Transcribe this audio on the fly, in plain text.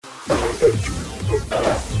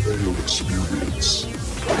Experience.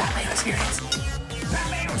 Pat Mayo Experience. Pat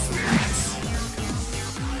Mayo Experience.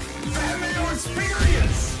 Pat Mayo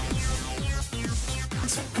Experience.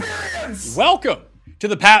 Experience. Welcome to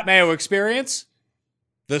the Pat Mayo Experience,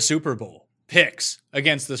 the Super Bowl picks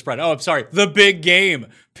against the spread. Oh, I'm sorry, the big game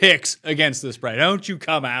picks against the spread. Don't you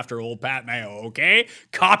come after old Pat Mayo, okay?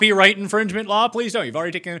 Copyright infringement law, please don't. You've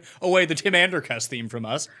already taken away the Tim Andercuss theme from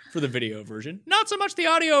us for the video version. Not so much the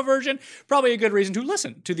audio version. Probably a good reason to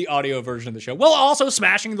listen to the audio version of the show. While also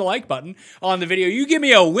smashing the like button on the video. You give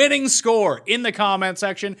me a winning score in the comment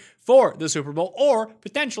section for the Super Bowl, or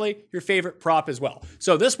potentially your favorite prop as well.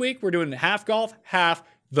 So this week, we're doing half golf, half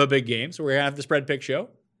the big game. So we're going to have the spread pick show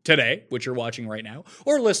today, which you're watching right now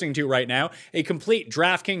or listening to right now, a complete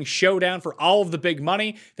DraftKings showdown for all of the big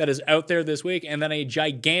money that is out there this week, and then a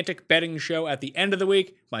gigantic betting show at the end of the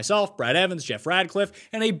week. Myself, Brad Evans, Jeff Radcliffe,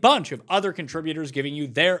 and a bunch of other contributors giving you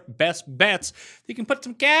their best bets. You can put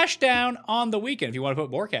some cash down on the weekend. If you want to put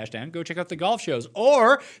more cash down, go check out the golf shows.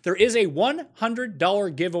 Or there is a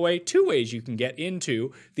 $100 giveaway, two ways you can get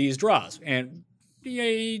into these draws. And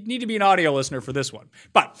you need to be an audio listener for this one.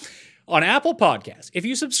 But on Apple Podcasts, if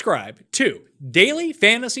you subscribe to Daily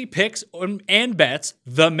Fantasy Picks and Bets,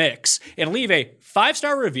 The Mix, and leave a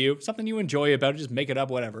 5-star review, something you enjoy about it, just make it up,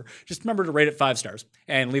 whatever. Just remember to rate it 5 stars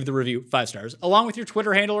and leave the review 5 stars, along with your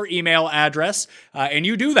Twitter handle or email address. And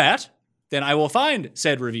you do that, then I will find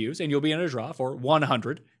said reviews, and you'll be in a draw for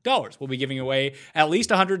 $100. We'll be giving away at least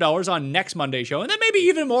 $100 on next Monday's show, and then maybe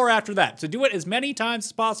even more after that. So do it as many times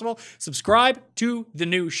as possible. Subscribe to the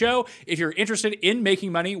new show if you're interested in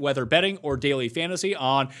making money, whether betting or daily fantasy,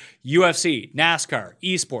 on UFC, NASCAR,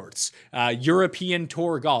 esports, European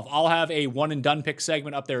Tour golf. I'll have a one and done pick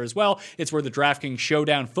segment up there as well. It's where the DraftKings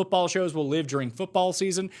Showdown football shows will live during football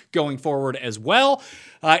season going forward as well.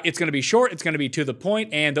 It's going to be short. It's going to be to the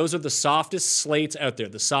point, and those are the softest slates out there,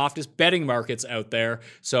 the softest betting markets out there.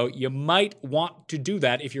 So you might want to do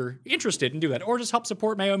that if you're interested in doing that, or just help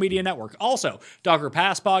support Mayo Media Network. Also, Dogger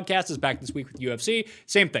Pass Podcast is back this week with UFC.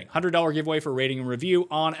 Same thing, $100 giveaway for rating and review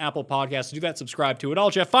on Apple Podcasts. To do that, subscribe to it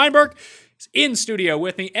all. Jeff Feinberg is in studio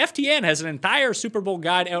with me. FTN has an entire Super Bowl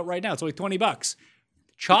guide out right now. It's only $20.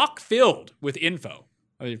 Chock filled with info.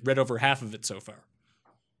 I've read over half of it so far.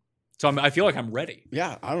 So I feel like I'm ready.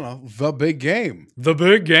 Yeah, I don't know. The big game. The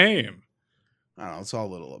big game. I don't know. It's all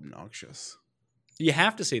a little obnoxious. You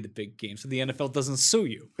have to say the big game so the NFL doesn't sue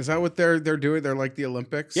you. Is that what they're doing? They're like the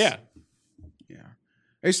Olympics? Yeah. Yeah.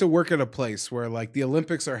 I used to work at a place where like the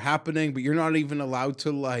Olympics are happening, but you're not even allowed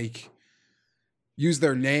to like use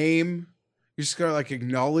their name. You just gotta like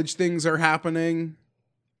acknowledge things are happening.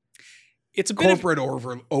 It's a bit corporate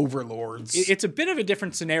overlords. It's a bit of a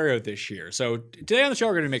different scenario this year. So today on the show,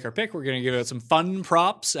 we're going to make our pick. We're going to give out some fun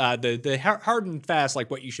props. The hard and fast, like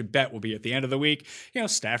what you should bet, will be at the end of the week. You know,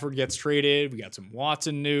 Stafford gets traded. We got some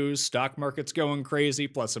Watson news. Stock market's going crazy,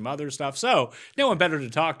 plus some other stuff. So no one better to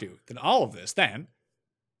talk to than all of this than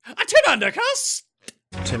Tim Andercuss.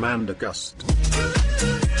 Tim Andercuss.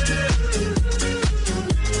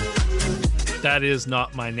 That is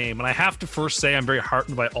not my name. And I have to first say I'm very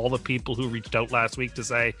heartened by all the people who reached out last week to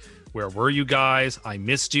say, where were you guys? I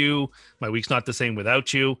missed you. My week's not the same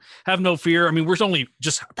without you. Have no fear. I mean, we're only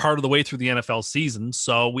just part of the way through the NFL season,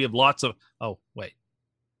 so we have lots of... Oh, wait.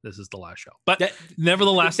 This is the last show. But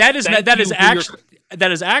nevertheless... That is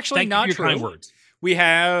actually not true. Kind words. We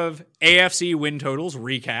have AFC win totals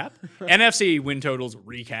recap, NFC win totals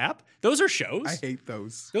recap. Those are shows. I hate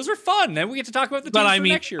those. Those are fun. Then we get to talk about the teams for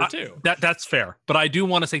next year, too. That's fair. But I do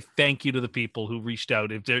want to say thank you to the people who reached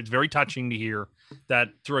out. It's very touching to hear that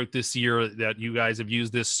throughout this year that you guys have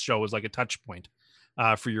used this show as like a touch point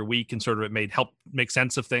for your week, and sort of it help make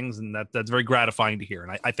sense of things. And that's very gratifying to hear.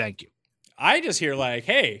 And I thank you. I just hear like,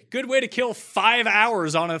 hey, good way to kill 5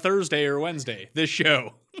 hours on a Thursday or Wednesday, this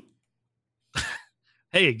show.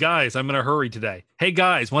 Hey, guys, I'm in a hurry today. Hey,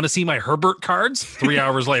 guys, want to see my Herbert cards? 3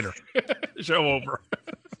 hours later. Show over.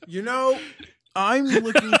 You know, I'm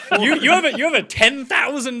looking for... you have a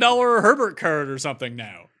 $10,000 Herbert card or something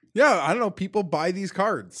now. Yeah, I don't know. People buy these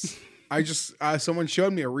cards. I just... someone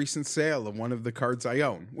showed me a recent sale of one of the cards I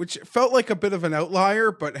own, which felt like a bit of an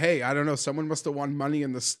outlier, but hey, I don't know. Someone must have won money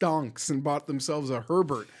in the stonks and bought themselves a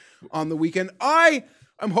Herbert on the weekend.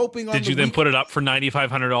 I'm hoping on Did you then put it up for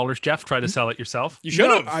 $9,500, Jeff? Try to sell it yourself? You should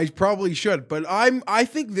have. I probably should, but I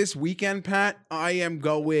think this weekend, Pat, I am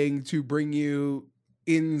going to bring you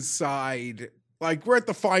inside. Like, we're at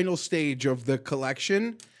the final stage of the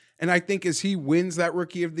collection, and I think as he wins that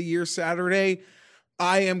Rookie of the Year Saturday,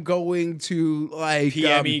 I am going to like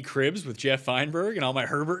PME Cribs with Jeff Feinberg and all my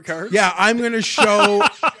Herbert cards. yeah, I'm gonna show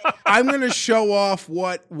off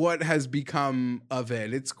what has become of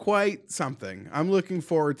it. It's quite something. I'm looking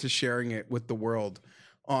forward to sharing it with the world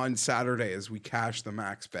on Saturday as we cash the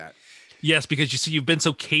max bet. Yes, because you see, you've been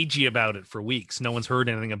so cagey about it for weeks. No one's heard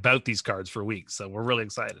anything about these cards for weeks, so we're really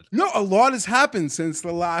excited. No, a lot has happened since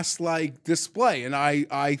the last like display, and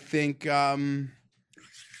I think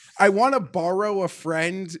I want to borrow a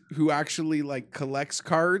friend who actually like collects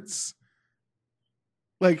cards.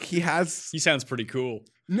 Like he sounds pretty cool.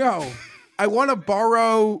 No, I want to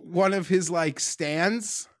borrow one of his like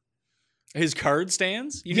stands. His card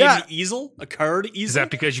stands? You need Yeah. an easel? A card easel? Is that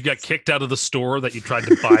because you got kicked out of the store that you tried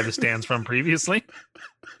to buy the stands from previously?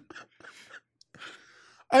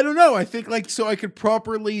 I don't know. I think like so I could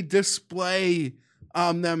properly display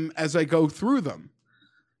them as I go through them.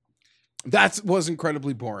 That was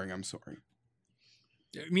incredibly boring. I'm sorry.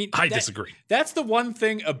 I mean, I disagree. That's the one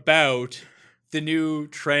thing about the new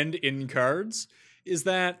trend in cards is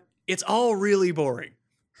that it's all really boring.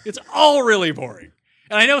 It's all really boring.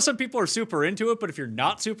 And I know some people are super into it, but if you're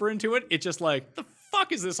not super into it, it's just like, the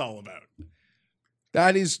fuck is this all about?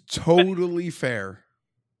 That is totally fair.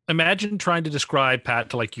 Imagine trying to describe, Pat,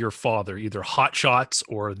 to like your father, either Hot Shots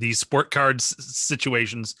or these sport cards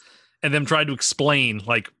situations, and them trying to explain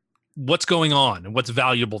like what's going on and what's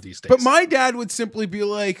valuable these days. But my dad would simply be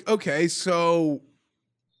like, okay, so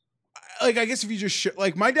like, I guess if you just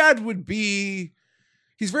like my dad would be,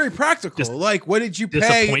 he's very practical. Like, what did you pay?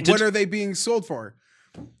 Disappointed? What are they being sold for?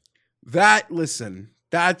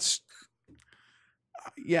 That's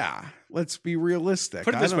yeah. Let's be realistic.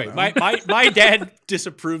 Put it this I way. don't know. My dad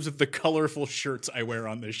disapproves of the colorful shirts I wear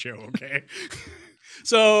on this show, okay?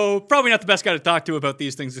 So probably not the best guy to talk to about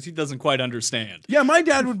these things because he doesn't quite understand. Yeah, my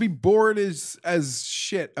dad would be bored as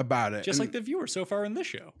shit about it. Just And- like the viewer so far in this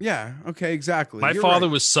show. yeah, okay, exactly. My You're father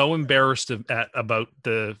right. was so embarrassed about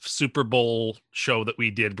the Super Bowl show that we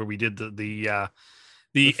did, where we did the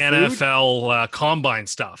NFL combine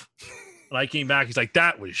stuff. And I came back, he's like,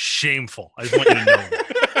 "That was shameful. I just want you to know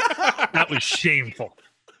that, that was shameful."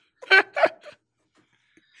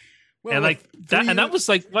 Well, And like that, and that was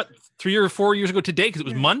like what 3 or 4 years ago today, because it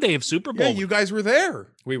was Monday of Super Bowl. Yeah, you guys were there.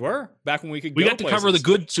 We were back when we could. We go got to cover the places.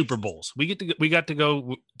 good Super Bowls. We got to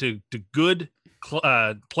go to good,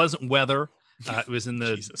 pleasant weather. It was in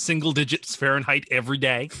the single digits Fahrenheit every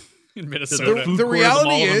day. in The Minnesota. food The court of the reality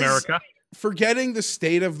Mall of is- America. Forgetting the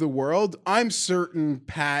state of the world, I'm certain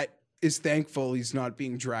Pat is thankful he's not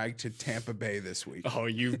being dragged to Tampa Bay this week. Oh,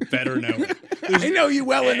 you better know it. I know you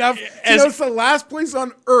well enough to as- know it's the last place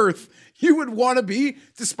on earth you would want to be,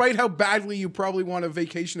 despite how badly you probably want a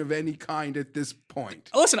vacation of any kind at this point.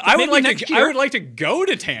 Listen, I would Maybe like next to. year. I would like to go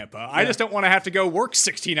to Tampa. I just don't want to have to go work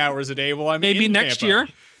 16 hours a day while I'm Maybe in next Tampa. year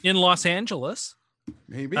in Los Angeles.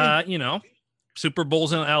 Maybe. Super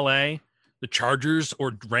Bowl's in LA. The Chargers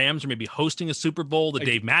or Rams are maybe hosting a Super Bowl. The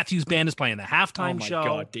Dave Matthews Band is playing the Oh halftime my show.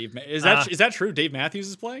 god, Dave! Is that true? Dave Matthews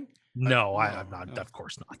is playing. No, I'm not. Of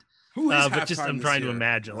course not. Who is But just halftime I'm this trying to year?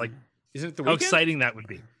 imagine like Is it the how weekend? exciting that would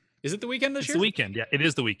be. Is it the weekend this It's year? the weekend. Yeah, it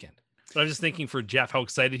is the weekend. But I was just thinking for Jeff, how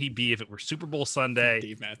excited he'd be if it were Super Bowl Sunday.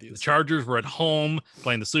 Dave The Matthews. Chargers were at home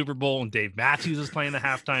playing the Super Bowl, and Dave Matthews is playing the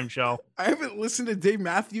halftime show. I haven't listened to Dave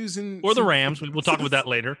Matthews in Or the Rams. We'll talk about that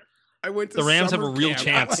later. I went to the Rams have summer a real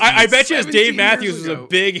camp. chance. I bet you 17 Dave Matthews years was a ago.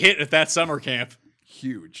 big hit at that summer camp.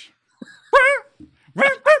 Huge.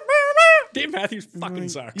 Dave Matthews fucking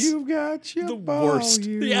sucks. You've got your The ball, worst.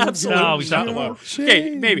 you've The got absolute No, he's not nut low. low.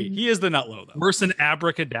 Okay, maybe. He is the nut low, though. Worse than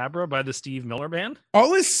Abracadabra by the Steve Miller Band.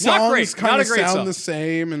 All his Not songs great. kind Not of a great sound song. the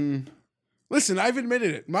same. And listen, I've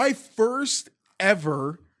admitted it. My first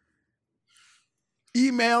ever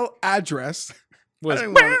email address Was I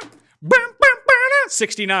didn't want it.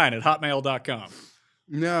 69 at hotmail.com.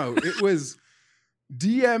 No, it was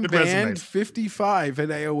resume. dmband55 at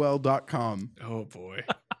AOL.com. Oh, boy.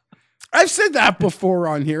 I've said that before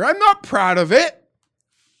on here. I'm not proud of it.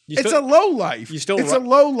 You It's still- a low life. you still it's ru- a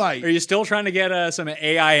low life. Are you still trying to get some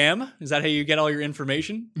AIM? Is that how you get all your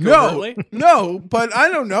information? No, Covertly? no, but I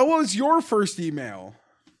don't know. What was your first email?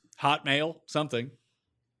 Hotmail, something.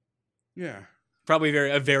 Yeah. Probably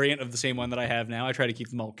a variant of the same one that I have now. I try to keep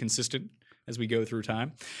them all consistent as we go through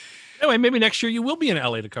time. Anyway, maybe next year you will be in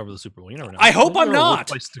LA to cover the Super Bowl. You never know. I hope There I'm are worse not.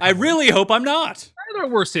 places to I cover. really hope I'm not. There are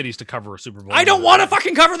worse cities to cover a Super Bowl. I don't want to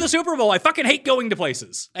fucking cover the Super Bowl. I fucking hate going to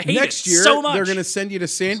places. I hate Next it year, so much. they're going to send you to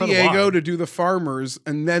San So do Diego I. to do the Farmers,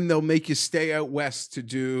 and then they'll make you stay out west to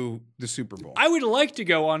do the Super Bowl. I would like to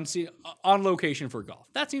go on location for golf.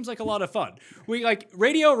 That seems like a lot of fun.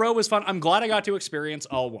 Radio Row was fun. I'm glad I got to experience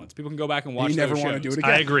all once. People can go back and watch. You never want to do it again.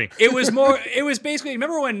 I agree. It was basically.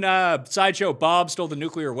 Remember when Sideshow Bob stole the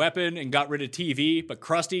nuclear weapon and got rid of TV, but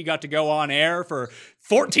Krusty got to go on air for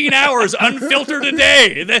 14 hours unfiltered a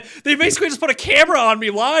day. They basically just put a camera on me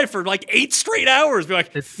live for like 8 straight hours. Be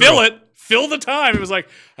like, fill the time. It was like,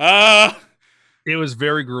 It was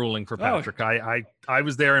very grueling for Patrick. I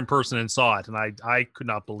was there in person and saw it, and I could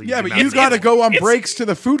not believe. Yeah, but you got to go on breaks to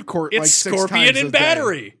the food court. It's like 6 Scorpion times and a day.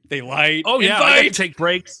 Battery. They light. Oh yeah, I got to take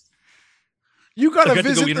breaks. You got I to got to go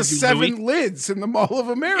visit the interview 7 Louis. lids in the Mall of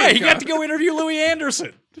America. Yeah, you got to go interview Louis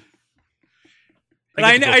Anderson. And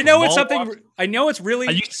I get to go I for know it's mall something. walks. I know it's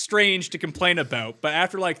really strange to complain about, but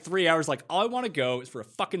after like 3 hours, like all I want to go is for a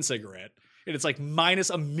fucking cigarette, and it's like minus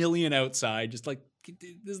a million outside. Just like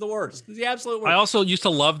this is the worst. This is the absolute worst. I also used to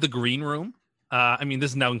love the green room. I mean,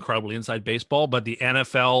 this is now incredibly inside baseball, but the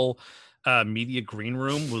NFL media green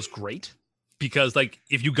room was great because, like,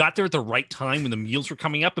 if you got there at the right time when the meals were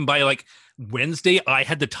coming up, and by like Wednesday, I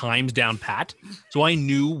had the times down pat, so I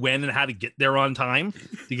knew when and how to get there on time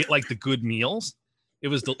to get like the good meals. It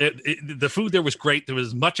was the food there was great. There was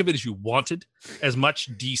as much of it as you wanted, as much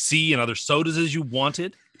DC and other sodas as you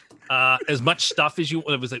wanted. As much stuff as you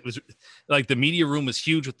it was like the media room was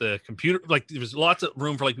huge with the computer, like there was lots of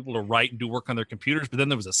room for like people to write and do work on their computers, but then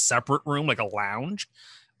there was a separate room, like a lounge,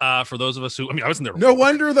 for those of us who I wasn't there. No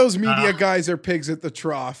wonder those media guys are pigs at the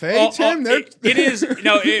trough. Hey, Tim, it is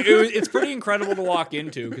it's pretty incredible to walk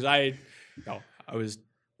into because I was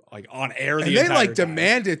like on air and the they entire like time.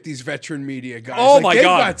 demand it. These veteran media guys. Oh like, my they've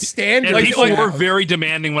God. got standards. And people like- were very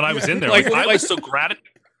demanding when I was in there. Like, I like- was so grateful.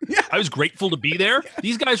 I was grateful to be there.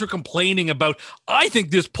 These guys were complaining about, I think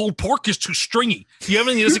this pulled pork is too stringy. Do you have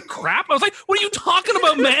anything that's crap? I was like, what are you talking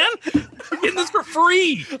about, man? I'm getting this for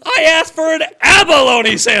free. I asked for an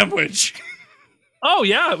abalone sandwich. Oh,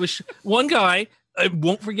 yeah. It was one guy. I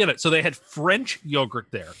won't forget it. So they had French yogurt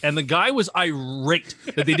there, and the guy was irate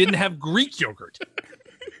that they didn't have Greek yogurt.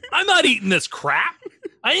 I'm not eating this crap.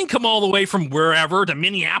 I didn't come all the way from wherever to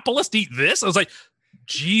Minneapolis to eat this. I was like,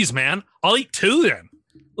 geez, man, I'll eat 2 then.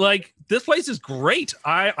 Like, this place is great.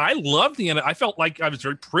 I loved the end. I felt like I was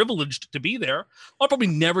very privileged to be there. I'll probably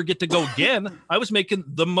never get to go again. I was making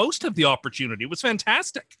the most of the opportunity. It was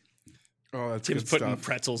fantastic. Oh, that's He was good putting stuff.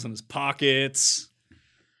 pretzels in his pockets.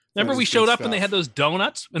 Remember was we good showed up and they stuff. had those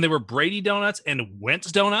donuts, and they were Brady donuts and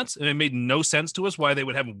Wentz donuts, and it made no sense to us why they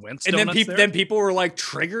would have Wentz And donuts then people were like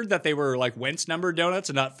triggered that they were like Wentz numbered donuts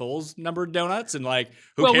and not Foles numbered donuts, and like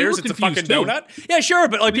who Well, we cares? were It's a fucking confused, too. donut. Yeah, sure,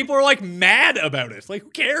 but like people were like mad about it. Like who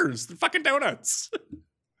cares? The fucking donuts.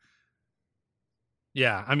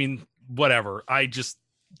 Yeah, I mean, whatever. I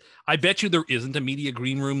bet you there isn't a media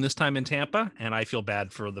green room this time in Tampa, and I feel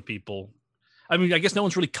bad for the people. I mean, I guess no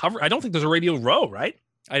one's really covered. I don't think there's a Radio Row, right?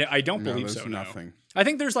 I don't No, believe there's so. No. nothing I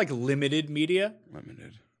think there's like limited media,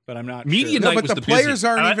 limited. but I'm not Media sure. night No, but was the the players busiest.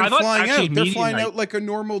 aren't I even thought flying actually out. They're media flying night- out like a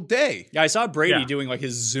normal day. Yeah, I saw Brady Yeah. doing like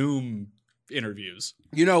his Zoom interviews.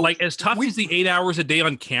 You know, Like, as tough as the 8 hours a day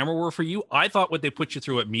on camera were for you, I thought what they put you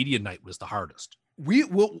through at media night was the hardest. we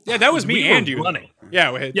will. Yeah, that was me We were and you. running.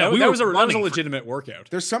 Yeah, Yeah, we that were was a running for- legitimate workout.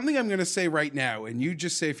 There's something I'm going to say right now, and you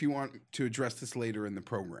just say if you want to address this later in the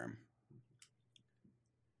program.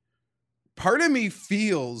 Part of me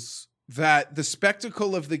feels that the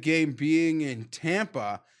spectacle of the game being in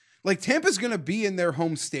Tampa, like Tampa's going to be in their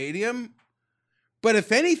home stadium, but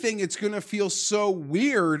if anything, it's going to feel so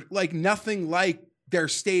weird, like nothing like their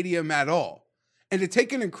stadium at all. And to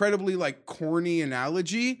take an incredibly like corny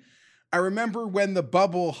analogy, I remember when the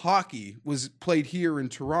bubble hockey was played here in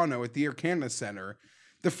Toronto at the Air Canada Center,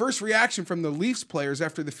 the first reaction from the Leafs players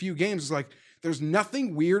after the few games was like, there's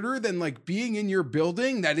nothing weirder than like being in your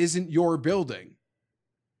building that isn't your building.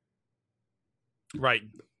 Right.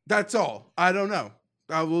 That's all. I don't know.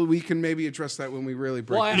 Well, we can maybe address that when we really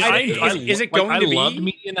break Well, this down. is it going to be- loved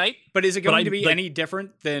media night, But is it But going I- to be like- any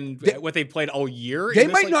different than what they played all year? They in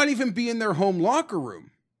this, might like- not even be in their home locker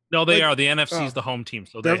room. No, they Like- are. The NFC oh. is the home team,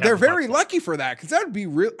 so They're have very the- lucky for that because that would be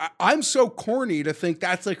real. I'm so corny to think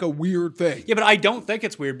that's like a weird thing. Yeah, but I don't think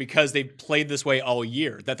it's weird because they've played this way all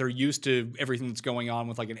year, that they're used to everything that's going on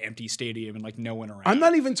with like an empty stadium and like no one around. I'm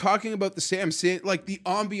not even talking about the Sam City, like the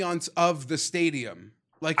ambiance of the stadium.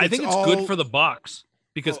 Like I think it's all- good for the Bucks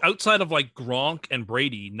because outside of like Gronk and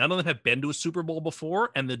Brady, none of them have been to a Super Bowl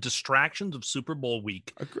before, and the distractions of Super Bowl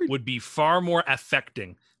week Agreed. would be far more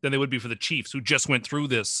affecting than they would be for the Chiefs, who just went through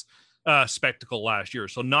this spectacle last year.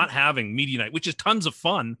 So not having media night, which is tons of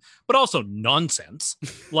fun, but also nonsense.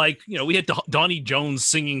 Like, we had Donnie Jones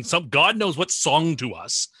singing some God knows what song to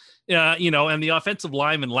us, and the offensive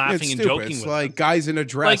lineman laughing It's and stupid. joking It's with like them. guys in a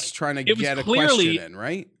dress Like, trying to it was get a clearly- question in,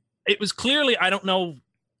 right? It was clearly, I don't know,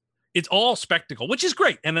 it's all spectacle, which is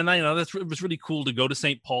great. And then it was really cool to go to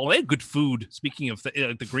St. Paul. They had good food. Speaking of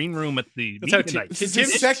the green room at the That's how meet tonight. This is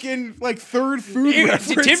his second, third food Tim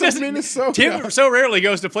reference of doesn't- Minnesota. Tim so rarely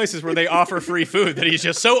goes to places where they offer free food that he's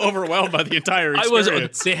just so overwhelmed by the entire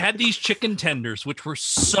experience. They had these chicken tenders, which were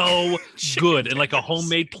so good, and like a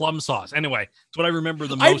homemade plum sauce. Anyway, it's what I remember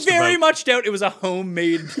the I most. very much doubt it was a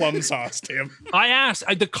homemade plum sauce, Tim. I asked.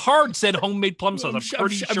 The card said homemade plum sauce. I'm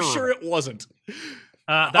pretty I'm sure it wasn't.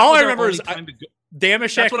 That all was I our remember only is time to go.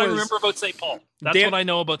 Damashek That's what I was- remember about St. Paul. That's what I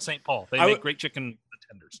know about St. Paul. They make great chicken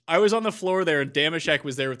tenders. I was on the floor there, and Damashek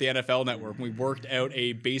was there with the NFL Network, and we worked out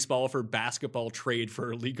a baseball for basketball trade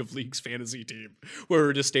for a League of Leagues fantasy team, where we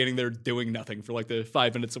were just standing there doing nothing for like the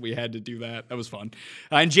 5 minutes that we had to do that. That was fun.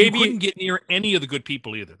 And JB You couldn't get near any of the good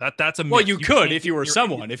people either. That's a myth. well, you could can't if you get were near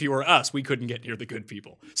someone. any- If you were us, we couldn't get near the good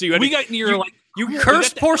people. So you had We to, got near you, like you we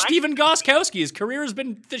cursed got poor that- Steven Goskowski. His career has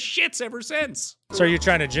been the shits ever since. So are you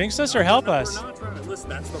trying to jinx us or help us? We're not trying to listen.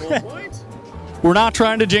 That's the whole point. We're not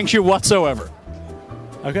trying to jinx you whatsoever.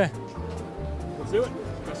 Okay. Let's do it.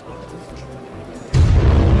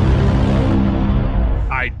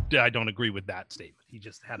 I don't agree with that statement. He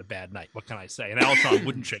just had a bad night. What can I say? And Alshon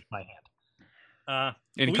wouldn't shake my hand.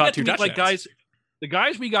 And he we caught got two to meet, like touchdowns. guys. The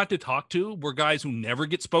guys we got to talk to were guys who never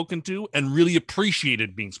get spoken to and really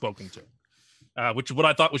appreciated being spoken to, which is what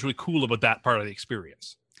I thought was really cool about that part of the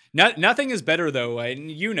experience. Nothing is better though,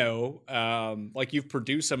 and like you've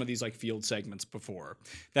produced some of these like field segments before.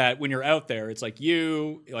 That when you're out there, it's like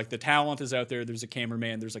the talent is out there. There's a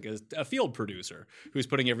cameraman. There's like a field producer who's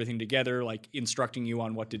putting everything together, like instructing you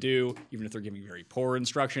on what to do, even if they're giving very poor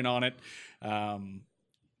instruction on it.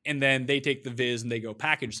 And then they take the viz and they go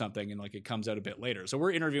package something, and like it comes out a bit later. So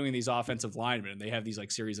we're interviewing these offensive linemen, and they have these like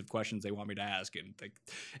series of questions they want me to ask, and like,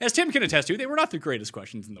 as Tim can attest to, they were not the greatest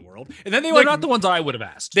questions in the world. And then They're not the ones I would have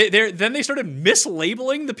asked. then they started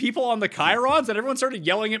mislabeling the people on the chyrons, and everyone started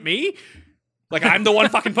yelling at me. Like I'm the one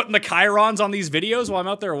fucking putting the chyrons on these videos while I'm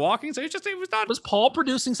out there walking. So it was not. Was Paul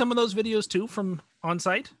producing some of those videos too from on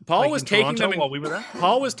site? Paul Like was in taking Toronto them and- while we were there.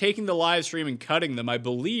 Paul was taking the live stream and cutting them, I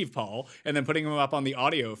believe, Paul, and then putting them up on the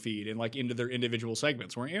audio feed and like into their individual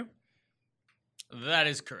segments, weren't you? That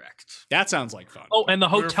is correct. That sounds like fun. Oh, and the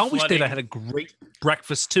We're hotel we stayed flooding- at had a great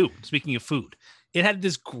breakfast too. Speaking of food, it had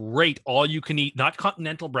this great all-you-can-eat, not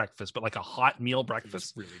continental breakfast, but like a hot meal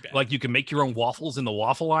breakfast. really bad. Like you can make your own waffles in the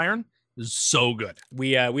waffle iron. It was so good.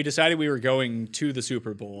 We decided we were going to the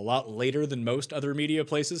Super Bowl a lot later than most other media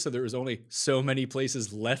places, so there was only so many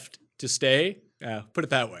places left to stay. Put it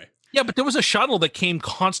that way. Yeah, but there was a shuttle that came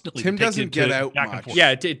constantly. Tim to take doesn't you get to out back and much. forth.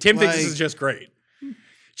 Yeah, Tim thinks this Like- is just great.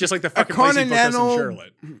 Just like the A fucking place he booked us in continental.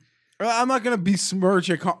 Charlotte. I'm not gonna besmirch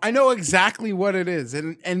it. I know exactly what it is,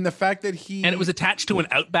 and the fact that he And it was attached to an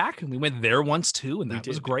Outback, and we went there once too, and that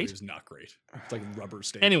was It great. was not great. It's like rubber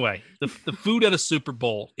steak. Anyway, the food at a Super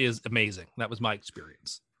Bowl is amazing. That was my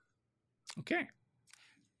experience. Okay.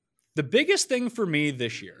 The biggest thing for me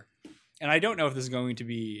this year, and I don't know if this is going to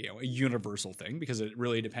be a universal thing because it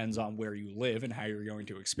really depends on where you live and how you're going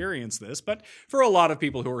to experience this, but for a lot of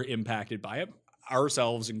people who are impacted by it,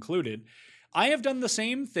 ourselves included, I have done the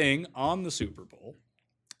same thing on the Super Bowl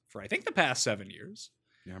for I think the past 7 years.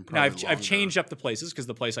 Yeah, I'm Now, probably I've longer. changed up the places because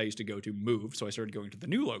the place I used to go to moved, so I started going to the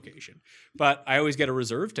new location. But I always get a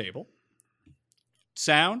reserved table,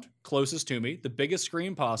 sound closest to me, the biggest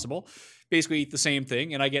screen possible, basically eat the same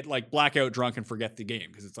thing, and I get like blackout drunk and forget the game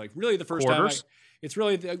because it's like really the first Quarters? time. It's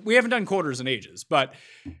really we haven't done quarters in ages, but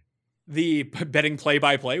the betting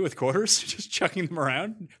play-by-play with quarters, just chucking them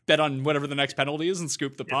around, bet on whatever the next penalty is, and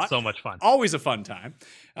scoop the pot. It's so much fun. Always a fun time.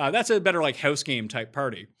 That's a better like house game type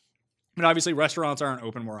party. But obviously restaurants aren't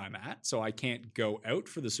open where I'm at, so I can't go out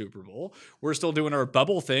for the Super Bowl. We're still doing our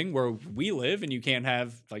bubble thing where we live, and you can't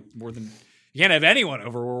have like you can't have anyone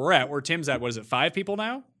over where we're at. Where Tim's at, what is it, 5 people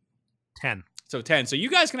now? 10. So 10. So you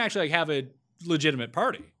guys can actually like have a legitimate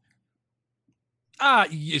party.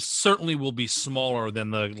 It certainly will be smaller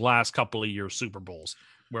than the last couple of years Super Bowls,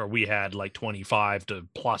 where we had like 25 to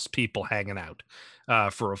plus people hanging out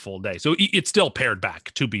for a full day. So it's still pared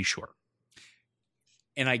back, to be sure.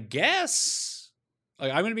 And I guess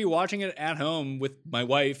like I'm going to be watching it at home with my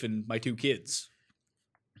wife and my 2 kids.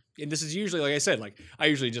 And this is usually, like I said, like I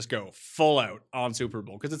usually just go full out on Super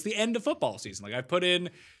Bowl because it's the end of football season. Like I've put in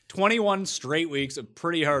 21 straight weeks of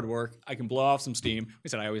pretty hard work. I can blow off some steam. Like I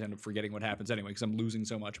said, I always end up forgetting what happens anyway because I'm losing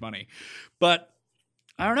so much money. But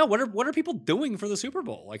I don't know. What are people doing for the Super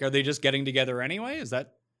Bowl? Like, are they just getting together anyway? Is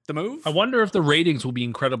that the move? I wonder if the ratings will be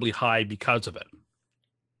incredibly high because of it.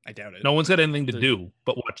 I doubt it. No one's got anything to do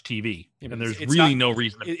but watch TV, Yeah, but and there's it's really not- no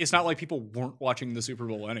reason. It's not like people weren't watching the Super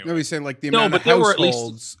Bowl anyway. Nobody's saying like the No, amount but of there were at least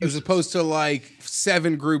households as opposed to like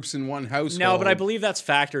 7 groups in one household. No, but I believe that's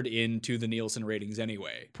factored into the Nielsen ratings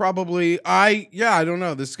anyway. Probably. I don't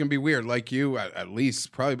know. This is going to be weird. Like you, at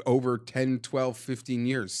least probably over 10, 12, 15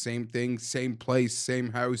 years. Same thing, same place,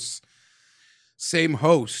 same house, same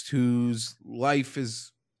host whose life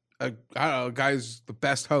is, I don't know, guy's the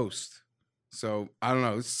best host. So I don't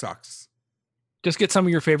know. It sucks. Just get some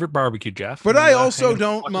of your favorite barbecue, Jeff. But and, I also hang out and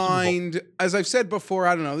don't watch the Super Bowl. mind, as I've said before,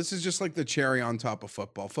 I don't know. This is just like the cherry on top of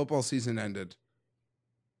football. Football season ended.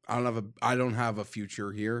 I don't have a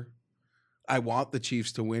future here. I want the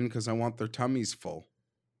Chiefs to win because I want their tummies full.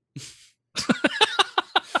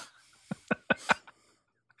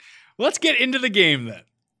 Let's get into the game then.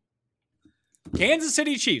 Kansas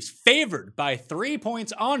City Chiefs favored by 3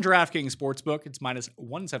 points on DraftKings Sportsbook. It's minus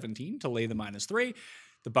 117 to lay the -3.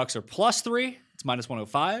 The Bucks are +3. It's minus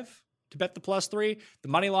 105 to bet the +3. The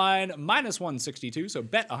money line minus 162. So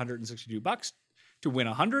bet $162 to win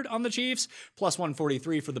 100 on the Chiefs. Plus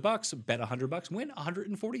 143 for the Bucks. Bet $100, win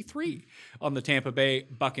 143 on the Tampa Bay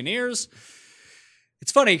Buccaneers.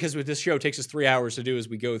 It's funny because this show takes us 3 hours to do as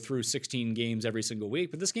we go through 16 games every single week,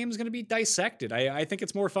 but this game is going to be dissected. I think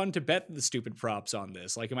it's more fun to bet the stupid props on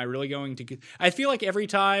this. Like, am I really going to I feel like every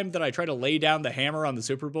time that I try to lay down the hammer on the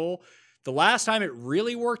Super Bowl, the last time it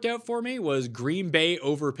really worked out for me was Green Bay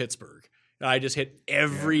over Pittsburgh. And I just hit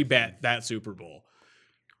every bet that Super Bowl.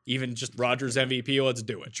 Even just Rodgers MVP, let's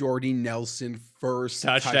do it. Jordy Nelson first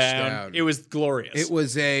Touchdown. It was glorious. It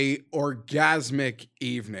was a orgasmic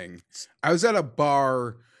evening. I was at a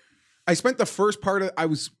bar. I spent the first part of I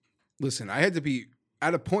had to be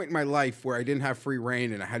at a point in my life where I didn't have free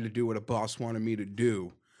reign and I had to do what a boss wanted me to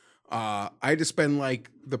do. I had to spend like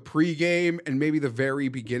the pregame and maybe the very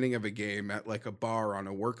beginning of a game at like a bar on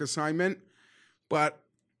a work assignment. But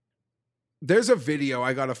there's a video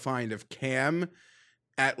I got to find of Cam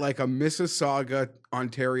at like a Mississauga,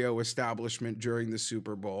 Ontario establishment during the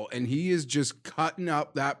Super Bowl. And he is just cutting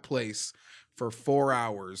up that place for 4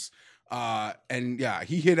 hours. And yeah,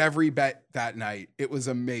 he hit every bet that night. It was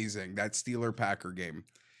amazing. That Steeler-Packer game.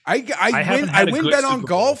 I win bet on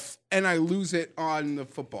golf and I lose it on the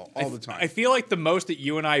football all the time. I feel like the most that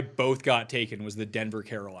you and I both got taken was the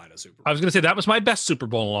Denver-Carolina Super Bowl. I was going to say that was my best Super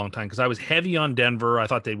Bowl in a long time because I was heavy on Denver. I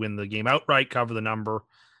thought they'd win the game outright, cover the number.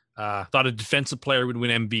 Thought a defensive player would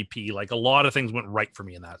win MVP. Like a lot of things went right for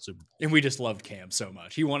me in that Super Bowl. And we just loved Cam so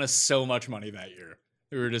much. He won us so much money that year.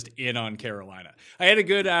 We were just in on Carolina. I had a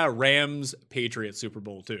good Rams-Patriots Super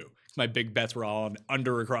Bowl too. My big bets were all on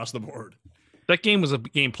under across the board. That game was a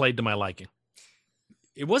game played to my liking.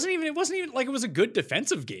 It wasn't even like it was a good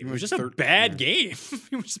defensive game. It was just a bad game.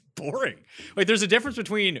 It was boring. Like there's a difference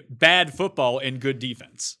between bad football and good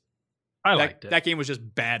defense. I liked it. That game was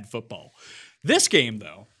just bad football. This game,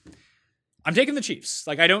 though, I'm taking the Chiefs.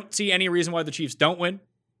 Like I don't see any reason why the Chiefs don't win.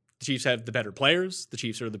 The Chiefs have the better players. The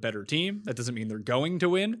Chiefs are the better team. That doesn't mean they're going to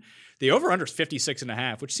win. The over-under is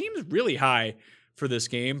 56.5, which seems really high for this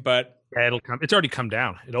game, but yeah, it's already come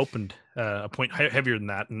down. It opened a point heavier than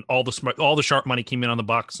that, and all the sharp money came in on the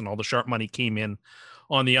Bucks, and all the sharp money came in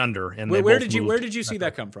on the under. And where did you see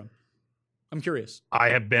that come from? I'm curious. I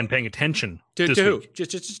have been paying attention to this who? week.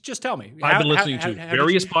 Just tell me. I've been listening to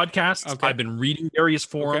various podcasts. Okay. I've been reading various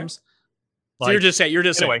forums. Okay. So you're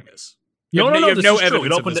just saying this. You have no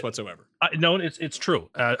evidence of this whatsoever. No, it's true.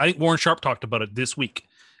 I think Warren Sharp talked about it this week.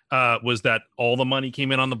 Was that all the money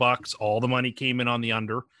came in on the Bucks, all the money came in on the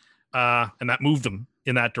under, and that moved them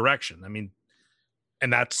in that direction. I mean,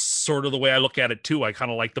 and that's sort of the way I look at it too. I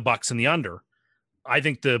kind of like the Bucks and the under. I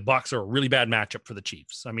think the Bucks are a really bad matchup for the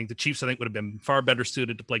Chiefs. I mean, the Chiefs I think would have been far better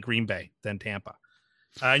suited to play Green Bay than Tampa.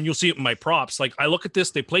 And you'll see it in my props. Like I look at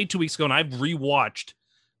this, they played 2 weeks ago, and I've rewatched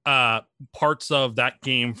parts of that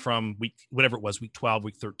game from week 12,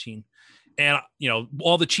 week 13. And,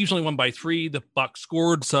 all the Chiefs only won by 3. The Bucks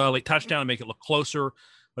scored a late touchdown to make it look closer.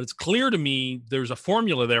 But it's clear to me there's a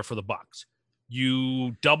formula there for the Bucks.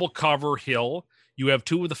 You double cover Hill. You have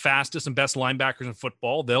 2 of the fastest and best linebackers in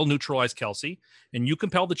football. They'll neutralize Kelsey. And you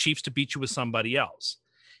compel the Chiefs to beat you with somebody else.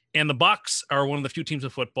 And the Bucks are one of the few teams in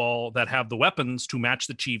football that have the weapons to match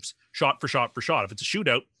the Chiefs shot for shot for shot. If it's a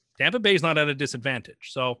shootout, Tampa Bay is not at a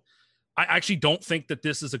disadvantage. So I actually don't think that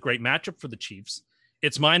this is a great matchup for the Chiefs.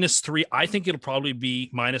 It's -3. I think it'll probably be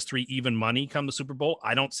 -3 even money come the Super Bowl.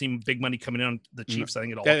 I don't see big money coming in on the Chiefs. I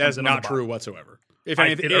think it all that's not true whatsoever. If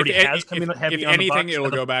anything, it'll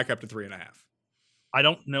go back up to 3.5. I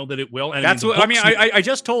don't know that it will. And that's what I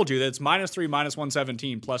just told you that it's -3,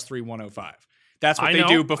 -117, +3, 105. That's what they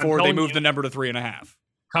do before they move the number to 3.5.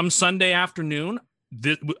 Come Sunday afternoon,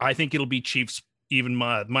 I think it'll be Chiefs even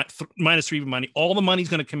minus 3 even money. All the money's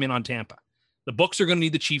going to come in on Tampa. The books are going to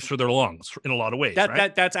need the Chiefs for their lungs in a lot of ways.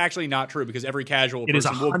 That's actually not true because every casual It is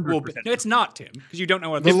person will 100%. it's not, Tim, because you don't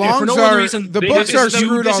know what The if longs for no other are reason, the they- books this are is the-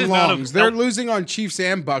 screwed this on is not a- longs. They're losing on Chiefs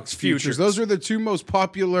and Bucks futures. Futures. Those are the two most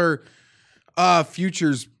popular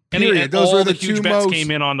futures. And Period. Those all are the the huge two bets most.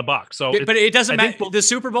 came in on the Bucks. So, But it doesn't I think matter. The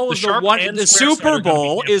Super Bowl the is the sharp one. and The square side Super are gonna be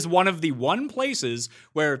Bowl different. is one of the one places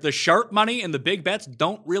where the sharp money and the big bets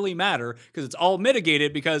don't really matter because it's all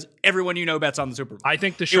mitigated because everyone bets on the Super Bowl. I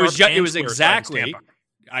think the it sharp was ju- and it was square side is exactly. Tampa.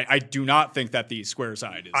 I do not think that the square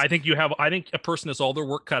side is. I think a person has all their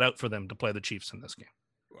work cut out for them to play the Chiefs in this game.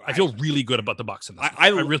 I feel really good about the Bucks in this game. I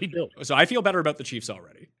really do. So I feel better about the Chiefs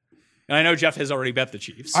already. And I know Jeff has already bet the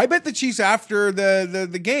Chiefs. I bet the Chiefs after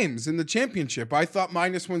the games in the championship. I thought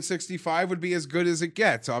minus 165 would be as good as it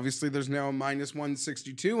gets. Obviously, there's now a minus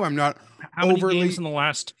 162. I'm not How many overly. games in the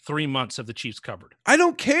last 3 months have the Chiefs covered? I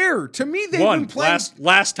don't care. To me, they've One been playing.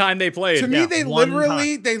 last time they played. To me, Yeah, they one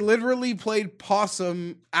literally played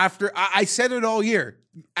possum after. I said it all year.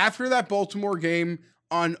 After that Baltimore game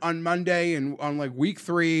on Monday and on like week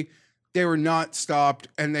 3. They were not stopped,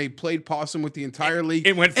 and they played possum with the entire league.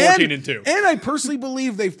 It went 14-2. And I personally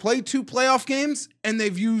believe they've played 2 playoff games, and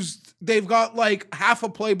they've got like half a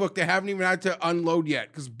playbook they haven't even had to unload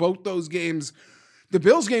yet because both those games, the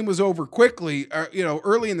Bills game was over quickly,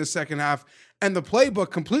 early in the second half, and the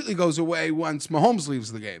playbook completely goes away once Mahomes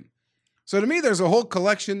leaves the game. So to me, there's a whole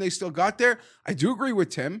collection they still got there. I do agree with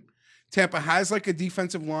Tim. Tampa has like a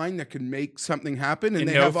defensive line that can make something happen, and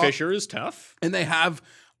they have Fisher is tough. and they have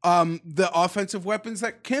the offensive weapons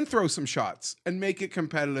that can throw some shots and make it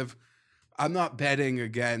competitive. I'm not betting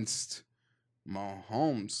against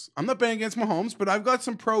Mahomes. But I've got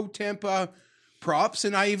some pro Tampa props,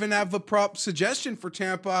 and I even have a prop suggestion for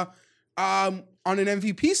Tampa on an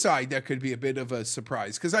MVP side that could be a bit of a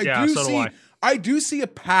surprise because I do see a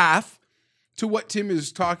path to what Tim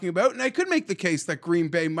is talking about, and I could make the case that Green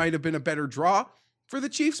Bay might have been a better draw for the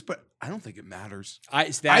Chiefs, but I don't think it matters. I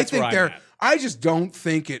just don't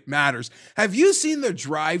think it matters. Have you seen the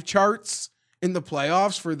drive charts in the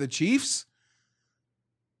playoffs for the Chiefs?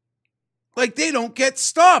 Like, they don't get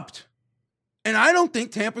stopped. And I don't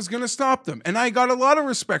think Tampa's going to stop them. And I got a lot of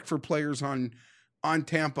respect for players on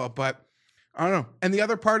Tampa, but I don't know. And the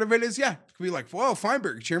other part of it is, it could be like, well,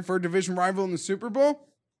 Feinberg cheering for a division rival in the Super Bowl.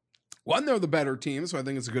 1, they're the better team, so I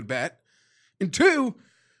think it's a good bet. And 2,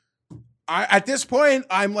 at this point,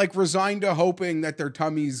 I'm like resigned to hoping that their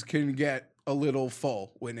tummies can get a little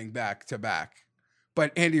full winning back to back.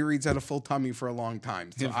 But Andy Reid's had a full tummy for a long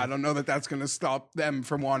time. So I don't know that that's going to stop them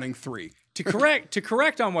from wanting 3. To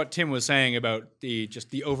correct on what Tim was saying about the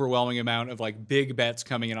overwhelming amount of like big bets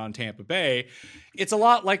coming in on Tampa Bay, it's a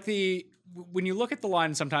lot like when you look at the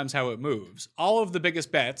line, sometimes how it moves. All of the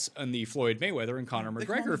biggest bets on the Floyd Mayweather and Conor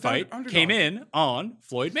McGregor fight came in on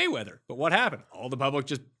Floyd Mayweather. But what happened? All the public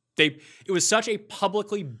it was such a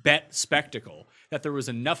publicly bet spectacle that there was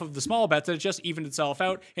enough of the small bets that it just evened itself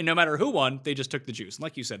out. And no matter who won, they just took the juice. And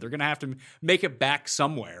like you said, they're going to have to make it back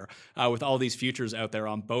somewhere with all these futures out there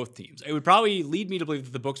on both teams. It would probably lead me to believe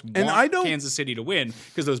that the books want Kansas City to win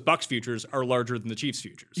because those Bucks futures are larger than the Chiefs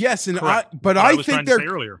futures. Yes, and I was think trying to say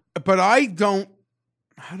earlier. But I don't.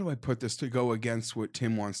 How do I put this to go against what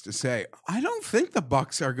Tim wants to say? I don't think the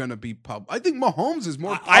Bucks are going to be public. I think Mahomes is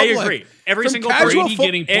more public. I agree. Every single Brady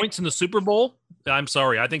getting points in the Super Bowl. I'm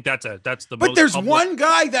sorry. I think that's the But most there's public. one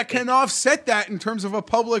guy that can offset that in terms of a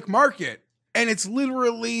public market, and it's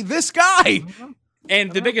literally this guy.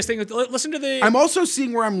 And the biggest thing, listen to the... I'm also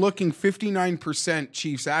seeing where I'm looking 59%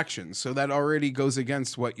 Chiefs action, so that already goes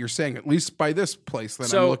against what you're saying, at least by this place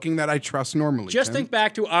that I'm looking that I trust normally. Just Tim. think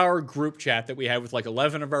back to our group chat that we had with like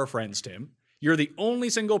 11 of our friends, Tim. You're the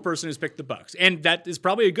only single person who's picked the Bucks, and that is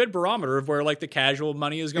probably a good barometer of where like the casual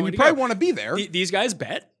money is going and to you probably go. want to be there. These guys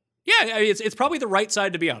bet. Yeah, I mean, it's probably the right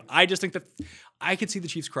side to be on. I just think that I could see the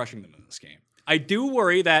Chiefs crushing them in this game. I do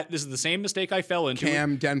worry that this is the same mistake I fell into.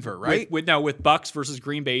 Denver, right? With Bucks versus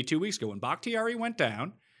Green Bay 2 weeks ago when Bakhtiari went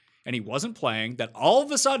down and he wasn't playing, that all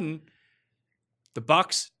of a sudden the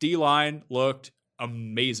Bucks D-line looked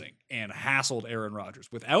amazing and hassled Aaron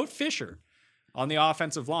Rodgers. Without Fisher on the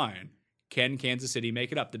offensive line, can Kansas City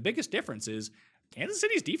make it up? The biggest difference is Kansas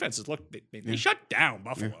City's defenses they shut down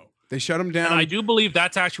Buffalo. Yeah. They shut them down. And I do believe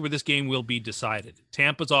that's actually where this game will be decided.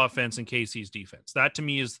 Tampa's offense and KC's defense. That to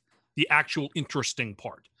me is the actual interesting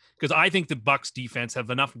part because I think the Bucks defense have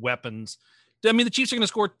enough weapons. I mean, the Chiefs are going to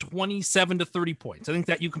score 27 to 30 points. I think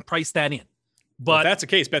that you can price that in. But if that's the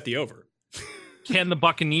case, bet the over. Can the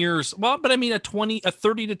Buccaneers? Well, but I mean, a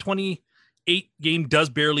 30 to 28 game does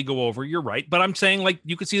barely go over. You're right, but I'm saying like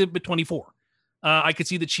you could see it at 24. I could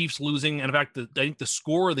see the Chiefs losing. And in fact, I think the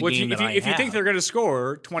score of the game if you think they're going to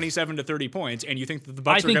score 27 to 30 points and you think that the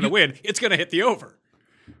Bucs are going to win, it's going to hit the over.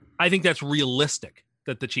 I think that's realistic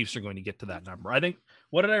that the Chiefs are going to get to that number. I think,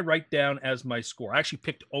 what did I write down as my score? I actually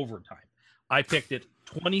picked overtime. I picked it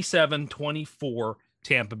 27-24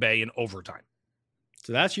 Tampa Bay in overtime.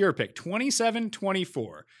 So that's your pick,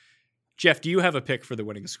 27-24. Jeff, do you have a pick for the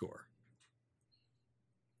winning score?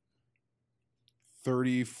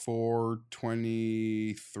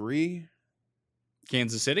 34-23.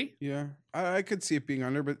 Kansas City? Yeah, I could see it being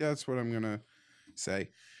under, but that's what I'm going to say.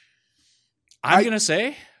 I'm going to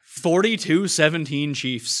say 42-17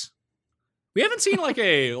 Chiefs. We haven't seen like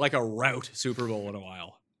a rout Super Bowl in a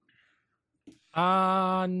while.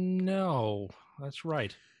 No, that's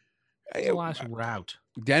right. The last route.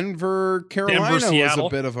 Denver, Carolina was a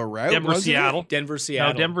bit of a rout. Denver, Seattle. Denver,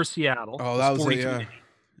 Seattle. No, Denver, Seattle. Oh, that was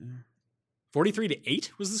 43-8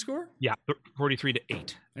 was the score? Yeah,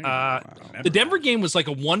 43-8. Wow. The Denver game was like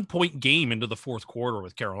a 1-point game into the fourth quarter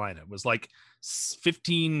with Carolina. It was like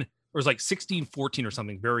 15, or it was like 16-14 or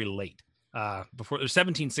something very late. Before it was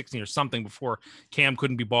 17-16 or something before Cam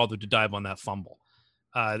couldn't be bothered to dive on that fumble.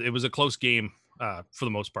 It was a close game for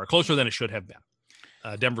the most part, closer than it should have been.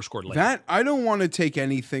 Denver scored late. That I don't want to take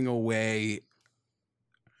anything away.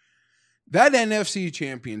 That NFC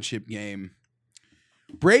Championship game,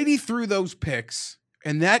 Brady threw those picks,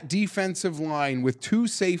 and that defensive line with two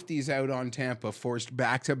safeties out on Tampa forced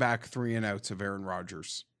back-to-back 3-and-outs of Aaron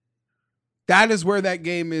Rodgers. That is where that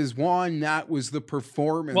game is won. That was the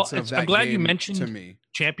performance of that game. I'm glad you mentioned to me.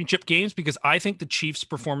 Championship games, because I think the Chiefs'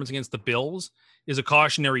 performance against the Bills is a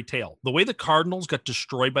cautionary tale. The way the Cardinals got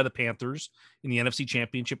destroyed by the Panthers in the NFC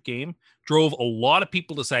Championship game drove a lot of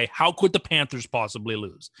people to say, how could the Panthers possibly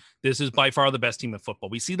lose? This is by far the best team in football.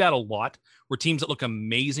 We see that a lot where teams that look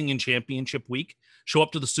amazing in championship week show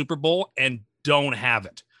up to the Super Bowl and don't have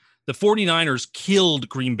it. The 49ers killed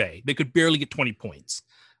Green Bay. They could barely get 20 points.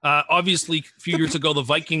 Obviously, a few years ago, the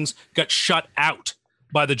Vikings got shut out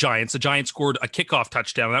by the Giants. The Giants scored a kickoff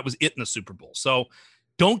touchdown, and that was it in the Super Bowl. So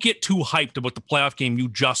don't get too hyped about the playoff game you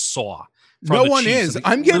just saw. No one is.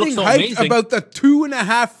 I'm getting hyped about the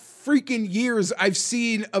 2.5 freaking years I've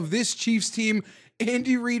seen of this Chiefs team.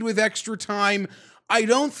 Andy Reid with extra time. I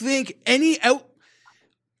don't think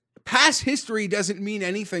past history doesn't mean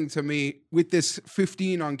anything to me with this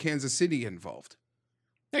 15 on Kansas City involved.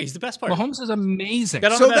 Yeah, he's the best player. Mahomes is amazing.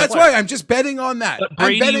 So that's why I'm just betting on that. But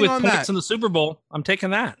Brady I'm betting with on points that. in the Super Bowl, I'm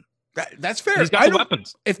taking that. That's fair. He's got the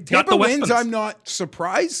weapons. If Tampa wins, I'm not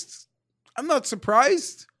surprised. I'm not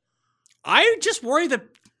surprised. I just worry that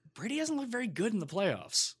Brady hasn't looked very good in the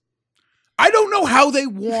playoffs. I don't know how they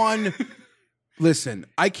won. Listen,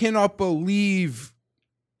 I cannot believe.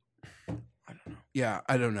 I don't know. Yeah,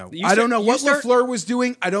 I don't know. I don't know what LaFleur was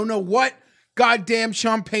doing. I don't know what goddamn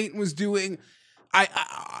Sean Payton was doing.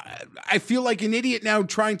 I feel like an idiot now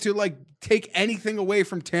trying to like take anything away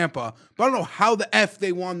from Tampa, but I don't know how the F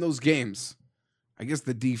they won those games. I guess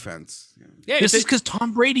the defense. Yeah, this is because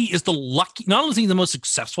Tom Brady is not only is he the most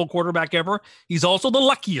successful quarterback ever, he's also the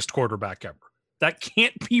luckiest quarterback ever. That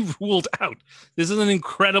can't be ruled out. This is an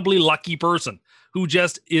incredibly lucky person who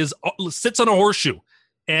just sits on a horseshoe.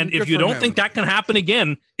 And if you don't think that can happen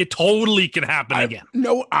again, it totally can happen again.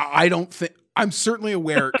 No, I don't think. I'm certainly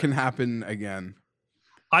aware it can happen again.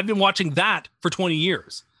 I've been watching that for 20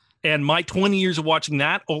 years. And my 20 years of watching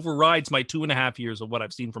that overrides my 2.5 years of what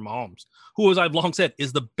I've seen from Mahomes, who, as I've long said,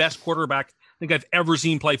 is the best quarterback I think I've ever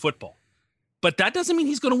seen play football. But that doesn't mean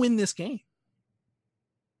he's going to win this game.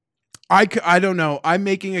 I don't know. I'm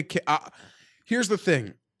making here's the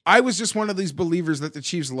thing. I was just one of these believers that the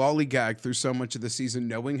Chiefs lollygagged through so much of the season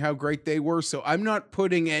knowing how great they were. So I'm not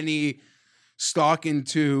putting any stock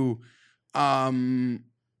into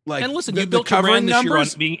and listen, you built your brand this year on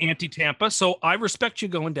being anti-Tampa, so I respect you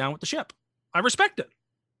going down with the ship. I respect it.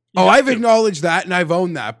 I've acknowledged that and I've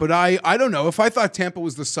owned that, but I don't know. If I thought Tampa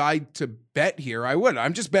was the side to bet here, I would.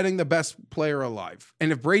 I'm just betting the best player alive.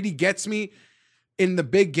 And if Brady gets me in the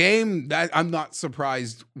big game, that I'm not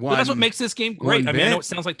surprised. That's what makes this game great. I mean, I know it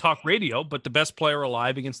sounds like talk radio, but the best player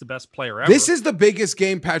alive against the best player ever. This is the biggest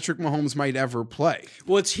game Patrick Mahomes might ever play.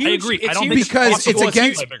 Well, it's huge. I agree. It's I don't huge think because it's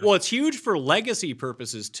against. Well, it's huge for legacy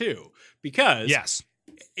purposes too, because yes,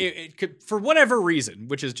 it could, for whatever reason,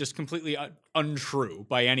 which is just completely untrue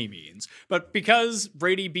by any means, but because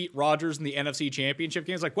Brady beat Rodgers in the NFC Championship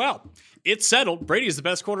game, it's like, well, it's settled. Brady is the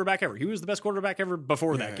best quarterback ever. He was the best quarterback ever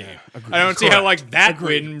before that game. Agreed. I don't see how like that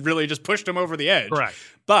win really just pushed him over the edge. Correct.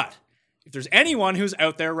 But if there's anyone who's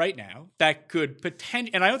out there right now that could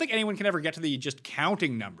potentially, and I don't think anyone can ever get to the just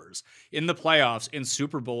counting numbers in the playoffs in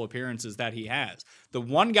Super Bowl appearances that he has. The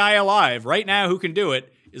one guy alive right now who can do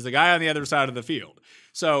it is the guy on the other side of the field.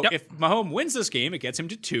 So if Mahomes wins this game, it gets him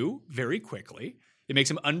to 2 very quickly. It makes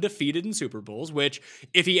him undefeated in Super Bowls, which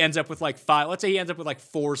if he ends up with like 5, let's say he ends up with like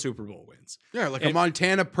 4 Super Bowl wins. Yeah, like a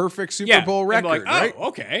Montana perfect Super Bowl record, right?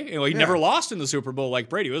 Okay. Well, he never lost in the Super Bowl like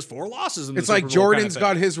Brady. It was 4 losses in the Super Bowl. It's like Jordan's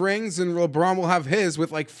got his rings and LeBron will have his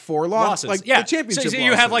with like 4 losses. Like the championship so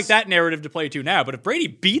you have like that narrative to play to now. But if Brady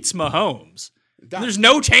beats Mahomes, there's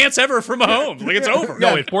no chance ever for Mahomes. Like, it's over.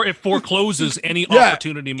 No, it forecloses any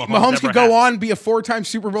opportunity Mahomes could go on, be a 4-time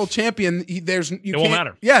Super Bowl champion. It won't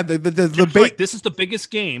matter. Yeah, this is the biggest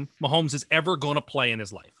game Mahomes is ever going to play in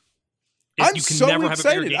his life. I'm so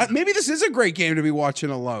excited. Maybe this is a great game to be watching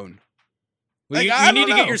alone. Well, you need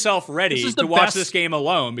to get yourself ready to watch this game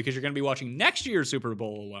alone because you're going to be watching next year's Super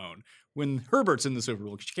Bowl alone when Herbert's in the Super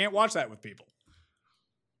Bowl because you can't watch that with people.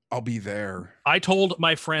 I'll be there. I told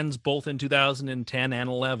my friends both in 2010 and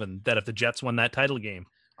 11 that if the Jets won that title game,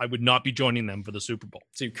 I would not be joining them for the Super Bowl.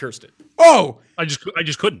 So you cursed it. Oh, I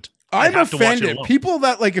just couldn't. I'm offended. People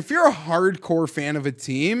that like, if you're a hardcore fan of a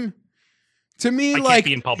team, to me, like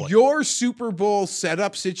your Super Bowl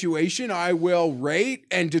setup situation, I will rate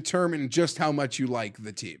and determine just how much you like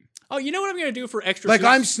the team. Oh, you know what I'm going to do for extra? Like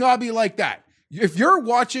I'm snobby like that. If you're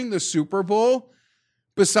watching the Super Bowl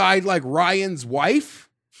beside like Ryan's wife,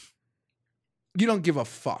 you don't give a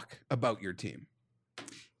fuck about your team.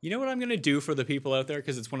 You know what I'm going to do for the people out there?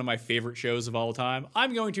 Because it's one of my favorite shows of all time.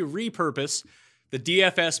 I'm going to repurpose the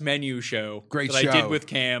DFS menu show that I did with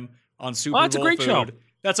Cam on Super Bowl. That's a great show.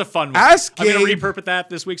 That's a fun one. I'm going to repurpose that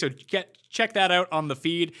this week, so check that out on the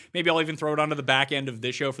feed. Maybe I'll even throw it onto the back end of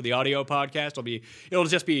this show for the audio podcast. It'll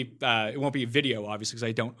just be, it won't be video, obviously, because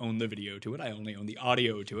I don't own the video to it. I only own the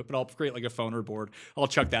audio to it, but I'll create like a phoner board. I'll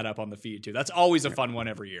chuck that up on the feed too. That's always a fun one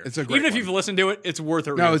every year. It's a great Even if one. you've listened to it, it's worth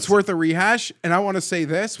it. No, it's worth a rehash. And I want to say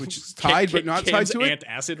this, which is tied but not tied to it.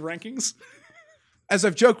 Antacid rankings. As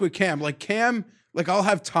I've joked with Cam, like I'll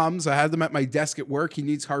have Tums. I had them at my desk at work. He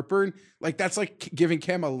needs heartburn. Like that's like giving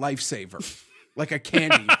Cam a lifesaver, like a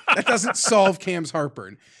candy. That doesn't solve Cam's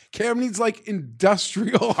heartburn. Cam needs like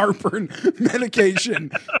industrial heartburn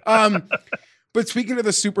medication. But speaking of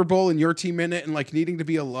the Super Bowl and your team in it and like needing to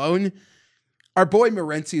be alone, our boy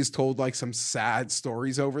Morency has told like some sad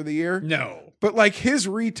stories over the year. No. But like his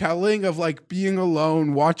retelling of like being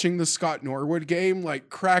alone, watching the Scott Norwood game,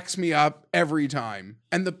 like cracks me up every time.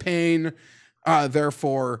 And the pain,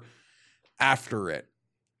 therefore, after it.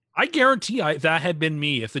 I guarantee if that had been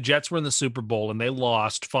me, if the Jets were in the Super Bowl and they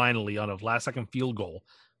lost finally on a last-second field goal,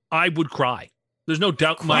 I would cry. There's no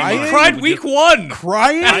doubt in my mind. I cried week 1.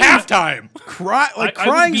 Crying? At halftime.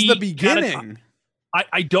 Crying's the beginning.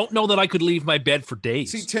 I don't know that I could leave my bed for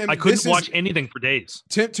days. See, Tim, I couldn't watch anything for days.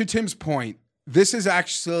 To Tim's point, this is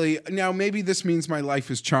actually, now maybe this means my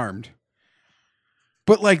life is charmed.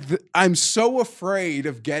 But like, I'm so afraid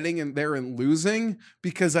of getting in there and losing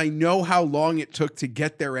because I know how long it took to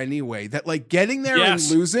get there anyway. That like getting there and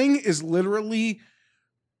losing is literally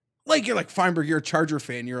like, you're like Feinberg, you're a Charger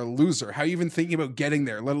fan, you're a loser. How are you even thinking about getting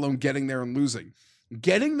there, let alone getting there and losing?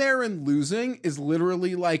 Getting there and losing is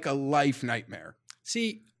literally like a life nightmare.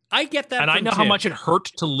 See, I get that. And I know how much it hurt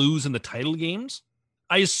to lose in the title games.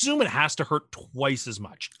 I assume it has to hurt twice as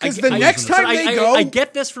much. Because the next time they go... I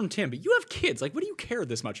get this from Tim, but you have kids. Like, what do you care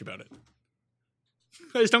this much about it?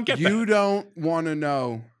 I just don't get that. You don't want to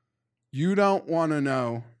know. You don't want to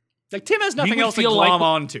know. Like, Tim has nothing else to glom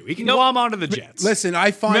onto. He can glom onto the Jets. Listen,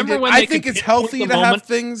 I think it's healthy to have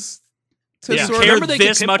things to sort care of...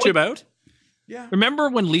 this much about. Yeah. Remember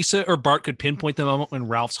when Lisa or Bart could pinpoint the moment when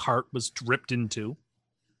Ralph's heart was ripped in two?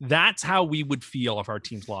 That's how we would feel if our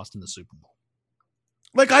teams lost in the Super Bowl.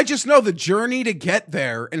 Like, I just know the journey to get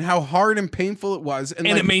there and how hard and painful it was. And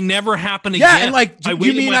like, it may never happen again. Yeah, and like, you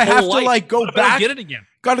mean I have to like go back? Get it again.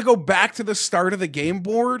 Got to go back to the start of the game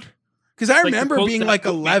board? Because I remember being like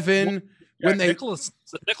 11 when they...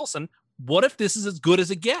 Nicholson, what if this is as good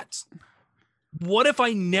as it gets? What if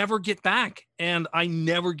I never get back and I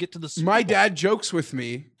never get to the Super Bowl? My dad jokes with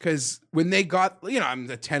me because when they got, I'm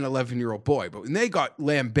a 10, 11-year-old boy, but when they got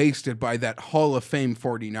lambasted by that Hall of Fame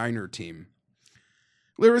 49er team,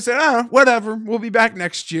 Literally said, whatever. We'll be back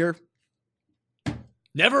next year.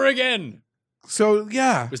 Never again. So,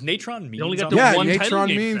 yeah. Was Natron means? Natron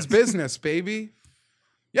means business, baby.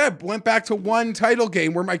 Yeah, went back to one title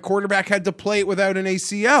game where my quarterback had to play it without an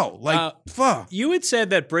ACL. Like, fuck. You had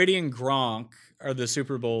said that Brady and Gronk are the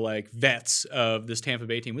Super Bowl vets of this Tampa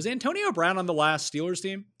Bay team. Was Antonio Brown on the last Steelers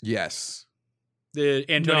team? Yes. The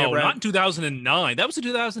Antonio No, Brown not in 2009. That was the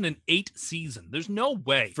 2008 season. There's no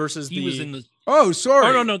way. versus he was in the. Oh, sorry.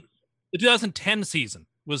 Oh no, the 2010 season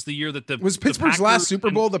was the year that the Was the Pittsburgh's Packers last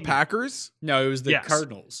Super Bowl the and- Packers? No, it was the Yes.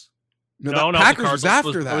 Cardinals. No, No, the the Packers was Cardinals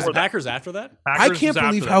after was- that. Was the Packers after that? Packers I was can't after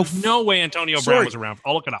believe that. how There's no way Antonio Sorry. Brown was around.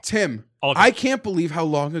 I'll look it up. Tim, I'll look it I up. can't believe how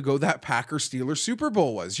long ago that Packers Steelers Super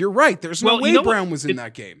Bowl was. You're right. There's no Well, way you know what? Brown was in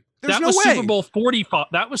that game. There's That no was way. Super Bowl 45.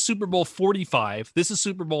 That was Super Bowl 45. This is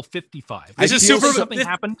Super Bowl 55. I This is feel Super Bowl. something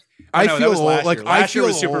happened. I No, that feel was old. last Like year. I Last year feel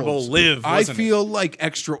was Super Bowl old. Live, I wasn't it? feel like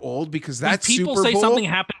extra old because When that people Super say Bowl. something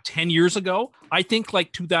happened 10 years ago, I think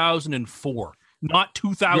like 2004, not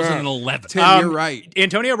 2011. Tim, you're right.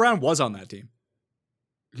 Antonio Brown was on that team.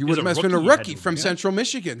 He would a have been a rookie, you had rookie to from be. Central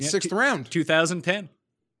Michigan, Yeah, 6th round. 2010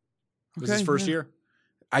 was his Okay, first yeah. year.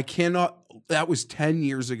 I cannot. That was 10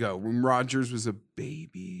 years ago when Rodgers was a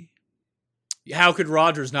baby. How could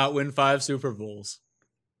Rodgers not win 5 Super Bowls?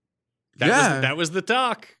 Yeah. That was the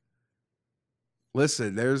talk.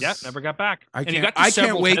 Listen, there's. Yeah, never got back. I And he can't- got to I can't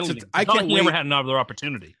several wait title to- games. I It's not can't like he never wait- had another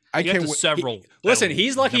opportunity. I He got can't to wait- several. Listen, title he's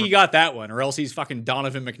games. lucky Never- he got that one, or else he's fucking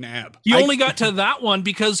Donovan McNabb. He I- only got to that one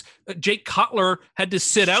because Jake Cutler had to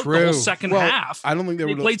sit out the whole True. second Well, half. I don't think they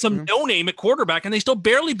They would played some no-name at quarterback, and they still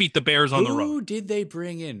barely beat the Bears on the road. Who did they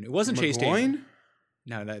bring in? It wasn't Chase Tatum. McGloin?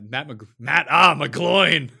 No, that Matt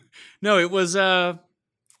McGloin. No, it was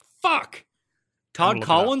fuck. Todd look it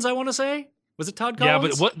Collins, I want to say. Was it Todd Yeah,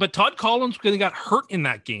 Collins? but Todd Collins got hurt in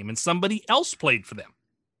that game, and somebody else played for them.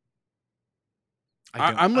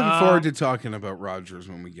 I'm looking forward to talking about Rodgers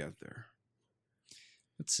when we get there.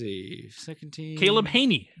 Let's see. Second team. Caleb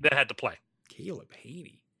Haney that had to play. Caleb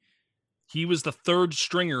Haney. He was the third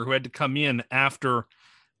stringer who had to come in after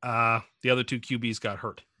the other two QBs got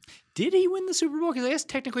hurt. Did he win the Super Bowl? Because I guess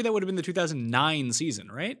technically that would have been the 2009 season,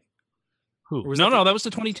 right? Who? was No, that that was the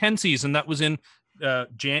 2010 season. That was in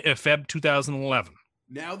Feb 2011.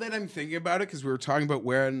 Now that I'm thinking about it, because we were talking about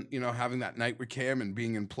when, having that night with Cam and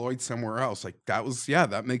being employed somewhere else, like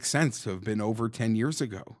that makes sense to have been over 10 years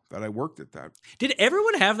ago that I worked at that. Did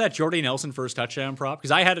everyone have that Jordy Nelson first touchdown prop?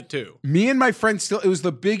 Because I had it too. Me and my friends it was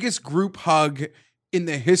the biggest group hug in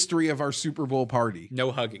the history of our Super Bowl party.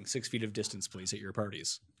 No hugging. 6 feet of distance, please, at your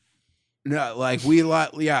parties. No,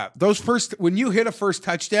 when you hit a first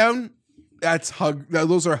touchdown,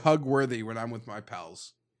 those are hug worthy when I'm with my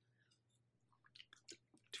pals.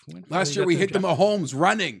 Last year we hit the Mahomes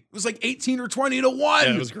running. It was like 18 or 20 to 1.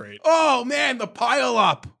 Yeah, it was great. Oh man, the pile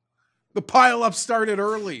up. The pile up started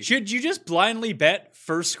early. Should you just blindly bet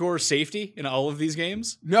first score safety in all of these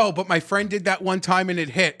games? No, but my friend did that one time and it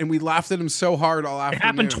hit, and we laughed at him so hard all afternoon. It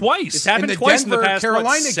happened twice. It's happened the twice in the Denver past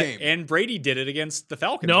Carolina game. And Brady did it against the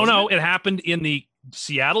Falcons. No, wasn't it happened in the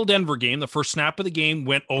Seattle-Denver game. The first snap of the game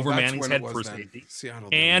went over That's Manning's when head it was for then. safety. Seattle,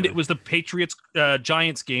 And Denver. it was the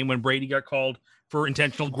Patriots-Giants game when Brady got called for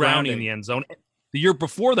intentional grounding in the end zone. The year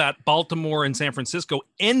before that, Baltimore and San Francisco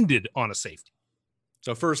ended on a safety.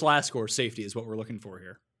 So first, last score, safety is what we're looking for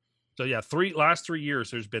here. So yeah, last 3 years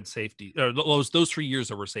there's been safety. Those 3 years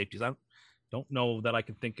there were safeties. I don't know that I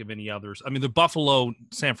can think of any others. I mean, the Buffalo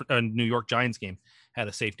New York Giants game had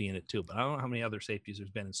a safety in it too, but I don't know how many other safeties there's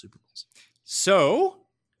been in Super Bowls. So,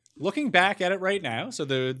 looking back at it right now, so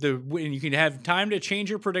when you can have time to change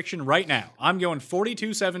your prediction right now. I'm going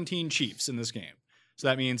 42-17 Chiefs in this game. So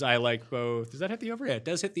that means I like both. Does that hit the over? Yeah, it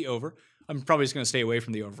does hit the over. I'm probably just going to stay away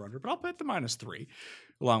from the over-under, but I'll bet the -3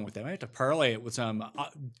 along with them. I have to parlay it with some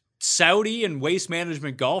Saudi and waste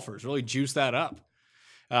management golfers. Really juice that up.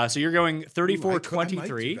 So you're going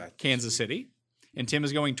 34-23 that. Kansas City, and Tim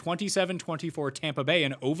is going 27-24 Tampa Bay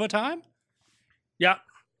in overtime. Yeah,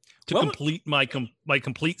 to Well, complete my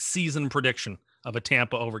complete season prediction of a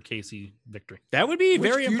Tampa over KC victory. That would be Which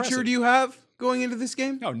very future impressive. do you have going into this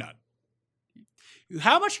game? No, none.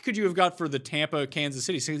 How much could you have got for the Tampa Kansas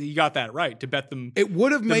City? So you got that right to bet them. It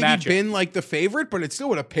would have The maybe matchup. been like the favorite, but it still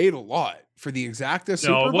would have paid a lot for the exacta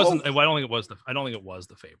Super No, it Bowl. wasn't. I don't think it was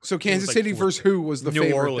the favorite. So It was Kansas like City fourth. versus who was the New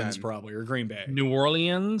favorite Orleans, then? probably, or Green Bay, New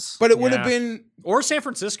Orleans, But it would have Yeah. been, or San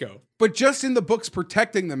Francisco. but just in the books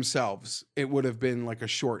protecting themselves, it would have been like a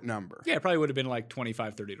short number. Yeah, it probably would have been like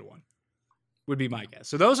 25-30 to 1. Would be my guess.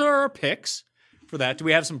 So those are our picks for that. Do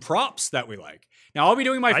we have some props that we like? Now I'll be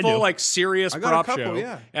doing my I full do. serious I got a prop couple, show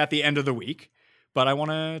yeah. at the end of the week, but I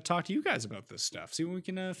want to talk to you guys about this stuff. See what we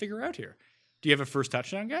can figure out here. Do you have a first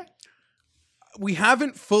touchdown guy? We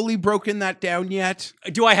haven't fully broken that down yet.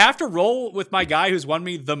 Do I have to roll with my guy who's won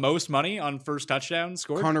me the most money on first touchdown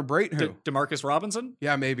scored? Connor Brayton, who? DeMarcus Robinson?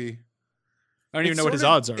 Yeah, maybe. I don't even It's know what his sort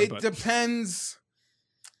of- odds are. It but depends.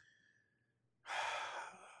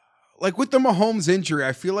 Like with the Mahomes injury,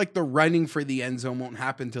 I feel like the running for the end zone won't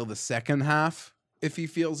happen till the second half if he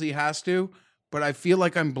feels he has to. but I feel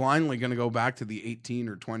like I'm blindly going to go back to the 18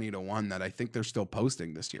 or 20 to 1 that I think they're still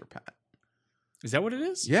posting this year, Pat. Is that what it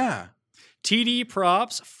is? Yeah. TD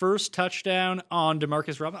props, first touchdown on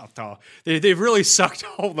Demarcus Robinson. Oh, they've really sucked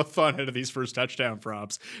all the fun out of these first touchdown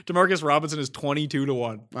props. Demarcus Robinson is 22 to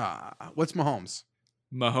 1. What's Mahomes?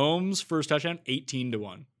 Mahomes, first touchdown, 18 to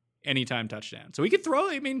 1. Anytime touchdown. So he could throw,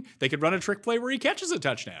 they could run a trick play where he catches a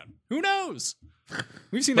touchdown. Who knows?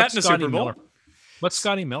 We've seen that in the Super Bowl. Miller? What's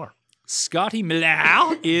Scotty Miller? Scotty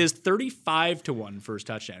Miller is 35 to 1 first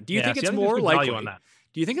touchdown. Do you think it's more likely on that?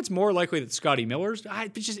 Do you think it's more likely that Scotty Miller's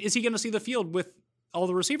is he going to see the field with all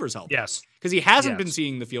the receivers help? Yes. Because he hasn't been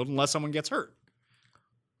seeing the field unless someone gets hurt.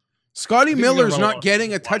 Scotty Miller's not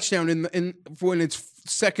getting a touchdown in when it's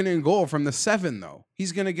 2nd and goal from the 7 though.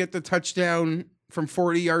 He's going to get the touchdown from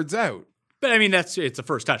 40 yards out. But it's the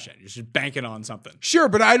first touchdown. You're just banking on something. Sure,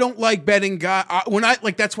 but I don't like betting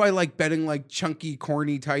that's why I like betting like chunky,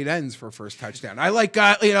 corny tight ends for first touchdown. I like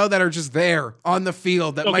guys, that are just there on the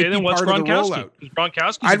field that might be part of the rollout.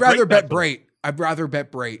 I'd rather bet Brait.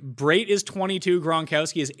 Brait is 22.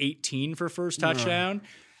 Gronkowski is 18 for first touchdown.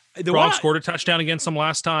 Gronk scored a touchdown against them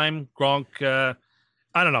last time. Gronk,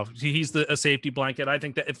 I don't know. He's a safety blanket. I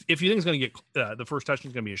think that if you think he's going to get the first touchdown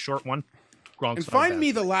is going to be a short one, Gronk's and find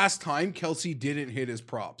me the last time Kelsey didn't hit his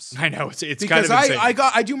props. I know it's because kind of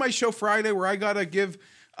insane. I do my show Friday where I gotta give.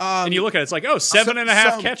 And you look at it, it's like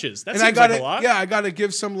 7.5 catches. That seems like a lot. Yeah, I gotta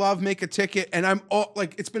give some love, make a ticket, and I'm all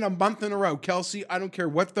like, it's been a month in a row. Kelsey, I don't care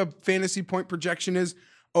what the fantasy point projection is.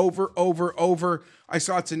 Over. I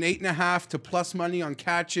saw it's an 8.5 to plus money on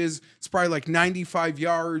catches. It's probably like 95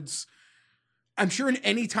 yards. I'm sure an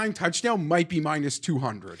anytime touchdown might be minus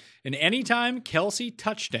 200. An anytime Kelsey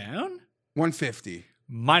touchdown. 150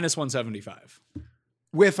 minus 175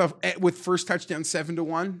 with first touchdown 7 to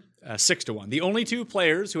 1, 6 to 1. The only two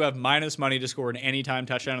players who have minus money to score an anytime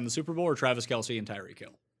touchdown in the Super Bowl are Travis Kelce and Tyreek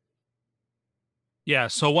Hill. Yeah.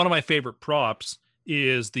 So one of my favorite props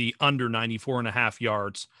is the under 94.5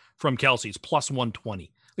 yards from Kelce's plus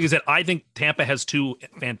 120. Like I said, I think Tampa has two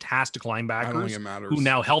fantastic linebackers who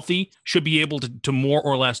now healthy should be able to more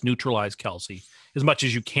or less neutralize Kelce as much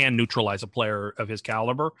as you can neutralize a player of his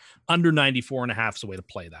caliber. Under 94.5 is the way to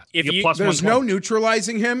play that. There's no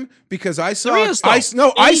neutralizing him because I saw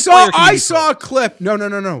a clip.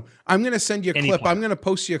 No. I'm going to send you a clip. I'm going to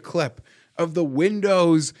post you a clip of the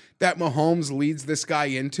windows that Mahomes leads this guy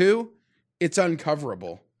into. It's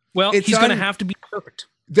uncoverable. Well, he's going to have to be perfect.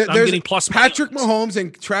 I'm getting plus Patrick Mahomes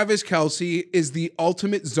and Travis Kelce is the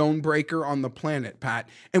ultimate zone breaker on the planet, Pat.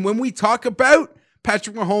 And when we talk about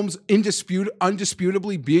Patrick Mahomes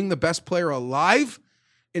undisputably being the best player alive,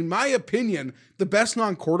 in my opinion, the best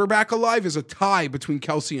non-quarterback alive is a tie between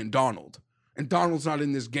Kelce and Donald. And Donald's not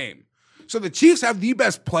in this game. So the Chiefs have the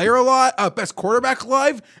best player alive, best quarterback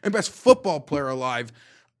alive, and best football player alive.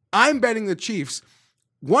 I'm betting the Chiefs.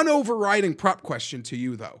 One overriding prop question to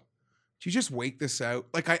you, though. Do you just wait this out?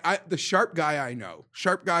 Like the sharp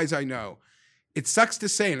guys I know, it sucks to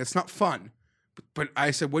say, and it's not fun. But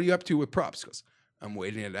I said, what are you up to with props? He goes, I'm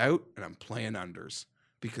waiting it out, and I'm playing unders.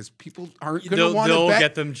 Because people aren't going to want to bet. They'll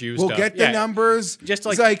get them juiced up. We'll get the numbers. Just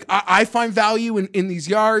like, it's like I find value in these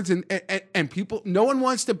yards, and people, no one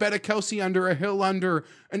wants to bet a Kelce under, a Hill under,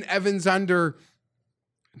 an Evans under.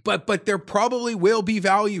 But there probably will be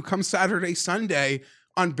value come Saturday, Sunday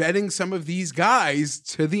on betting some of these guys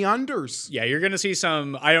to the unders. Yeah, you're going to see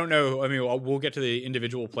some, I don't know. I mean, we'll get to the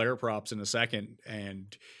individual player props in a second,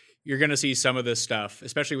 and you're going to see some of this stuff,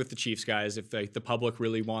 especially with the Chiefs guys, if the public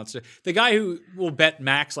really wants to. The guy who will bet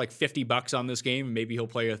max like $50 on this game, and maybe he'll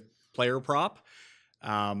play a player prop,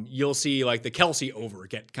 you'll see like the Kelce over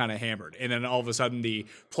get kind of hammered. And then all of a sudden the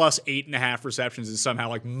plus 8.5 receptions is somehow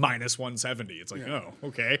like minus 170. It's like, oh,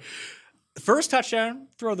 okay. First touchdown,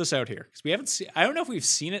 throw this out here. Because we haven't seen, I don't know if we've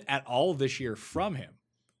seen it at all this year from him.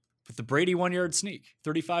 But the Brady 1-yard sneak,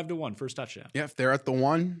 35 to 1, first touchdown. Yeah, if they're at the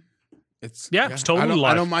 1, it's totally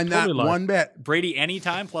live. I don't mind totally that live. One bet. Brady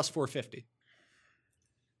anytime plus 450.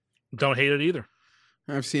 Don't hate it either.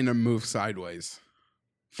 I've seen him move sideways.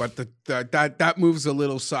 But that moves a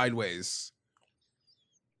little sideways.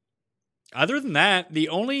 Other than that, the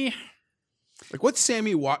only... Like, what's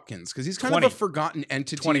Sammy Watkins? Because he's kind of a forgotten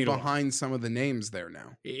entity behind some of the names there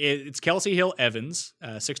now. It's Kelce Hill Evans,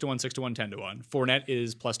 6 to 1, 6 to 1, 10 to 1. Fournette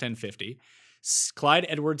is plus 1050. Clyde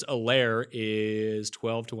Edwards-Helaire is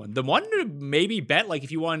 12 to 1. The one to maybe bet, like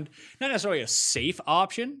if you want, not necessarily a safe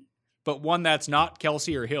option, but one that's not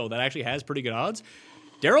Kelce or Hill that actually has pretty good odds.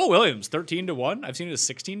 Darrell Williams, 13 to 1. I've seen it as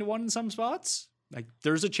 16 to 1 in some spots. Like,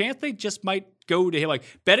 there's a chance they just might go to him. Like,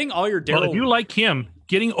 betting all your Darrell. Well, if you like him,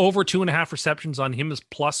 getting over 2.5 receptions on him is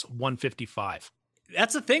plus 155.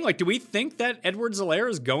 that's the thing. Like, do we think that Edwards-Helaire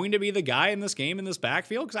is going to be the guy in this game in this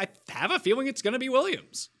backfield? Because I have a feeling it's going to be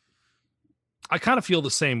Williams. I kind of feel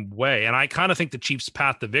the same way. And I kind of think the Chiefs'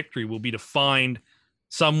 path to victory will be to find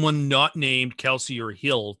someone not named Kelsey or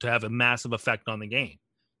Hill to have a massive effect on the game.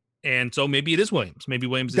 And so maybe it is Williams. Maybe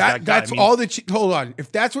Williams is that guy. That's all the hold on.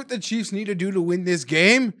 If that's what the Chiefs need to do to win this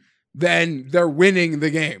game, then they're winning the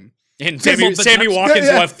game. And Sammy Watkins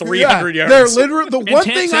will have 300 yards. They're literally the one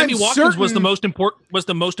thing Sammy I'm Watkins certain was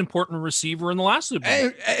the most important receiver in the last Super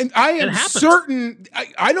Bowl. And I am certain.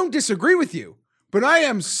 I don't disagree with you, but I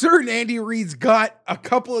am certain Andy Reid's got a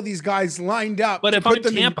couple of these guys lined up. But if I'm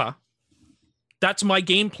Tampa, that's my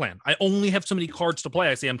game plan. I only have so many cards to play.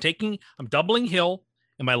 I say I'm doubling Hill,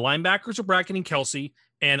 and my linebackers are bracketing Kelsey.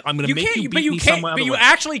 And I'm going to make you beat me somewhere. But you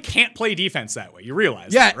actually can't play defense that way. You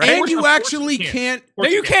realize that, right? And you actually can't. No,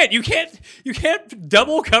 you can't. You can't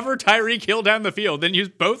double cover Tyreek Hill down the field, then use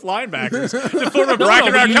both linebackers to form a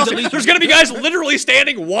bracket around Kelsey. There's going to be guys literally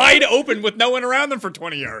standing wide open with no one around them for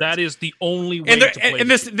 20 yards. That is the only way to play. And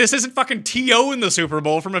this isn't fucking T.O. in the Super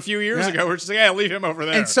Bowl from a few years ago. We're just like, leave him over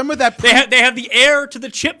there. And some of that they have the heir to the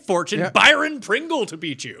chip fortune, Byron Pringle, to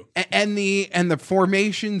beat you. And the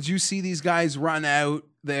formations you see these guys run out.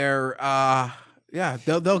 They'll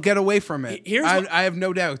get away from it. I have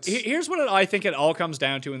no doubts. Here's what I think it all comes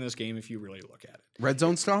down to in this game if you really look at it. Red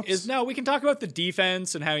zone stops? We can talk about the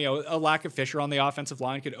defense and how a lack of Fisher on the offensive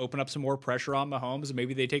line could open up some more pressure on Mahomes and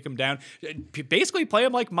maybe they take him down. Basically play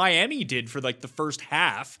him like Miami did for like the first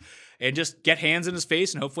half and just get hands in his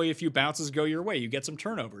face and hopefully a few bounces go your way. You get some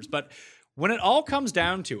turnovers. But when it all comes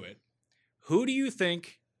down to it, who do you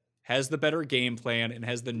think has the better game plan and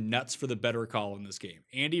has the nuts for the better call in this game?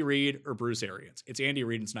 Andy Reid or Bruce Arians? It's Andy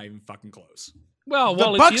Reid and it's not even fucking close. Well, the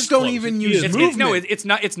Bucs don't even use movement.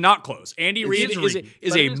 It's not close. Andy Reid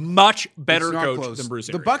is a much better coach than Bruce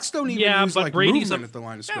Arians. The Bucs don't even use like movement at the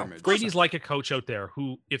line of scrimmage. Brady's like a coach out there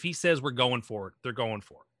who, if he says we're going for it, they're going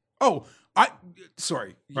for it. Oh,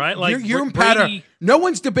 sorry. Right? Like you and Pat no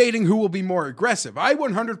one's debating who will be more aggressive. I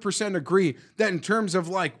 100% agree that in terms of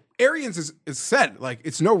like Arians is said, like,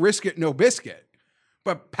 it's no risk it, no biscuit.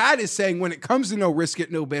 But Pat is saying when it comes to no risk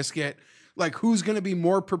it, no biscuit, like who's going to be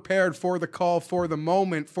more prepared for the call, for the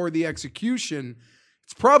moment, for the execution,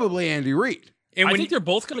 it's probably Andy Reid. And I think they're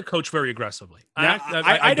both going to coach very aggressively.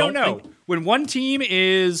 I don't know. When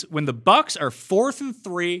the Bucs are 4th and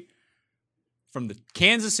 3 from the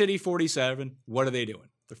Kansas City 47, what are they doing?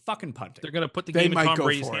 They're fucking punting. They're going to put the game in Tom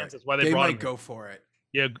Brady's hands. That's why they brought him. They might go for it.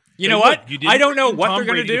 Yeah, you know what? I don't know what they're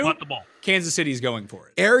going to do. Kansas City's going for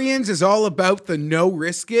it. Arians is all about the no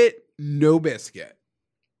risk it, no biscuit.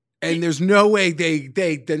 And there's no way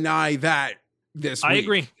they deny that this week. I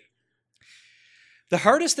agree. The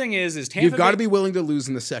hardest thing is Tampa You've got to be willing to lose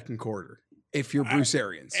in the second quarter if you're Bruce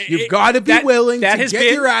Arians. You've got to be willing to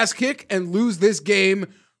get your ass kicked and lose this game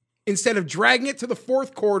instead of dragging it to the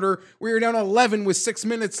fourth quarter where you're down 11 with 6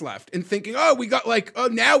 minutes left and thinking, now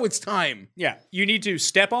it's time. Yeah, you need to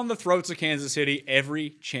step on the throats of Kansas City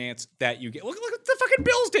every chance that you get. Look what the fucking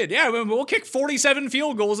Bills did. Yeah, we'll kick 47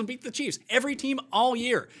 field goals and beat the Chiefs. Every team all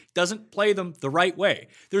year doesn't play them the right way.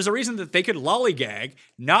 There's a reason that they could lollygag,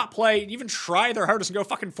 not play, even try their hardest and go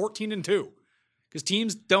fucking 14-2. Because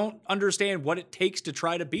teams don't understand what it takes to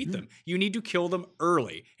try to beat them. You need to kill them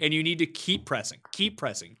early, and you need to keep pressing.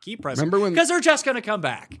 Because they're just going to come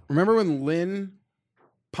back. Remember when Lynn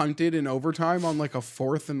punted in overtime on like a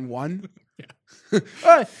 4th and 1? Yeah.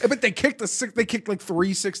 But they kicked like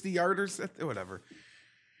 3 60-yarders. Whatever.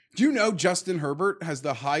 Do you know Justin Herbert has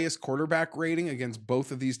the highest quarterback rating against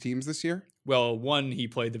both of these teams this year? Well, one, he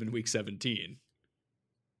played them in week 17.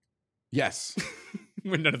 Yes.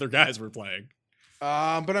 When none of their guys were playing.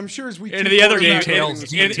 But I'm sure as we in the other game,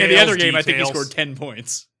 I think he scored 10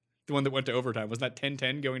 points. The one that went to overtime. Wasn't that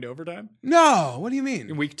 10-10 going to overtime? No. What do you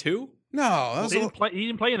mean? In week 2? No. He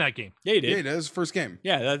didn't play in that game. Yeah, he did. Yeah, he did. It was his first game.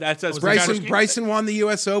 Yeah, that's Bryson won the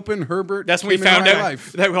U.S. Open. Herbert. That's when we found out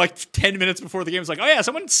that we're like 10 minutes before the game. It's like, oh yeah,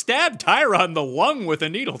 someone stabbed Tyra in the lung with a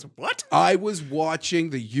needle. What? I was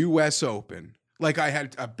watching the U.S. Open. Like I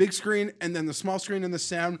had a big screen and then the small screen and the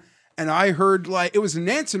sound, and I heard like it was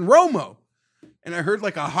Nance and Romo. And I heard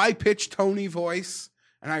like a high-pitched Tony voice,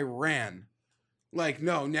 and I ran. Like,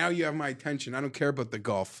 no, now you have my attention. I don't care about the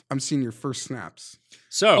golf. I'm seeing your first snaps.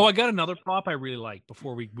 So, I got another prop I really like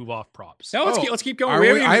before we move off props. No, let's keep going. We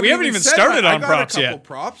haven't even started on props yet. I got a couple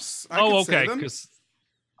props. Okay.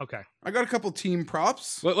 Okay. I got a couple team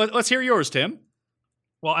props. Let's hear yours, Tim.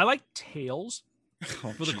 Well, I like tails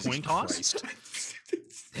for the coin toss.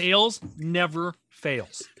 Tails never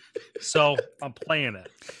fails. So I'm playing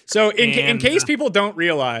it. So in case people don't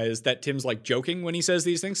realize that Tim's like joking when he says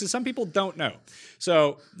these things, 'cause some people don't know.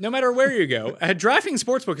 So no matter where you go, DraftKings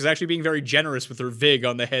Sportsbook is actually being very generous with their VIG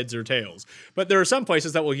on the heads or tails. But there are some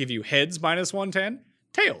places that will give you heads minus 110,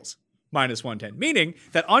 tails minus 110, meaning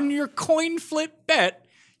that on your coin flip bet,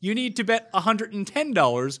 you need to bet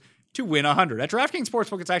 $110 to win 100. At DraftKings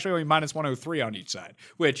Sportsbook, it's actually only minus 103 on each side,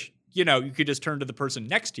 which, you know, you could just turn to the person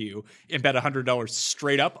next to you and bet $100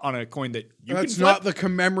 straight up on a coin that you That's can flip. not the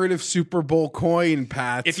commemorative Super Bowl coin,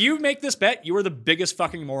 Pat. If you make this bet, you are the biggest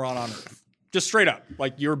fucking moron on earth. Just straight up.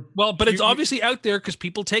 Like, you're... Well, but it's obviously out there because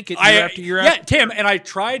people take it I, year after year yeah, after. Tim, and I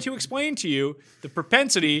tried to explain to you the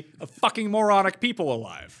propensity of fucking moronic people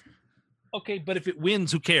alive. Okay, but if it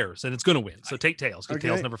wins, who cares? And it's going to win. So take tails, because Okay.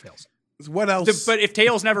 tails never fails. What else? But if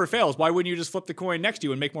tails never fails, why wouldn't you just flip the coin next to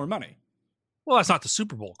you and make more money? Well, that's not the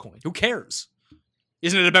Super Bowl coin. Who cares?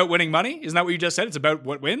 Isn't it about winning money? Isn't that what you just said? It's about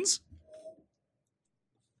what wins?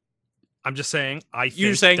 I'm just saying.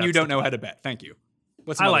 You're saying you that's don't the know play. how to bet. Thank you.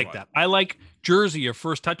 What's I another like one? that. I like Jersey, a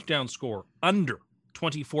first touchdown score under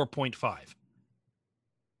 24.5.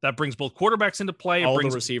 That brings both quarterbacks into play. It All the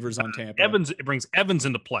brings receivers on Tampa. It brings Evans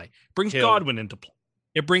into play. It brings Hill. Godwin into play.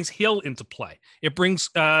 It brings Hill into play. It brings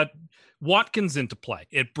Watkins into play.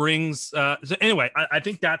 It brings so anyway, I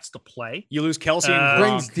think that's the play. You lose Kelsey and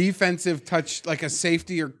brings Gronk. defensive touch, like a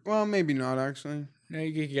safety, or well, maybe not actually. No,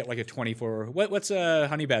 you could get like a 24. What's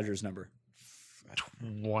Honey Badger's number?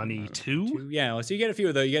 22. Yeah, so you get a few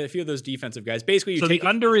of those. You get a few of those defensive guys. Basically, you So take the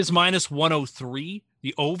under is minus 103.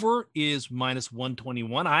 The over is minus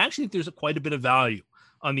 121. I actually think there's quite a bit of value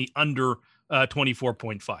on the under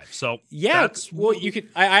 24.5. So yeah. that's Well, you could.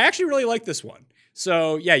 I actually really like this one.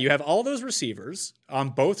 So yeah, you have all those receivers on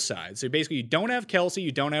both sides. So basically, you don't have Kelsey,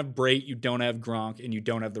 you don't have Brate, you don't have Gronk, and you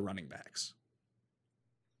don't have the running backs.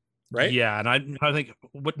 Right? Yeah, and I think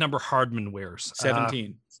what number Hardman wears?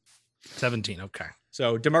 17. 17. Okay.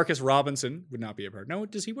 So Demarcus Robinson would not be a part. No,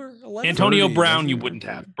 does he wear 11? Antonio 30, Brown, doesn't you he? wouldn't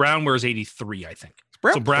have. Brown wears 83, I think.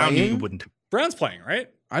 Brown So Brown, you playing? wouldn't have. Brown's playing, right?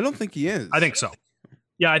 I don't think he is. I think so.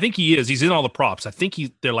 Yeah, I think he is. He's in all the props. I think he's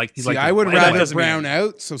See, like. I would I know it rather doesn't mean Brown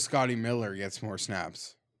out so Scotty Miller gets more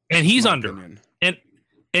snaps. And he's My under. opinion. And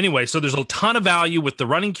anyway, so there's a ton of value with the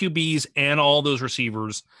running QBs and all those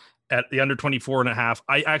receivers at the under 24.5.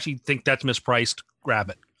 I actually think that's mispriced. Grab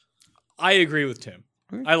it. I agree with Tim.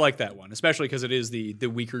 Okay. I like that one, especially because it is the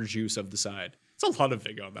weaker juice of the side. It's a lot of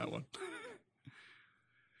vig on that one.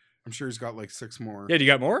 I'm sure he's got like 6 more. Yeah, do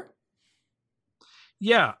you got more?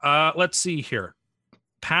 Yeah. Let's see here.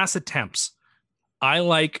 Pass attempts. I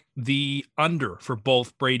like the under for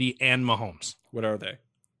both Brady and Mahomes. What are they?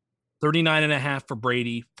 39.5 for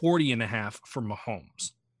Brady, 40.5 for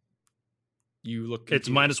Mahomes. You look It's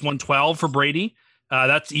confused. minus 112 for Brady.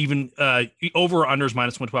 That's even over or under is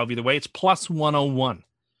minus 112 either way. It's plus 101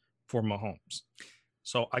 for Mahomes.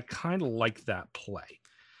 So I kind of like that play.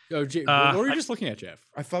 Oh, what were you I- just looking at, Jeff?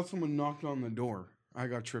 I thought someone knocked on the door. I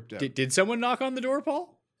got tripped out. Did someone knock on the door,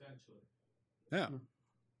 Paul? Yeah.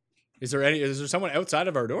 Is there someone outside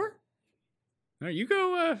of our door? All right, you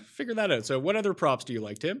go figure that out. So what other props do you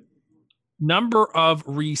like, Tim? Number of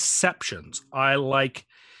receptions. I like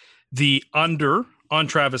the under on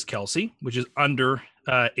Travis Kelce, which is under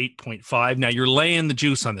 8.5. Now you're laying the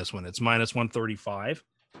juice on this one. It's minus 135.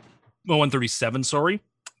 Well, 137, sorry.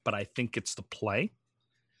 But I think it's the play.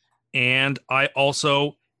 And I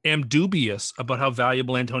also am dubious about how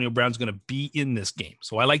valuable Antonio Brown's going to be in this game.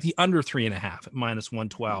 So I like the under 3.5 at minus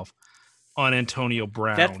 112 on Antonio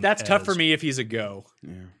Brown. That's tough for as- me if he's a go.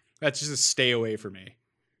 Yeah. That's just a stay away for me.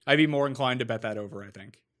 I'd be more inclined to bet that over, I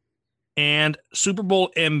think. And Super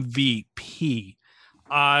Bowl MVP.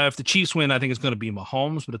 If the Chiefs win, I think it's going to be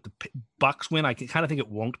Mahomes. But if the Bucks win, I kind of think it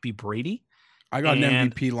won't be Brady. I got an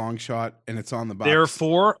And- MVP long shot, and it's on the box.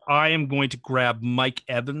 Therefore, I am going to grab Mike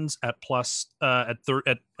Evans at plus at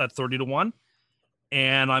 30 to 1.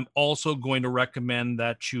 And I'm also going to recommend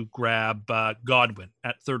that you grab Godwin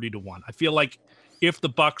at 30 to 1. I feel like if the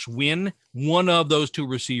Bucks win, one of those two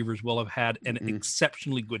receivers will have had an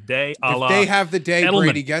exceptionally good day. if they have the day, Edelman,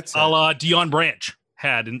 Brady gets it. a la Deion Branch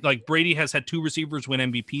had. And like Brady has had 2 receivers win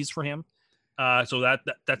MVPs for him. So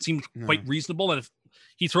that seems quite reasonable. And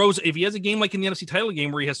if he has a game like in the NFC title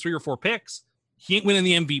game where he has 3 or 4 picks, he ain't winning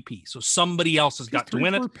the MVP. So somebody else has got to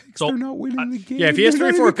win it. So they're not winning the game. Yeah, if he has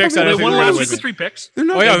They're 3 not or 4 even picks, I coming don't they think won they're last gonna week win. with 3 picks. They're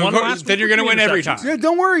not. Oh yeah, They won of course, last then week you're with gonna 3 win every interceptions. time. Yeah,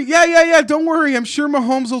 don't worry. Yeah. Don't worry. I'm sure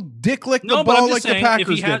Mahomes will dick lick the No, but I'm ball just like the saying, if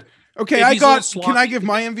he Packers had- did. Okay, if I he's a little got. sloppy- Can I give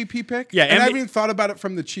my MVP pick? Yeah, and I MV haven't even thought about it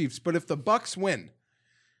from the Chiefs. But if the Bucks win,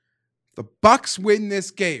 The Bucks win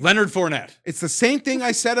this game. Leonard Fournette. It's the same thing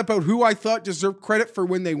I said about who I thought deserved credit for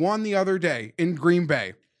when they won the other day in Green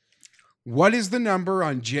Bay. What is the number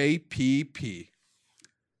on JPP?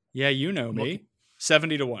 Yeah, you know me.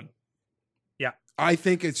 70-1. I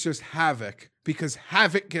think it's just havoc because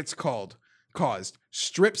havoc gets caused.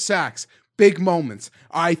 Strip sacks, big moments.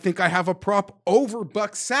 I think I have a prop over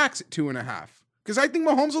Bucks sacks at 2.5 because I think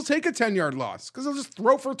Mahomes will take a 10-yard loss because he'll just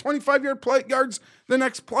throw for 25 yards the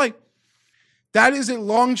next play. That is a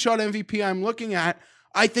long shot MVP I'm looking at.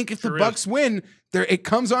 I think if the Bucks win, it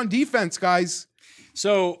comes on defense, guys.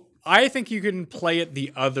 So I think you can play it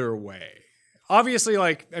the other way. Obviously,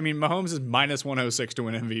 Mahomes is minus 106 to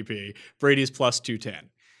win MVP. Brady's plus 210.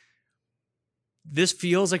 This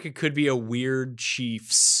feels like it could be a weird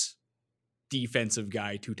Chiefs defensive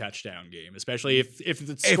guy 2-touchdown game, especially if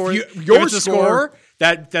the score, your score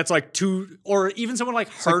that's like 2, or even someone like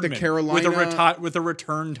Hardman like the Carolina with a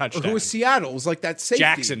return touchdown. Or who was Seattle? It was like that safety.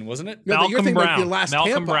 Jackson, wasn't it? No, you're thinking about the last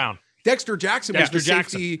Malcolm Tampa. Brown. Dexter Jackson was the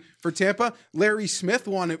safety for Tampa. Larry Smith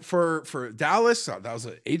won it for Dallas. That was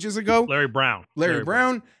ages ago. Larry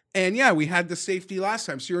Brown. And yeah, we had the safety last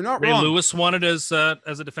time, so you're not Ray wrong. Lewis won it as a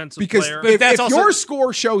defensive player. Because if your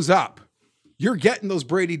score shows up, you're getting those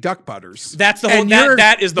Brady duck butters. That's the whole.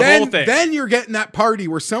 That is the whole thing. Then you're getting that party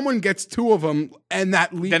where someone gets 2 of them, and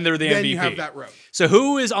then they're the MVP. Then you have that row. So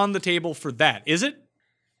who is on the table for that? Is it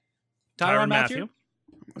Tyrann Mathieu?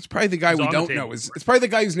 It's probably the guy we don't know. It's probably the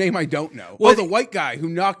guy whose name I don't know. Well, the white guy who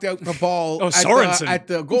knocked out the ball at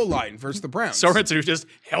the goal line versus the Browns. Sorensen, who just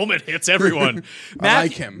helmet hits everyone. I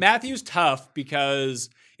like him. Matthew's tough because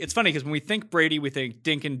it's funny because when we think Brady, we think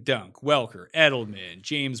dink and dunk, Welker, Edelman,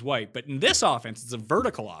 James White. But in this offense, it's a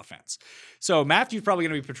vertical offense. So Matthew's probably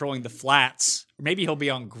going to be patrolling the flats. Or maybe he'll be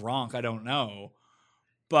on Gronk. I don't know.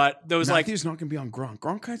 But Matthew's not going to be on Gronk.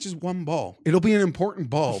 Gronk catches one ball. It'll be an important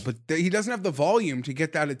ball, but he doesn't have the volume to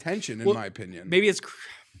get that attention, in my opinion. Maybe it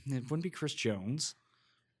wouldn't be Chris Jones.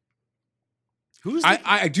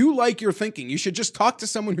 I do like your thinking. You should just talk to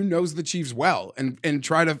someone who knows the Chiefs well and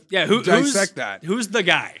try to dissect that. Who's the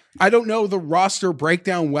guy? I don't know the roster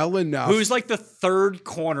breakdown well enough. Who's like the third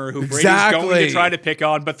corner who Brady's going to try to pick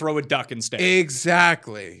on but throw a duck instead?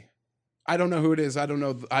 Exactly. I don't know who it is. I don't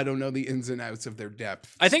know the ins and outs of their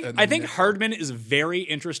depth. I think Hardman is very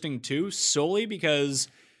interesting too, solely because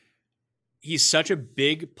he's such a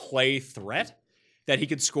big play threat that he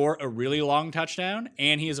could score a really long touchdown,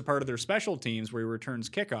 and he is a part of their special teams where he returns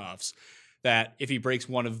kickoffs. That if he breaks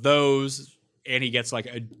one of those and he gets like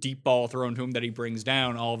a deep ball thrown to him that he brings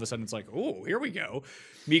down, all of a sudden it's like, oh, here we go.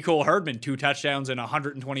 Mecole Hardman, 2 touchdowns and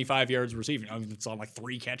 125 yards receiving. It's on like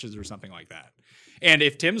 3 catches or something like that. And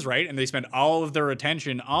if Tim's right and they spend all of their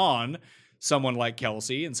attention on someone like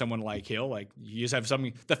Kelsey and someone like Hill, like you just have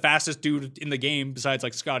the fastest dude in the game besides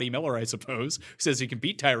like Scotty Miller, I suppose, who says he can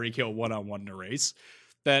beat Tyreek Hill one-on-one in a race,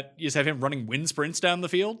 that you just have him running wind sprints down the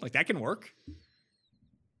field. Like that can work.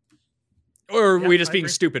 Or are we just being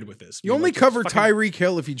stupid with this? You only cover Tyreek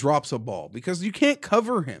Hill if he drops a ball because you can't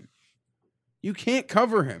cover him. You can't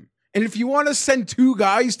cover him. And if you want to send 2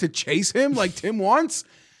 guys to chase him like Tim wants,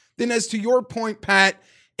 then as to your point, Pat,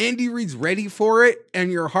 Andy Reid's ready for it,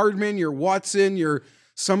 and your Hardman, your Watson,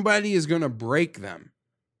 somebody is going to break them.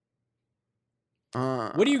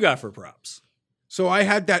 What do you got for props? So I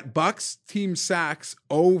had that Bucks team sacks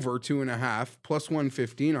over 2.5 plus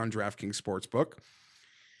 115 on DraftKings Sportsbook.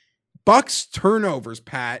 Bucks turnovers,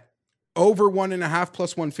 Pat, over 1.5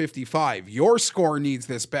 plus 155. Your score needs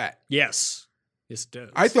this bet. Yes. Yes, it does.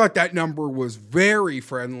 I thought that number was very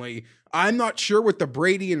friendly. I'm not sure what the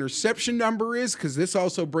Brady interception number is because this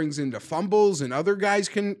also brings into fumbles and other guys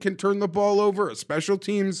can turn the ball over, a special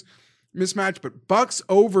teams mismatch. But Bucks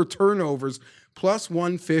over turnovers plus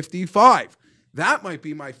 155. That might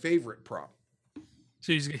be my favorite prop.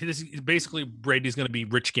 So he's basically Brady's going to be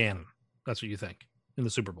Rich Gannon. That's what you think in the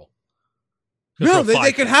Super Bowl. No,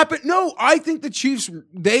 they could happen. No, I think the Chiefs,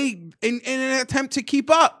 in an attempt to keep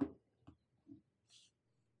up.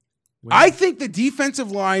 I think the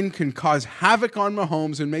defensive line can cause havoc on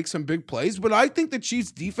Mahomes and make some big plays, but I think the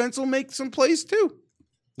Chiefs' defense will make some plays too.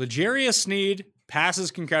 L'Jarius Sneed passes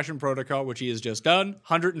concussion protocol, which he has just done,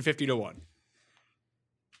 150-1.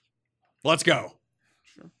 Let's go.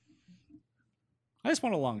 Sure. I just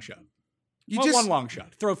want a long shot. One long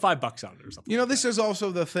shot. Throw $5 on it or something. This is also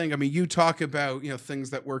the thing. I mean, you talk about things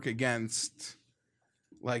that work against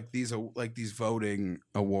like these voting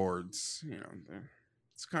awards.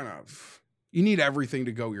 It's kind of, you need everything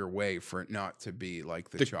to go your way for it not to be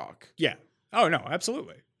like the chalk. Yeah. Oh, no,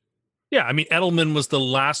 absolutely. Yeah, I mean, Edelman was the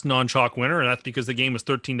last non-chalk winner, and that's because the game was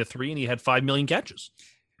 13-3, and he had 5 million catches.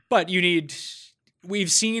 But you need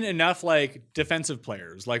we've seen enough like defensive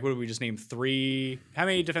players. Like, what did we just name? 3? How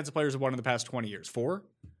many defensive players have won in the past 20 years? 4?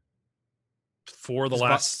 For the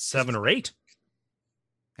last 7 or 8.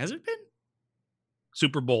 Has it been?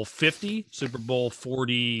 Super Bowl 50, Super Bowl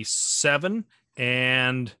 47,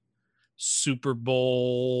 and Super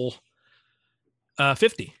Bowl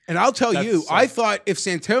 50. And I'll tell you, That's, I thought if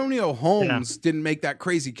Santonio Holmes didn't make that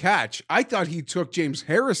crazy catch, I thought he took James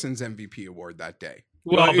Harrison's MVP award that day.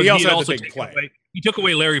 Well, but he also had the big taken play. he took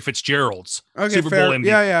away Larry Fitzgerald's Okay, Super fair. Bowl MVP.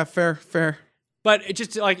 Yeah, fair. But it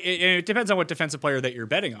just like it depends on what defensive player that you're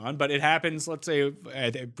betting on. But it happens. Let's say,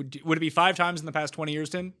 would it be 5 times in the past 20 years,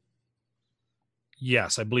 Tim?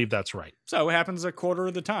 Yes, I believe that's right. So it happens a quarter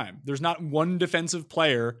of the time. There's not one defensive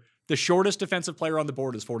player. The shortest defensive player on the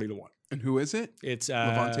board is 40 to 1. And who is it? It's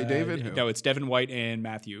Levante David? Who? No, it's Devin White and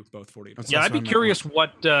Matthew, both 40 to 1. Yeah, I'd be what I curious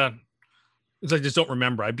what, because I just don't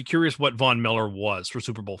remember. I'd be curious what Von Miller was for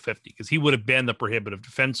Super Bowl 50, because he would have been the prohibitive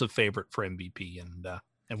defensive favorite for MVP and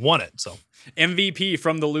won it. So MVP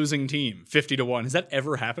from the losing team, 50 to 1. Has that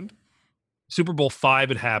ever happened? Super Bowl 5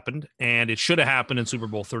 had happened, and it should have happened in Super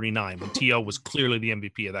Bowl 39 when T.O. was clearly the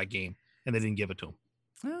MVP of that game, and they didn't give it to him.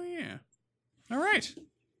 Oh, yeah. All right.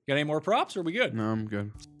 Got any more props, or are we good? No, I'm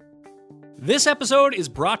good. This episode is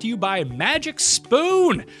brought to you by Magic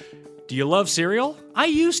Spoon. Do you love cereal? I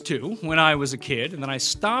used to when I was a kid, and then I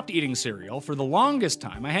stopped eating cereal. For the longest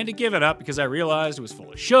time, I had to give it up because I realized it was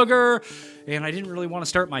full of sugar, and I didn't really want to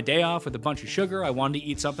start my day off with a bunch of sugar. I wanted to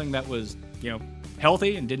eat something that was,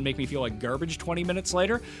 healthy and didn't make me feel like garbage 20 minutes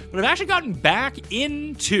later. But I've actually gotten back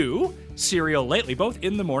into cereal lately, both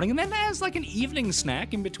in the morning and then as like an evening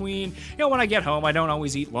snack in between. When I get home, I don't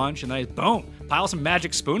always eat lunch, and I, boom, pile some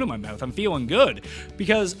Magic Spoon in my mouth. I'm feeling good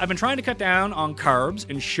because I've been trying to cut down on carbs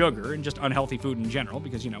and sugar and just unhealthy food in general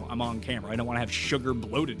because, I'm on camera. I don't want to have sugar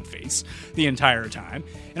bloated face the entire time.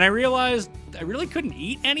 And I realized I really couldn't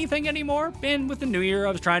eat anything anymore. And with the new year,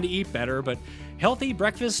 I was trying to eat better, but healthy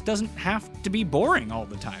breakfast doesn't have to be boring all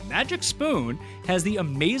the time. Magic Spoon has the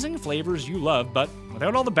amazing flavors you love, but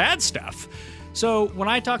without all the bad stuff. So when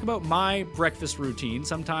I talk about my breakfast routine,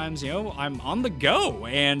 sometimes, I'm on the go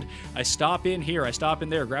and I stop in here, I stop in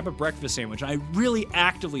there, grab a breakfast sandwich, and I really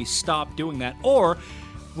actively stop doing that. Or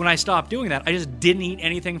when I stopped doing that, I just didn't eat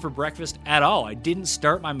anything for breakfast at all. I didn't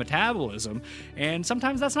start my metabolism, and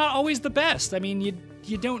sometimes that's not always the best. I mean,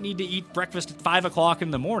 you don't need to eat breakfast at 5 o'clock in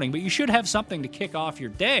the morning, but you should have something to kick off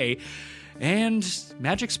your day, and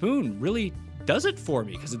Magic Spoon really does it for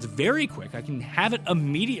me because it's very quick. I can have it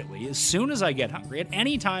immediately as soon as I get hungry at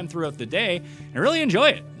any time throughout the day, and I really enjoy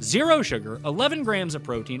it. 0 sugar, 11 grams of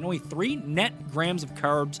protein, only 3 net grams of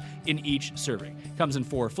carbs in each serving. Comes in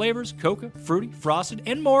 4 flavors: cocoa, fruity, frosted,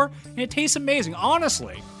 and more, and it tastes amazing.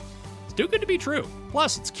 Honestly, it's too good to be true.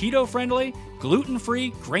 Plus, it's keto-friendly,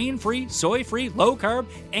 gluten-free, grain-free, soy-free, low-carb,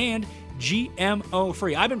 and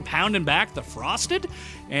GMO-free. I've been pounding back the frosted,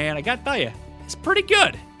 and I gotta tell you, it's pretty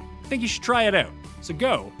good. I think you should try it out. So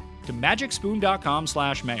go to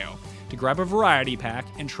magicspoon.com/mayo to grab a variety pack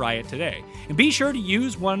and try it today. And be sure to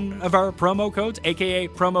use one of our promo codes, aka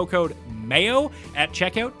promo code MAYO, at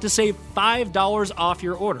checkout to save $5 off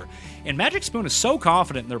your order. And Magic Spoon is so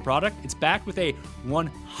confident in their product, it's backed with a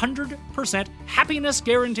 100% happiness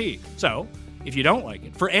guarantee. So, if you don't like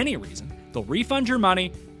it for any reason, they'll refund your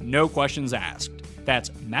money, no questions asked.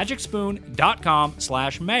 That's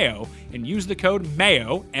magicspoon.com/mayo and use the code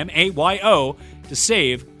MAYO, MAYO, to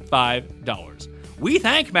save $5. We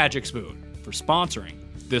thank Magic Spoon for sponsoring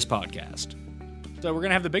this podcast. So we're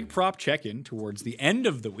going to have the big prop check-in towards the end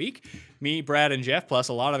of the week. Me, Brad, and Jeff, plus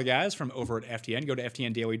a lot of the guys from over at FTN. Go to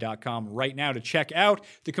ftndaily.com right now to check out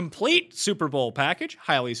the complete Super Bowl package.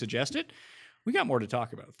 Highly suggest it. We got more to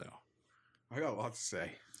talk about, though. I got a lot to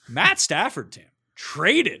say. Matt Stafford, Tim,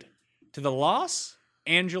 traded to the Los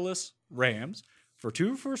Angeles Rams for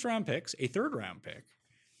 2 first-round picks, a third-round pick,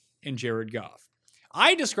 and Jared Goff.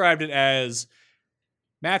 I described it as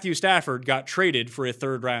Matthew Stafford got traded for a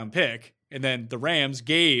third-round pick, and then the Rams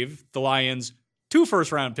gave the Lions 2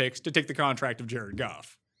 first-round picks to take the contract of Jared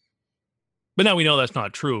Goff. But now we know that's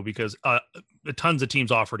not true because tons of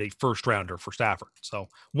teams offered a first-rounder for Stafford. So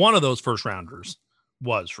one of those first-rounders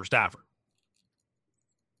was for Stafford.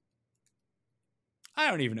 I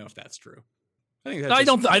don't even know if that's true. I think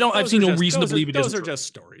that's I've seen no reason to believe it isn't Those are true. just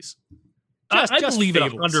stories. I Just believe it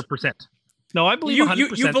fables. 100%. No, I believe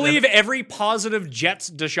 100%. You believe every positive Jets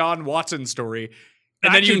Deshaun Watson story,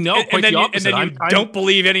 and Actually, then you don't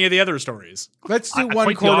believe any of the other stories. Let's do I one quite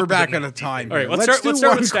the quarterback opposite at a time. All right, here. let's Let's start do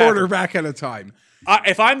one with Stafford. quarterback at a time.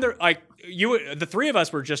 If I'm the the three of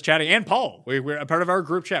us were just chatting, and Paul, we're a part of our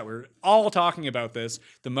group chat. We're all talking about this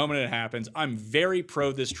the moment it happens. I'm very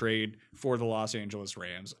pro this trade for the Los Angeles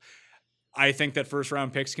Rams. I think that first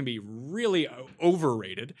round picks can be really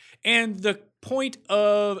overrated. And the point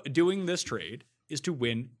of doing this trade is to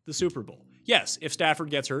win the Super Bowl. Yes, if Stafford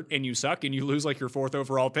gets hurt and you suck and you lose like your 4th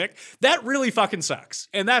overall pick, that really fucking sucks.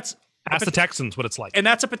 And that's Ask the Texans what it's like. And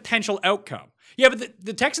that's a potential outcome. Yeah, but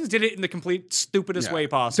the Texans did it in the complete stupidest way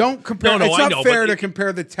possible. Don't compare. No, it's I not know, fair but to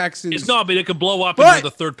compare the Texans. It's not, but it could blow up But and you're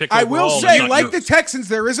the 3rd pick I overall. will and say, not like yours. the Texans,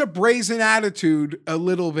 there is a brazen attitude a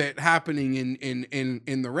little bit happening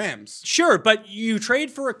in the Rams. Sure, but you trade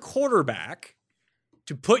for a quarterback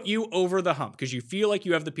to put you over the hump because you feel like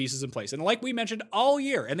you have the pieces in place. And like we mentioned all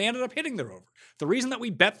year, and they ended up hitting their over. The reason that we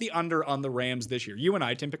bet the under on the Rams this year, you and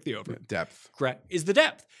I, Tim, picked the over. Depth. Is the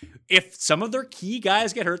depth. If some of their key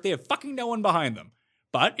guys get hurt, they have fucking no one behind them.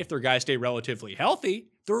 But if their guys stay relatively healthy,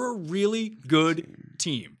 they're a really good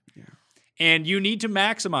team. Yeah. And you need to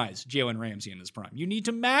maximize Jalen Ramsey in his prime. You need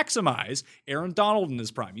to maximize Aaron Donald in his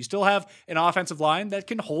prime. You still have an offensive line that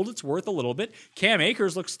can hold its worth a little bit. Cam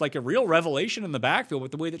Akers looks like a real revelation in the backfield with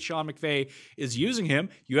the way that Sean McVay is using him.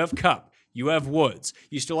 You have Kupp. You have Woods.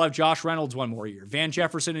 You still have Josh Reynolds one more year. Van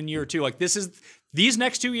Jefferson in year 2. Like these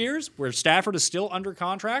next 2 years where Stafford is still under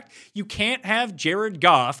contract, you can't have Jared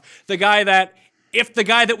Goff, the guy that if the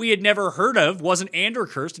guy that we had never heard of wasn't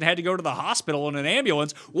Anderhurst and had to go to the hospital in an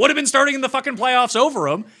ambulance, would have been starting in the fucking playoffs over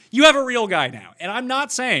him. You have a real guy now. And I'm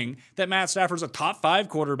not saying that Matt Stafford's a top 5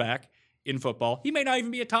 quarterback in football. He may not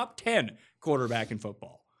even be a top 10 quarterback in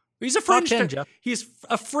football. He's a fringe. Top 10, Jeff. He's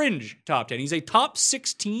a fringe top 10. He's a top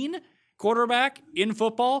 16 quarterback in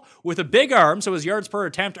football with a big arm, so his yards per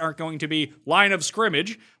attempt aren't going to be line of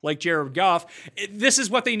scrimmage like Jared Goff. This is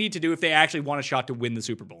what they need to do if they actually want a shot to win the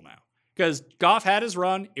Super Bowl now. Because Goff had his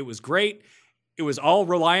run. It was great. It was all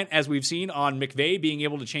reliant, as we've seen, on McVay being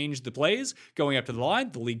able to change the plays, going up to the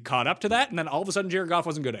line. The league caught up to that, and then all of a sudden Jared Goff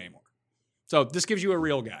wasn't good anymore. So this gives you a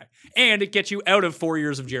real guy. And it gets you out of 4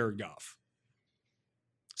 years of Jared Goff.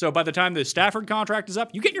 So by the time the Stafford contract is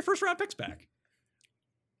up, you get your first round picks back.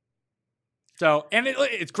 So, and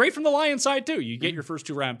it's great from the Lions side too. You get your first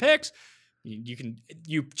 2 round picks.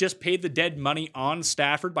 You just paid the dead money on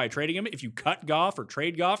Stafford by trading him. If you cut Goff or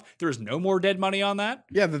trade Goff, there's no more dead money on that.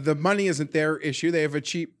 Yeah, the money isn't their issue. They have a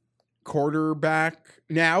cheap quarterback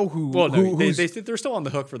now they're still on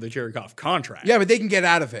the hook for the Jared Goff contract. Yeah, but they can get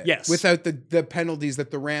out of it. Yes. Without the penalties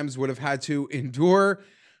that the Rams would have had to endure.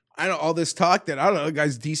 I know all this talk that, I don't know, the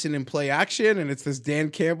guy's decent in play action, and it's this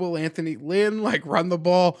Dan Campbell, Anthony Lynn, like run the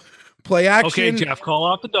ball. Play action. Okay, Jeff, call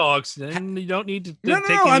off the dogs. Then you don't need to take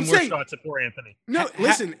any more shots at poor Anthony. No,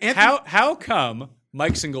 listen, Anthony. How come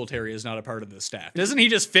Mike Singletary is not a part of this staff? Doesn't he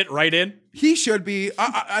just fit right in? He should be.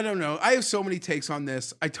 I don't know. I have so many takes on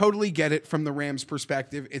this. I totally get it from the Rams'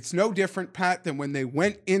 perspective. It's no different, Pat, than when they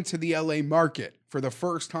went into the LA market for the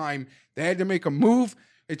first time. They had to make a move.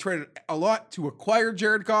 They traded a lot to acquire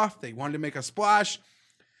Jared Goff. They wanted to make a splash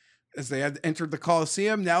as they had entered the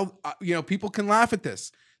Coliseum. Now, people can laugh at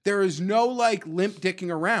this. There is no like limp dicking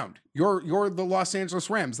around. You're the Los Angeles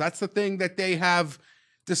Rams. That's the thing that they have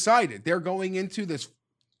decided. They're going into this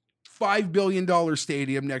 $5 billion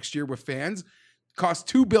stadium next year with fans. Cost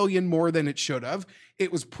 $2 billion more than it should have.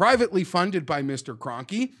 It was privately funded by Mr.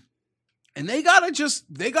 Kroenke. And they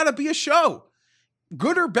gotta be a show.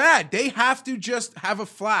 Good or bad. They have to just have a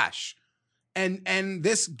flash. And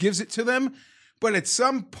this gives it to them. But at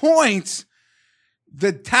some point,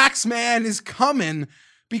 the tax man is coming.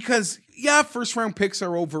 Because, yeah, first-round picks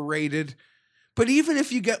are overrated. But even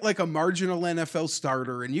if you get like a marginal NFL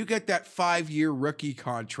starter and you get that 5-year rookie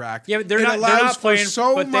contract, yeah, but they're not playing,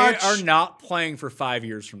 but they are not playing for 5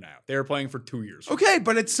 years from now. They're playing for 2 years. Okay,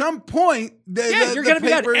 but at some point, you're going to be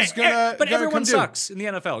gonna. But everyone sucks in the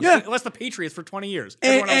NFL. Yeah. Unless the Patriots for 20 years.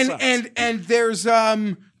 Everyone else sucks. And there's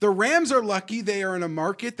the Rams are lucky they are in a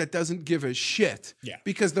market that doesn't give a shit. Yeah.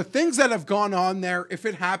 Because the things that have gone on there, if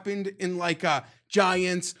it happened in like a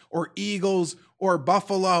Giants or Eagles or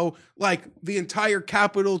Buffalo, like the entire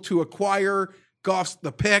capital to acquire Goff's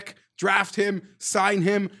the pick, draft him, sign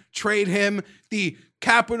him, trade him, the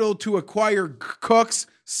capital to acquire Cooks,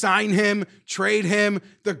 sign him, trade him,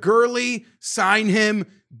 the Gurley, sign him,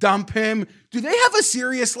 dump him. Do they have a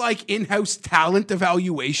serious like in-house talent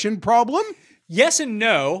evaluation problem? Yes and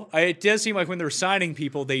no. It does seem like when they're signing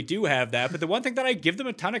people, they do have that. But the one thing that I give them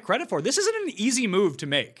a ton of credit for, this isn't an easy move to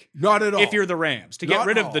make. Not at all. If you're the Rams, to get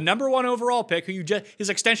rid of the number 1 overall pick, who his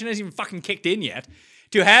extension hasn't even fucking kicked in yet,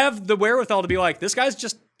 to have the wherewithal to be like, this guy's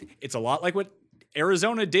just, it's a lot like what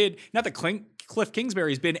Arizona did. Not that Clint Cliff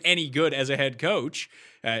Kingsbury's been any good as a head coach.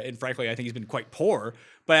 And frankly, I think he's been quite poor.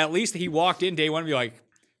 But at least he walked in day one and be like,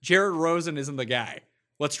 Jared Rosen isn't the guy.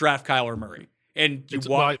 Let's draft Kyler Murray. And you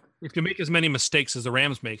walk. If you make as many mistakes as the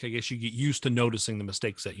Rams make, I guess you get used to noticing the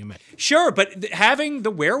mistakes that you make. Sure, but having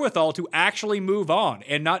the wherewithal to actually move on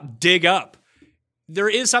and not dig up. There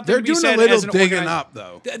is something to be said. They're doing a as little an digging up,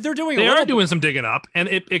 though. They're doing. They a are little doing some digging up, and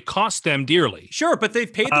it costs them dearly. Sure, but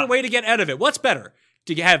they've paid their way to get out of it. What's better?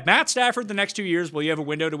 To have Matt Stafford the next 2 years, will you have a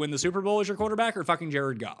window to win the Super Bowl as your quarterback, or fucking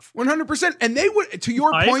Jared Goff? 100%. And they would, to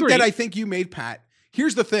your I point agree. that I think you made, Pat,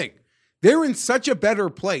 here's the thing. They're in such a better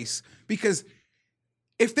place because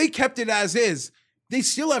if they kept it as is, they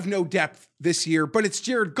still have no depth this year, but it's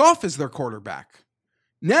Jared Goff as their quarterback.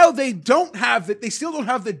 Now they don't have that. They still don't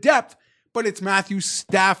have the depth, but it's Matthew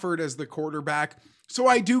Stafford as the quarterback. So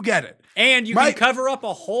I do get it. And you can cover up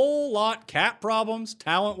a whole lot cap problems,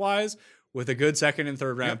 talent-wise, with a good second and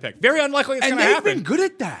third round pick. Very unlikely it's going to happen. And they've been good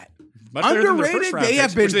at that. Much better than their Underrated. first round They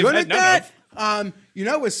have picks, been which they've good had at none that. You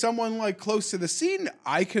know, as someone like close to the scene,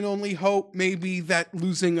 I can only hope maybe that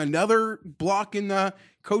losing another block in the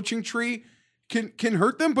coaching tree can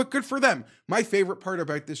hurt them, but good for them. My favorite part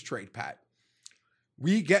about this trade, Pat,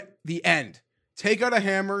 we get the end. Take out a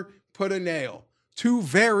hammer, put a nail. Two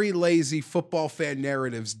very lazy football fan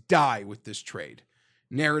narratives die with this trade.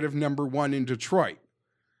 Narrative number one in Detroit,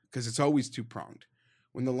 because it's always two-pronged.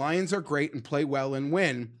 When the Lions are great and play well and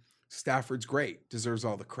win, Stafford's great, deserves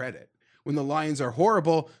all the credit. When the Lions are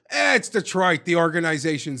horrible, it's Detroit, the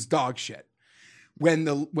organization's dog shit. When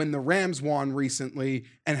the Rams won recently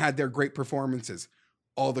and had their great performances,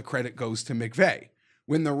 all the credit goes to McVay.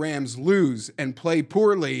 When the Rams lose and play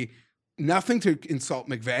poorly, nothing to insult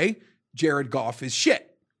McVay, Jared Goff is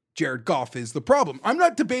shit. Jared Goff is the problem. I'm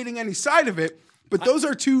not debating any side of it, but both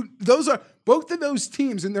of those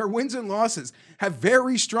teams in their wins and losses have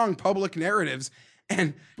very strong public narratives,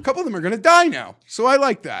 and a couple of them are going to die now. So I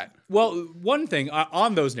like that. Well, one thing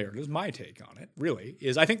on those narratives, my take on it, really,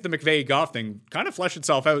 is I think the McVay-Goff thing kind of fleshed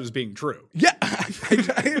itself out as being true. Yeah,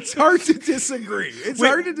 it's hard to disagree.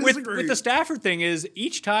 With the Stafford thing is,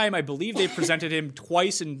 each time I believe they presented him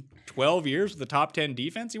twice in 12 years with the top 10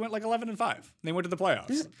 defense, he went like 11-5. And they went to the playoffs.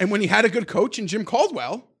 Yeah. And when he had a good coach in Jim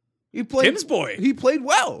Caldwell, he played Tim's boy. He played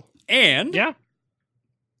well. And Yeah.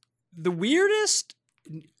 the weirdest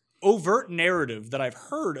overt narrative that I've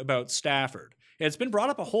heard about Stafford, and it's been brought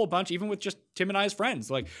up a whole bunch, even with just Tim and I's friends,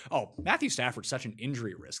 like, oh, Matthew Stafford's such an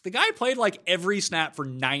injury risk. The guy played like every snap for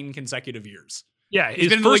 9 consecutive years. Yeah, He's his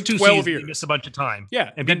been in the first league 2 12 seasons, years. he missed a bunch of time.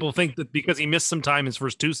 Yeah, and then- people think that because he missed some time his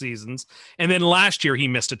first 2 seasons, and then last year he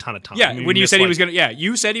missed a ton of time. Yeah, I mean, when he you missed said he like- was going to,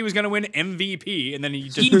 you said he was going to win MVP, and then he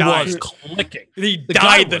just he died. was clicking. He The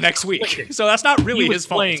guy died the was next week. clicking. So that's not really He was his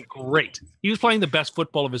fault. playing great. He was playing the best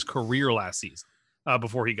football of his career last season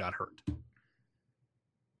before he got hurt.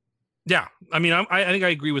 Yeah, I mean, I think I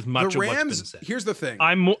agree with much The of what's been Rams, said. here's the thing.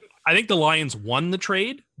 I think the Lions won the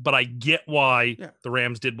trade, but I get why Yeah. the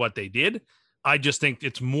Rams did what they did. I just think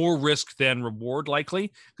it's more risk than reward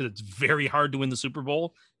likely because it's very hard to win the Super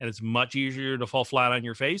Bowl and it's much easier to fall flat on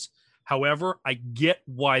your face. However, I get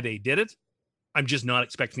why they did it. I'm just not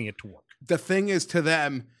expecting it to work. The thing is, to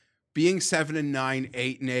them, being 7-9,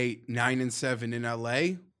 8-8, 9-7 in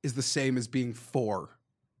LA is the same as being 4-12.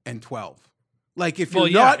 Like, if you're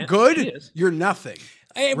not good, it is. you're nothing.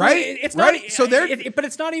 Right? Right? It's Right? not. So they're- but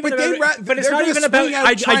it's not even. but they about, ra- but it's they're not gonna even about. swing out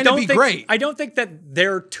I trying to don't be think. great. I don't think that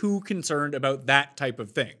they're too concerned about that type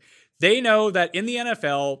of thing. They know that in the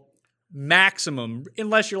NFL, maximum,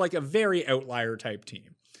 unless you're like a very outlier type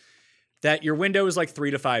team, that your window is like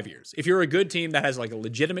 3 to 5 years. If you're a good team that has like a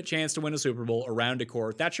legitimate chance to win a Super Bowl around a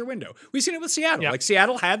core, that's your window. We've seen it with Seattle. Yeah. Like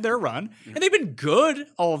Seattle had their run, and they've been good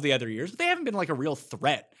all of the other years, but they haven't been like a real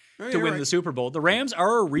threat to you're win right. the Super Bowl. The Rams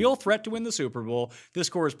are a real threat to win the Super Bowl. This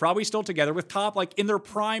core is probably still together with top, like in their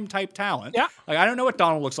prime type talent. Yeah. Like I don't know what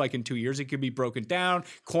Donald looks like in 2 years. It could be broken down.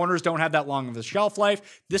 Corners don't have that long of a shelf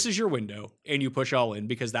life. This is your window, and you push all in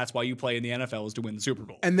because that's why you play in the NFL is to win the Super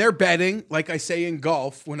Bowl. And they're betting, like I say in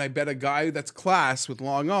golf, when I bet a guy that's class with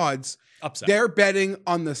long odds, Upset. they're betting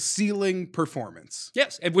on the ceiling performance.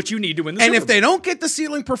 Yes, and what you need to win the And Super if Bowl. they don't get the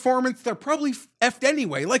ceiling performance, they're probably effed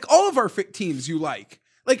anyway. Like all of our fit teams you like.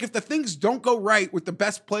 Like if the things don't go right with the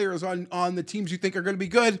best players on the teams you think are going to be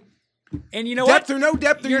good, And you know depth what? or no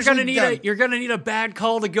depth, You're gonna need a bad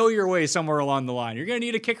call to go your way somewhere along the line. You're gonna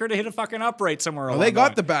need a kicker to hit a fucking upright somewhere along Well, they the got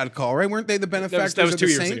line. the bad call, right? Weren't they the benefactors that was of 2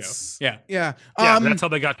 the years Saints? ago. Yeah. Yeah, that's how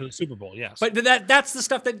they got to the Super Bowl. Yes, But that's the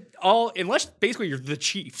stuff that unless basically you're the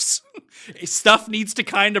Chiefs, stuff needs to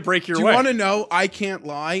kind of break your Do way. you want to know? I can't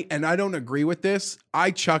lie, and I don't agree with this.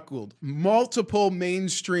 I chuckled. Multiple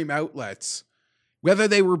mainstream outlets whether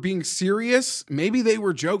they were being serious, maybe they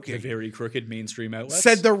were The joking. very crooked mainstream outlets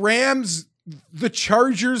Said the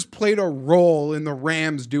Chargers played a role in the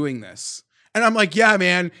Rams doing this. And I'm like, yeah,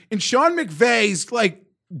 man. And Sean McVay's like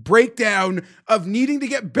breakdown of needing to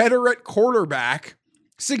get better at quarterback,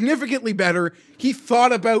 significantly better, he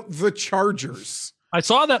thought about the Chargers. I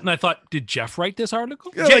saw that and I thought, did Jeff write this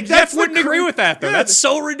article? Yeah, like, Jeff the wouldn't agree with that, though. Yeah, That's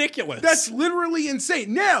so ridiculous. That's literally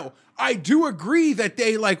insane. Now, I do agree that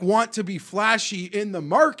they like want to be flashy in the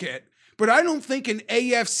market, but I don't think an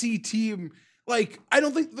AFC team, like, I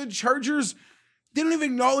don't think the Chargers, they don't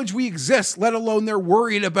even acknowledge we exist, let alone they're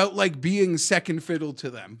worried about like being second fiddle to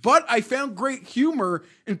them. But I found great humor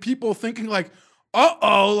in people thinking like,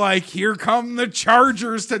 uh-oh, like here come the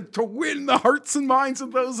Chargers to win the hearts and minds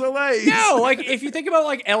of those LAs. No, like if you think about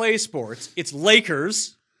like LA sports, it's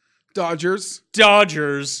Lakers, Dodgers,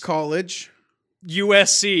 Dodgers, college,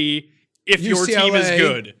 USC, if your team is UCLA.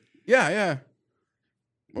 good. Yeah.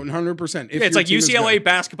 100%. If It's your like team is UCLA good.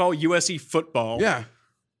 basketball, USC football, Yeah.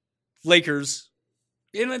 Lakers.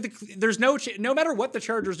 And there's no matter what the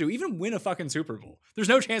Chargers do, even win a fucking Super Bowl, there's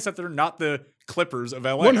no chance that they're not the Clippers of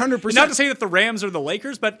LA. 100%. Not to say that the Rams are the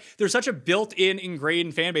Lakers, but there's such a built-in,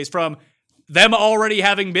 ingrained fan base from them already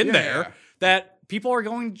having been there yeah. that people are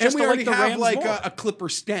going just And we to already like the have Rams like more. a Clipper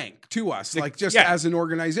stank to us, like just yeah. as an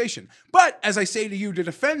organization. But as I say to you, to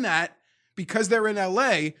defend that, because they're in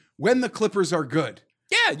LA, when the Clippers are good,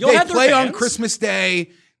 Yeah, you'll they have their play on fans. Christmas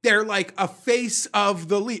Day. They're like a face of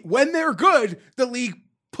the league. When they're good, the league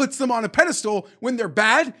puts them on a pedestal. When they're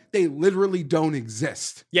bad, they literally don't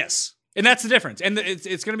exist. Yes. And that's the difference. And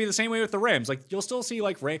it's going to be the same way with the Rams. Like you'll still see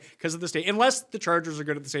like because of the state, unless the Chargers are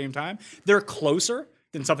good at the same time, they're closer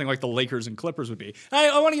than something like the Lakers and Clippers would be.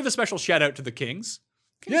 I want to give a special shout out to the Kings.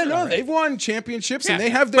 Yeah, are no, all right. they've won championships Yeah. and they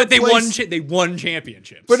have their but they place. won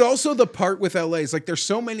championships. But also the part with LA is like there's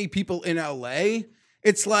so many people in LA.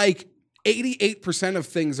 It's like 88% of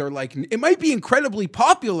things are like, it might be incredibly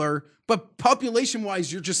popular, but population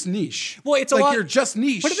wise, you're just niche. Well, it's a like lot- you're just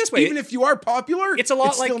niche. Put it this way, even if you are popular, it's a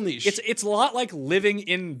lot like still niche. it's a lot like living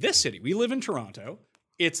in this city. We live in Toronto.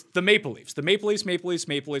 It's the Maple Leafs. The Maple Leafs, Maple Leafs,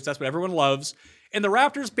 Maple Leafs. That's what everyone loves. And the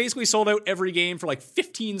Raptors basically sold out every game for like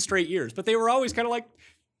 15 straight years, but they were always kind of like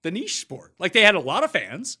the niche sport. Like they had a lot of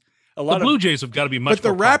fans. A lot The Blue of Jays have got to be much But the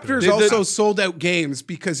more popular. Raptors also sold out games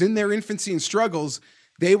because in their infancy and struggles,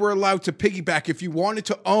 they were allowed to piggyback. If you wanted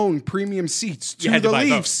to own premium seats to had to the buy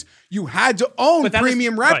Leafs, you had to own But that is-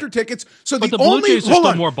 premium Raptor right. tickets. So But the the Blue only Jays are hold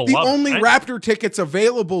still on, more the beloved, only right? Raptor tickets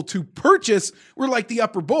available to purchase were like the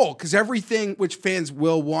upper bowl because everything which fans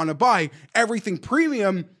will want to buy, everything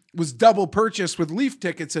premium was double purchased with Leaf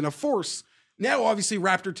tickets and a force. Now, obviously,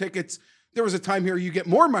 Raptor tickets. There was a time here you get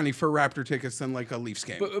more money for Raptor tickets than like a Leafs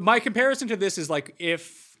game. But my comparison to this is like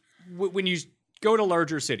if when you go to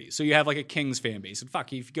larger cities, so you have like a Kings fan base, and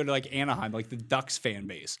fuck, if you go to like Anaheim, like the Ducks fan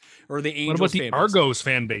base or the What Angels about the fan base. Argos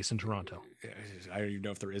fan base in Toronto? I don't even know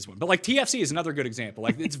if there is one, but like TFC is another good example.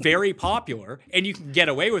 Like it's very popular, and you can get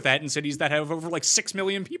away with that in cities that have over like 6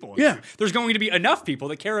 million people. In Yeah. them. There's going to be enough people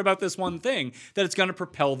that care about this one thing that it's going to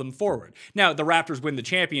propel them forward. Now, the Raptors win the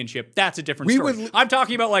championship. That's a different story. I'm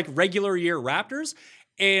talking about like regular year Raptors,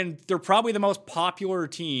 and they're probably the most popular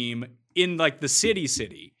team in like the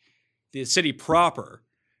city proper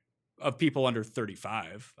of people under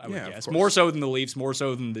 35, I would Yeah, of guess. course. More so than the Leafs, more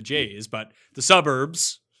so than the Jays, but the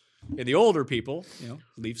suburbs and the older people, you know,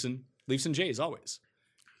 Leafs and Jays always.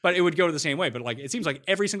 But it would go to the same way. But like it seems like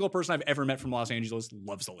every single person I've ever met from Los Angeles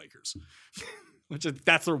loves the Lakers. Which is,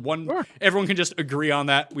 that's their one. Sure. Everyone can just agree on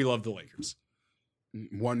that. We love the Lakers.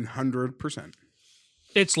 100%.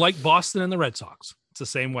 It's like Boston and the Red Sox. It's the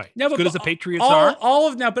same way. No, as but good as the Patriots all, are, all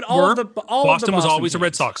of now, but all of the all Boston of the was always a Red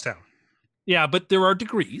teams. Sox town. Yeah, but there are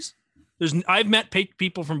degrees. I've met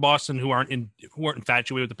people from Boston who aren't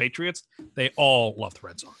infatuated with the Patriots. They all love the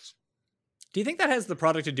Red Sox. Do you think that has the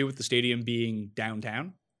product to do with the stadium being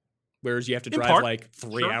downtown? Whereas you have to In drive part, like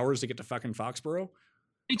 3 sure. hours to get to fucking Foxborough?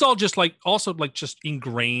 It's all just like also like just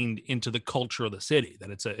ingrained into the culture of the city that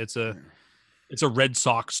it's a Red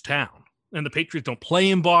Sox town. And the Patriots don't play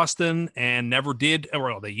in Boston and never did.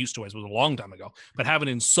 Well, they used to, as it was a long time ago, but haven't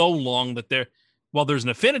in so long that while there's an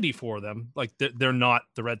affinity for them, like they're not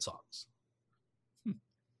the Red Sox.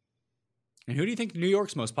 And who do you think New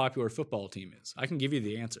York's most popular football team is? I can give you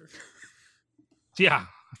the answer. Yeah,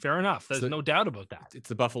 fair enough. There's So- no doubt about that. It's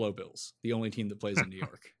the Buffalo Bills, the only team that plays in New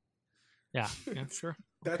York. Yeah, sure.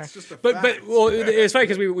 That's just a But fact. well, it's funny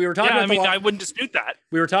because we were talking Yeah, about I mean, I wouldn't dispute that.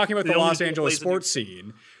 we were talking about The the only Los team that Angeles plays in New sports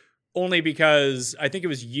scene. only because I think it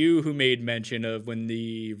was you who made mention of when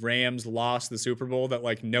the Rams lost the Super Bowl that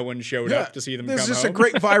like no one showed up to see them There's come just home. a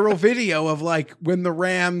great viral video of like when the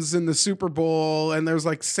Rams in the Super Bowl and there's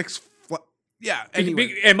like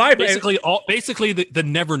anyway. And my Basically, the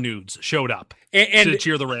never nudes showed up and to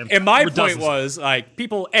cheer the Rams. And my Or point dozens. was like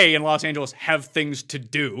people in Los Angeles have things to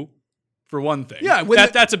do, for one thing. Yeah,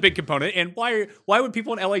 that's a big component. And why would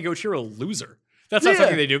people in LA go cheer a loser? That's not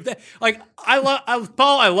something they do. Like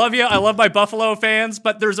Paul, I love you. I love my Buffalo fans,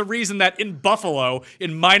 but there's a reason that in Buffalo,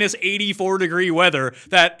 in minus 84-degree weather,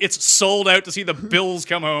 that it's sold out to see the Bills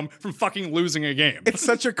come home from fucking losing a game. It's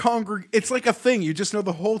such a it's like a thing. You just know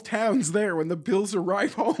the whole town's there when the Bills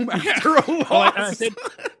arrive home after a loss. Well,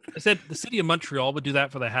 I said the city of Montreal would do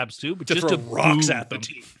that for the Habs too, but just throw to rocks boo at them the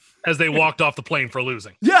team as they walked off the plane for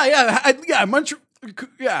losing. Montreal.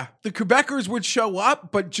 Yeah, the Quebecers would show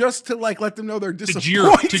up, but just to like let them know they're To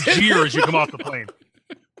disappointed. jeer as you come off the plane.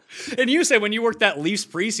 And you say when you work that Leafs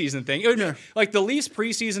preseason thing, like the Leafs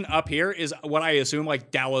preseason up here is what I assume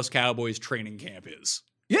like Dallas Cowboys training camp is.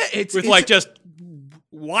 Yeah, it's just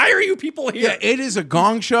why are you people here? Yeah, it is a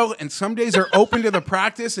gong show, and some days are open to the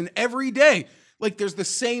practice, and every day, like there's the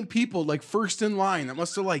same people like first in line that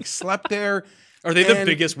must have like slept there. Are they the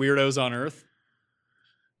biggest weirdos on earth?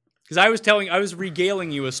 Because I was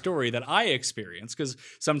regaling you a story that I experienced, because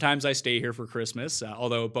sometimes I stay here for Christmas,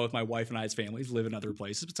 although both my wife and I's families live in other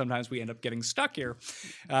places, but sometimes we end up getting stuck here.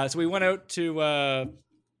 So we went out to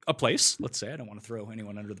a place, let's say, I don't want to throw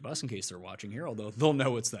anyone under the bus in case they're watching here, although they'll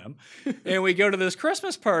know it's them. And we go to this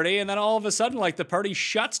Christmas party, and then all of a sudden, like, the party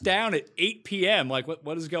shuts down at 8 p.m. Like,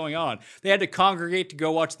 what is going on? They had to congregate to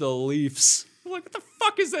go watch the Leafs. I'm like, what the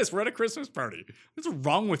fuck is this? We're at a Christmas party. What's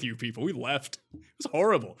wrong with you people? We left. It was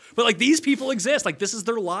horrible. But like these people exist. Like this is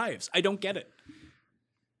their lives. I don't get it.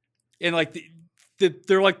 And like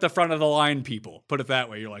they're like the front of the line people. Put it that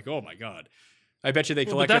way. You're like, oh my God. I bet you they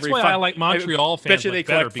collect that's every. why I like Montreal fans. I bet you they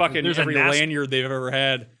collect better fucking every lanyard they've ever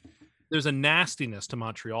had. There's a nastiness to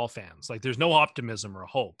Montreal fans. Like there's no optimism or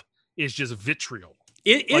hope. It's just vitriol.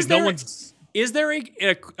 Is there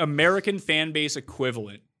a American fan base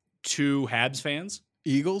equivalent to Habs fans?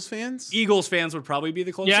 Eagles fans? Eagles fans would probably be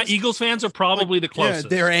the closest. Yeah, Eagles fans are probably the closest. Yeah,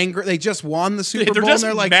 they're angry. They just won the Super They're Bowl, just and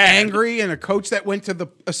they're like mad. angry. And a coach that went to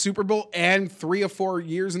a Super Bowl and 3 or 4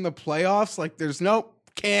 years in the playoffs, like there's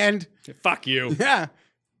canned. Fuck you.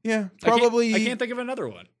 Yeah, probably. I can't think of another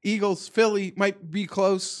one. Eagles, Philly might be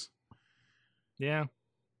close. Yeah.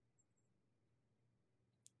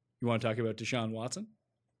 You want to talk about Deshaun Watson?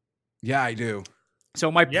 Yeah, I do. So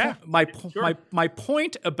my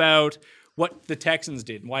point about what the Texans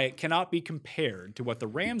did and why it cannot be compared to what the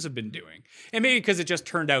Rams have been doing, and maybe because it just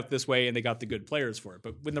turned out this way and they got the good players for it,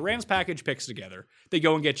 but when the Rams package picks together, they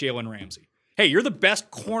go and get Jalen Ramsey. Hey, you're the best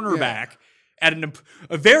cornerback at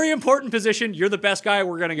a very important position. You're the best guy.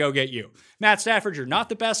 We're going to go get you. Matt Stafford, you're not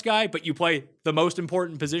the best guy, but you play the most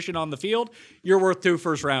important position on the field. You're worth 2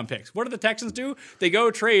 first-round picks. What do the Texans do? They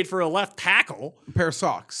go trade for a left tackle. A pair of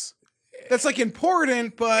socks. That's like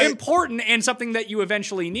important, but important and something that you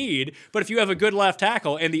eventually need. But if you have a good left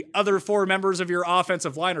tackle and the other 4 members of your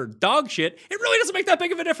offensive line are dog shit, it really doesn't make that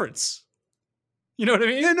big of a difference. You know what I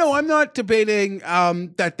mean? Yeah, no, I'm not debating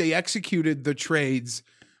that they executed the trades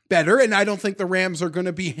better, and I don't think the Rams are going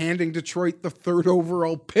to be handing Detroit the 3rd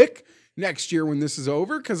overall pick next year when this is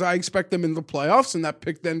over, because I expect them in the playoffs, and that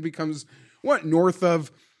pick then becomes north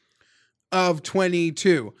of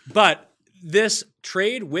 22. But this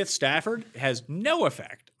trade with Stafford has no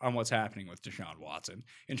effect on what's happening with Deshaun Watson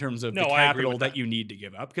in terms of the capital that you need to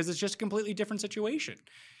give up, because it's just a completely different situation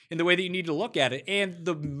in the way that you need to look at it. And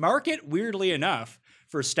the market, weirdly enough,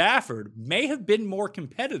 for Stafford may have been more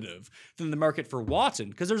competitive than the market for Watson,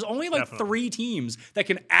 because there's only like 3 teams that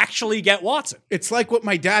can actually get Watson. It's like what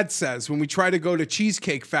my dad says when we try to go to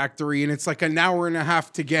Cheesecake Factory and it's like an hour and a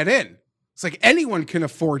half to get in. It's like anyone can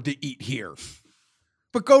afford to eat here.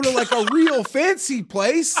 But go to like a real fancy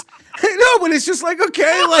place. No, but it's just like,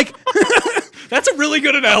 okay, like that's a really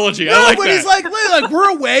good analogy. No, I like but that. he's like, we're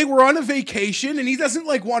away, we're on a vacation, and he doesn't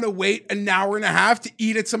like want to wait an hour and a half to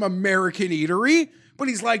eat at some American eatery. But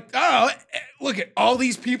he's like, oh, look at all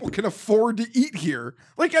these people can afford to eat here.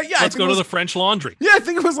 Like, let's go to the French Laundry. Yeah, I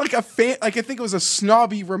think it was like I think it was a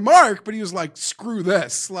snobby remark, but he was like, screw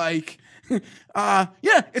this. Like,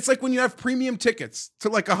 it's like when you have premium tickets to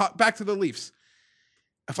like back to the Leafs.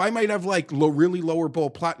 If I might have like really lower bowl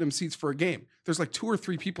platinum seats for a game, there's like 2 or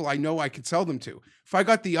 3 people I know I could sell them to. If I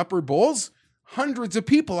got the upper bowls, hundreds of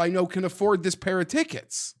people I know can afford this pair of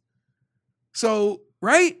tickets. So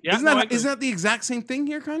right? Yeah, isn't no, I that agree. isn't that the exact same thing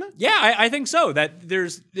here, kind of? Yeah, I think so. That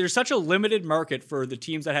there's such a limited market for the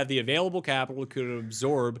teams that have the available capital could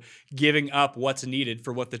absorb giving up what's needed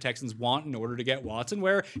for what the Texans want in order to get Watson.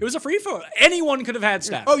 Where it was a free for anyone could have had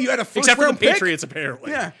Stafford. Oh, you had a first except for the round pick? Patriots,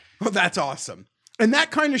 apparently. Yeah. Well, that's awesome. And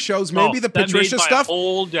that kind of shows maybe the that Patricia made my stuff.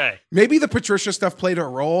 all day. Maybe the Patricia stuff played a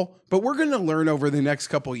role, but we're going to learn over the next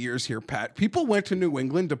couple years here, Pat. People went to New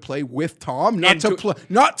England to play with Tom, not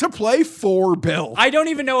to play for Bill. I don't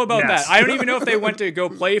even know about Yes. that. I don't even know if they went to go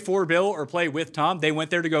play for Bill or play with Tom. They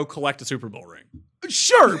went there to go collect a Super Bowl ring.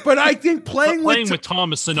 Sure, but I think playing with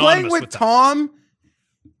Tom is synonymous playing with with that. Tom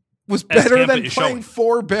was better Tampa than is playing showing.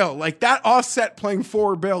 for Bill. Like that offset playing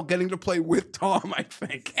for Bill, getting to play with Tom, I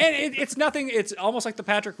think. And it's nothing. It's almost like the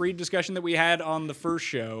Patrick Reed discussion that we had on the first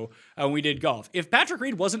show when we did golf. If Patrick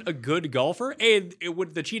Reed wasn't a good golfer,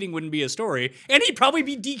 the cheating wouldn't be a story, and he'd probably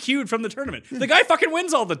be DQ'd from the tournament. The guy fucking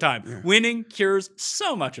wins all the time. Yeah. Winning cures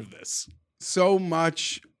so much of this. So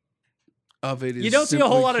much of it is. You don't see a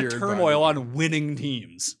whole lot of cured turmoil on winning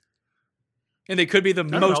teams. And they could be the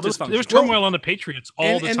most dysfunctional. There's turmoil on the Patriots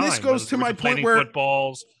all the and time. this goes to my point complaining where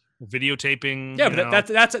footballs, videotaping. Yeah, you but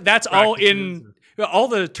know, that's all in. All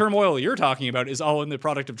the turmoil you're talking about is all in the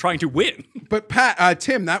product of trying to win. But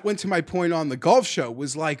Tim, that went to my point on the golf show,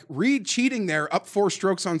 was like Reed cheating there, up 4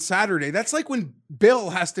 strokes on Saturday. That's like when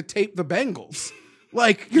Bill has to tape the Bengals.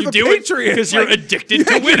 Like you're the do Patriots it because you're like, addicted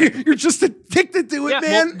to winning. You're just addicted to it, yeah,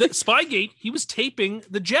 man. well, the Spygate, he was taping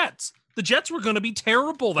the Jets. The Jets were going to be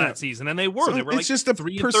terrible that season, and they were. So they were it's like just a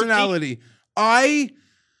 3-13. personality.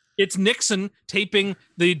 It's Nixon taping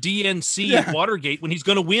the DNC at Watergate when he's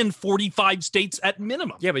going to win 45 states at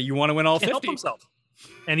minimum. Yeah, but you want to win all Can't 50. help himself.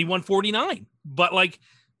 And he won 49. But like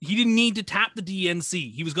he didn't need to tap the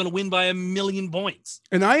DNC. He was going to win by 1,000,000 points.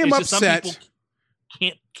 And I am It's just upset. Some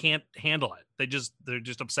people can't handle it. They're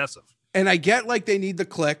just obsessive. And I get like they need the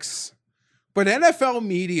clicks, but NFL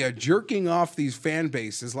media jerking off these fan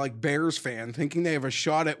bases like Bears fan thinking they have a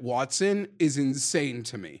shot at Watson is insane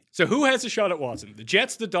to me. So who has a shot at Watson? The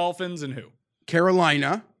Jets, the Dolphins, and who?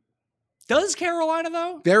 Carolina. Does Carolina,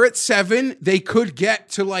 though? They're at 7. They could get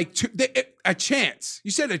to like a chance.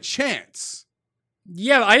 You said a chance.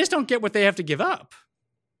 Yeah, I just don't get what they have to give up.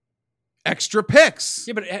 Extra picks.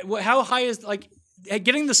 Yeah, but how high is like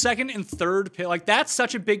getting the second and third pick? Like that's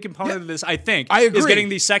such a big component of this. I think I agree. is getting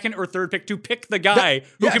the second or third pick to pick the guy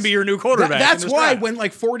who yes. can be your new quarterback. That's in this why draft. when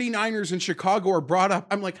like 49ers in Chicago are brought up,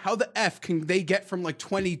 I'm like, how the F can they get from like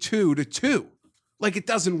 22 to 2? Like it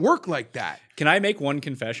doesn't work like that. Can I make one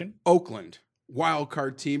confession? Oakland. Wild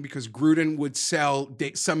card team because Gruden would sell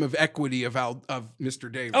some of equity of Mr.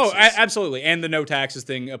 Davis. Oh, absolutely. And the no taxes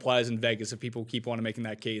thing applies in Vegas if people keep on making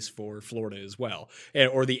that case for Florida as well,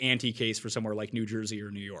 or the anti-case for somewhere like New Jersey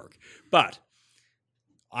or New York. But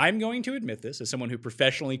I'm going to admit this as someone who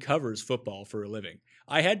professionally covers football for a living.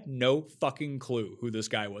 I had no fucking clue who this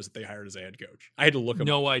guy was that they hired as a head coach. I had to look him up.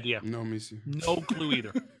 No idea. No, me see. No clue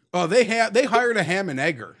either. Oh, they hired a ham and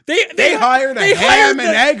egger. They hired a ham and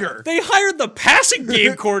egger. They hired the passing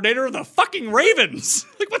game coordinator of the fucking Ravens.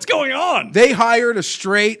 Like, what's going on? They hired a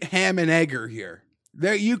straight ham and egger here.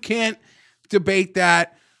 There, you can't debate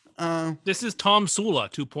that. This is Tom Sula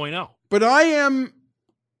 2.0. But I am.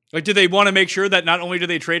 Like, do they want to make sure that not only do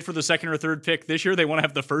they trade for the second or third pick this year, they want to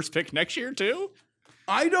have the first pick next year too?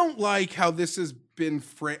 I don't like how this has been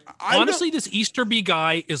framed. Honestly, this Easterby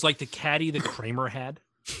guy is like the caddy that Kramer had,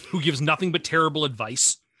 who gives nothing but terrible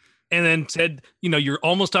advice, and then said, you're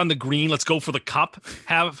almost on the green. Let's go for the cup.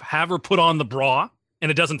 Have her put on the bra,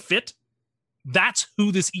 and it doesn't fit. That's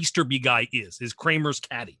who this Easterby guy is Kramer's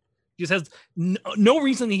caddy. He just has no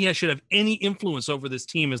reason he should have any influence over this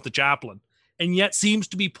team as the chaplain, and yet seems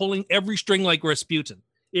to be pulling every string like Rasputin.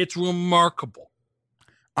 It's remarkable.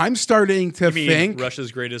 I'm starting to You mean think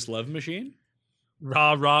Russia's greatest love machine.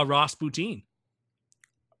 Rasputin.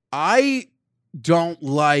 I don't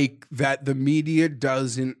like that the media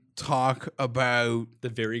doesn't talk about The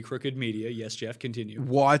very crooked media. Yes, Jeff, continue.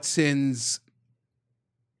 Watson's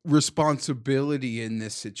responsibility in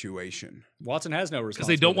this situation. Watson has no Because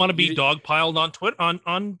responsibility. they don't want to be dogpiled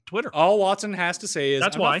on Twitter. All Watson has to say is,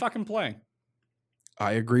 That's I'm why. not fucking playing.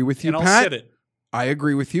 I agree with you, And I'll Pat. sit it. I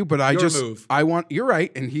agree with you, but you're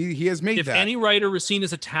right, and he has made If that. any writer is seen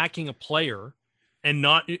as attacking a player and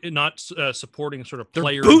not supporting sort of They're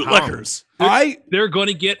player bootlickers. they're going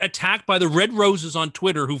to get attacked by the Red Roses on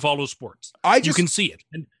Twitter who follow sports. You can see it.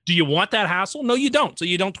 And do you want that hassle? No, you don't. So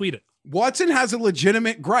you don't tweet it. Watson has a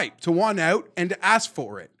legitimate gripe to want out and to ask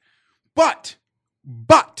for it. But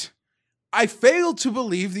I fail to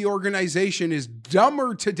believe the organization is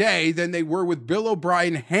dumber today than they were with Bill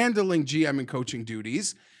O'Brien handling GM and coaching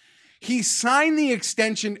duties. He signed the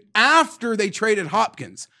extension after they traded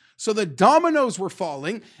Hopkins. So the dominoes were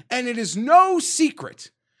falling, and it is no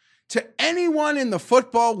secret to anyone in the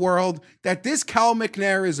football world that this Cal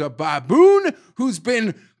McNair is a baboon who's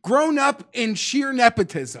been grown up in sheer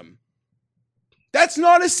nepotism. That's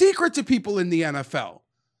not a secret to people in the NFL.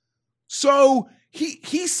 So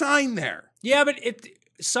he signed there. Yeah, but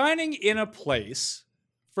signing in a place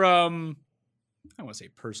from, I don't want to say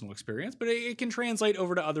personal experience, but it can translate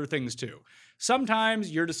over to other things too.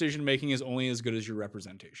 Sometimes your decision making is only as good as your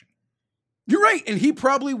representation. You're right. And he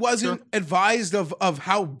probably wasn't advised of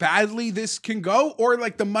how badly this can go, or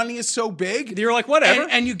like the money is so big. You're like, whatever.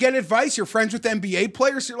 And you get advice. You're friends with NBA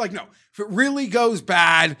players. So you're like, no, if it really goes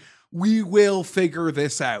bad, we will figure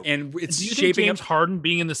this out. And it's Do you think shaping James up. Harden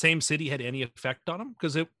being in the same city had any effect on him?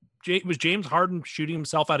 Because it was James Harden shooting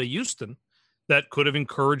himself out of Houston that could have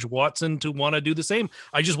encouraged Watson to want to do the same.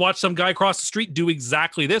 I just watched some guy across the street do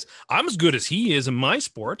exactly this. I'm as good as he is in my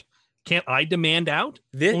sport. Can't I demand out?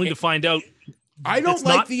 Only to find out. I don't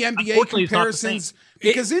like the NBA comparisons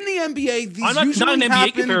because in the NBA, these not usually an NBA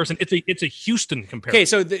happen. comparison. It's a Houston comparison. Okay,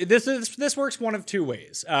 so this works one of two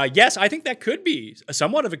ways. Yes, I think that could be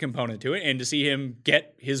somewhat of a component to it, and to see him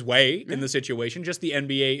get his way in the situation, just the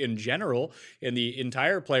NBA in general, and the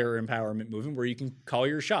entire player empowerment movement, where you can call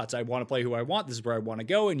your shots. I want to play who I want. This is where I want to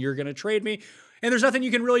go, and you're going to trade me, and there's nothing you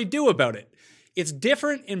can really do about it. It's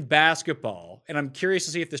different in basketball, and I'm curious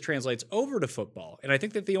to see if this translates over to football. And I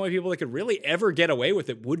think that the only people that could really ever get away with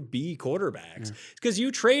it would be quarterbacks. Because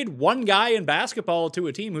you trade one guy in basketball to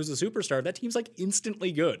a team who's a superstar, that team's like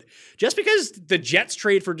instantly good. Just because the Jets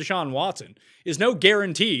trade for Deshaun Watson is no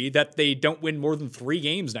guarantee that they don't win more than 3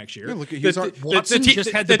 games next year. Yeah, look at Watson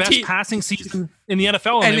just had the best passing season in the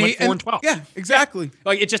NFL, and they went 4-12. Yeah, exactly.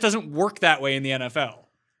 Like, it just doesn't work that way in the NFL.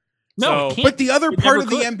 No, So- But the other part of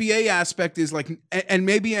the could. NBA aspect is like, and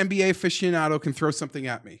maybe NBA aficionado can throw something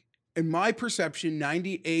at me. In my perception,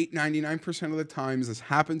 98, 99% of the times this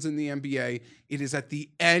happens in the NBA, it is at the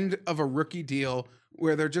end of a rookie deal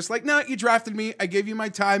where they're just like, no, you drafted me. I gave you my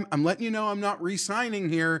time. I'm letting you know I'm not re-signing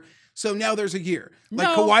here. So now there's a year. Like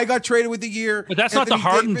Kawhi got traded with a year. But that's Anthony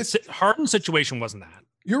not the Davis- Harden situation. Wasn't that?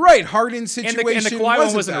 You're right. Harden's And situation the Kawhi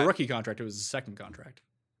one wasn't that. a rookie contract. It was a second contract.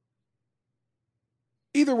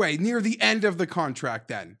 Either way, near the end of the contract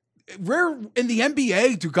then. Rare in the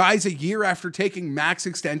NBA, do guys a year after taking max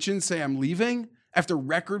extensions say I'm leaving after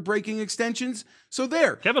record-breaking extensions? So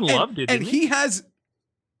there. Kevin Love did, And didn't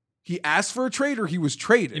he asked for a trade or he was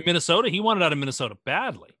traded. In Minnesota, he wanted out of Minnesota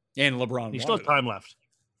badly. And LeBron He still wanted has time left.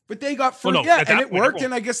 But they got first, Well, no, yeah, at and that it point, worked, everyone-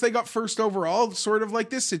 and I guess they got first overall, sort of like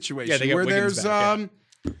this situation, Yeah, they got where Wiggins there's, back,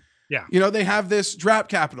 Yeah. you know, they have this draft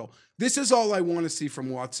capital. This is all I want to see from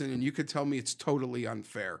Watson, and you could tell me it's totally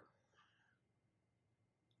unfair.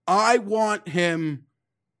 I want him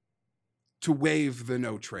to waive the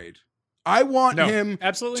no trade. I want No, him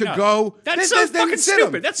absolutely to not. go. That's so fucking sit him.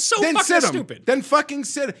 stupid. That's so Then fucking sit him. stupid. Then fucking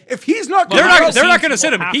sit him. If he's not They're going not. to They're not going to teams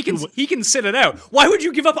sit him. will have He can sit it out. Why would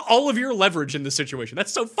you give up all of your leverage in this situation?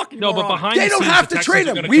 That's so fucking. No, but moronic. behind They the don't scenes, have the to trade Texans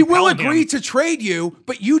are him. gonna We will compel agree him. to trade you,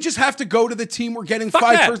 but you just have to go to the team we're getting Fuck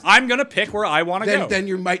 5 that. first. I'm going to pick where I want to go. Then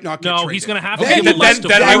you might not get No, traded. he's going to have Okay, to then, give a list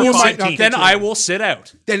of then I four will or sit. five teams. Then I will sit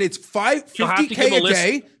out. Then it's You'll have to 50K give a a list.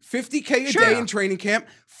 day, 50K a Sure. day in training camp,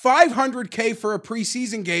 500K for a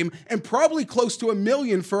preseason game, and probably close to $1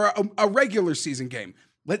 million for a regular season game.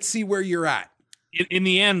 Let's see where you're at. In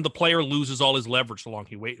the end, the player loses all his leverage the longer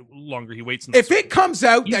he waits. In the If it comes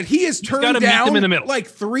out that he is gotta turned meet them down in the middle. like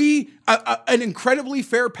an incredibly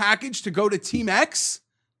fair package to go to Team X,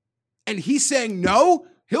 and he's saying no,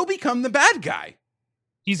 he'll become the bad guy.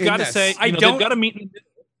 he's in got to this. say, I they've don't- got to meet in the middle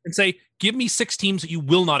and say, give me 6 teams that you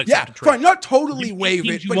will not Yeah, accept a trade. fine, not totally You- waive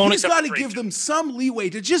you it, but won't he's accept got a to trade. give them some leeway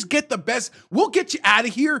to just get the best. We'll get you out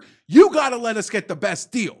of here. You got to let us get the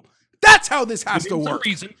best deal. That's how this has to Within some work.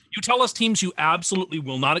 reason, you tell us teams you absolutely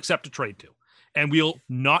will not accept a trade to, and we'll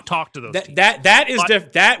not talk to those teams. That is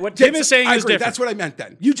But- that what Tim is saying I is agree. different. That's what I meant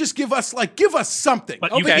then. You just give us something.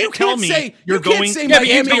 But you can't tell me say, you're you can't going- say yeah, but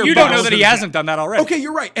Miami or you don't know Boston. that he hasn't done that already. Okay,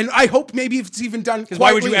 you're right. And I hope maybe if it's even done. Because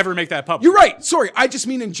why would you quietly- ever make that public? You're right. Sorry, I just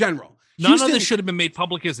mean in general. None Houston- of this should have been made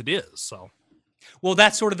public as it is. So Well,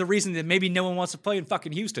 that's sort of the reason that maybe no one wants to play in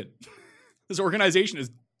fucking Houston. This organization is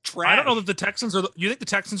trash. I don't know that the Texans are. You think the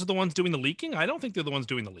Texans are the ones doing the leaking? I don't think they're the ones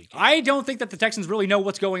doing the leaking. I don't think that the Texans really know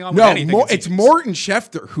what's going on with No, anything. it it's seems. Morton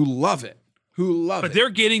Schefter who love it. But they're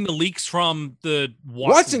getting the leaks from the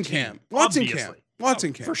Watson team, camp. Watson obviously. camp.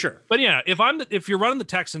 Watson camp. for sure. But yeah, if you're running the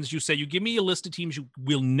Texans, you say you give me a list of teams you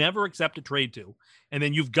will never accept a trade to, and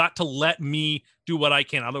then you've got to let me do what I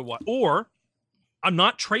can otherwise. Or I'm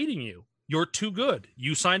not trading you. You're too good.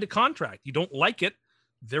 You signed a contract. You don't like it.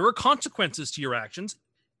 there are consequences to your actions.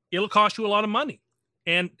 It'll cost you a lot of money.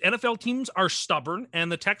 And NFL teams are stubborn,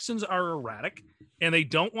 and the Texans are erratic, and they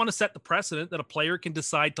don't want to set the precedent that a player can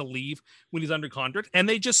decide to leave when he's under contract, and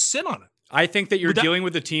they just sit on it. I think that you're dealing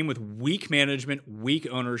with a team with weak management, weak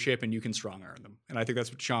ownership, and you can strong arm them. And I think that's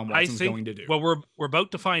what Sean Watson's going to do. Well, we're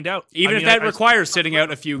about to find out. Even if that requires sitting out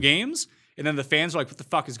a few games, and then the fans are like, "What the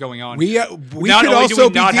fuck is going on?" We Not could only do also we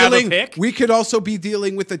be not have a dealing. pick, We could also be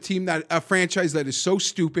dealing with a franchise that is so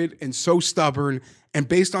stupid and so stubborn, and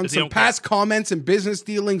based on some past comments and business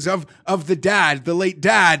dealings of the late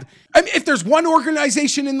dad. I mean, if there's one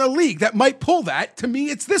organization in the league that might pull that, to me,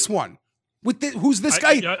 it's this one. Who's this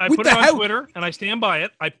guy? I put it on Twitter, and I stand by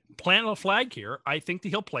it. I plant a flag here. I think that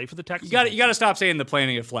he'll play for the Texans. You got to stop saying the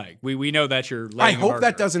planting a flag. We know that you're. I hope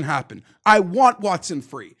that doesn't happen. I want Watson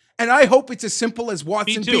free. And I hope it's as simple as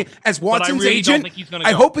Watson's agent.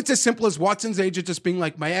 I hope it's as simple as Watson's agent just being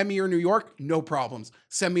like, Miami or New York, no problems.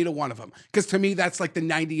 Send me to one of them. Because to me, that's like the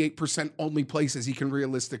 98% only places he can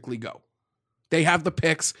realistically go. They have the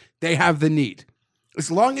picks. They have the need.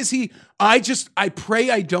 As long as I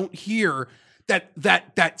pray I don't hear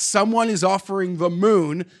that someone is offering the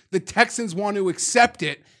moon, the Texans want to accept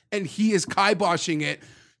it, and he is kiboshing it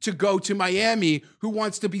to go to Miami, who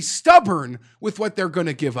wants to be stubborn with what they're going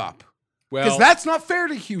to give up. Because that's not fair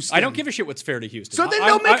to Houston. I don't give a shit what's fair to Houston. So then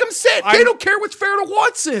they'll make him sit. They don't care what's fair to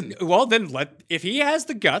Watson. Well, then if he has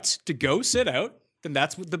the guts to go sit out, then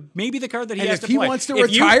that's maybe the card that he has to play. If he wants to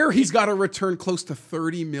retire, he's got to return close to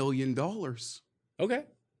 $30 million. Okay.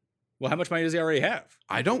 Well, how much money does he already have?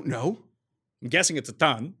 I don't know. I'm guessing it's a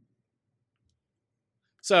ton.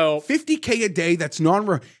 So $50K a day, that's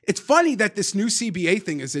it's funny that this new CBA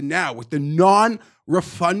thing is in now with the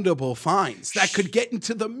non-refundable fines that could get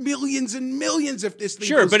into the millions and millions if this thing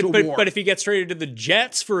goes to war. But if he gets traded to the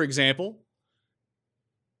Jets, for example,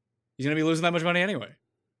 he's going to be losing that much money anyway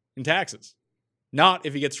in taxes. Not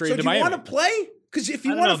if he gets traded to Miami. So do you want to play? Because if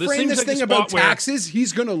you want to frame this thing about taxes,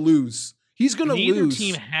 he's going to lose. He's going to lose.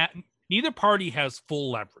 Neither party has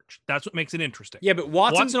full leverage. That's what makes it interesting. Yeah, but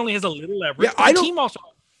Watson only has a little leverage. Yeah, the team also,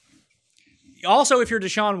 if you're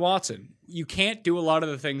Deshaun Watson, you can't do a lot of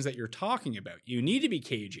the things that you're talking about. You need to be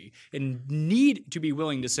cagey and need to be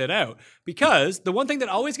willing to sit out, because the one thing that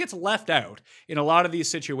always gets left out in a lot of these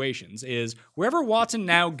situations is wherever Watson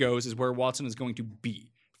now goes is where Watson is going to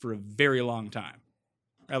be for a very long time.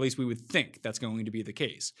 At least we would think that's going to be the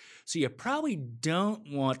case. So you probably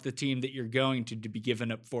don't want the team that you're going to be giving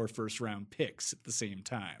up 4 first-round picks at the same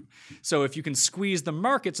time. So if you can squeeze the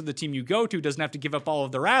market so the team you go to doesn't have to give up all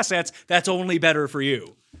of their assets, that's only better for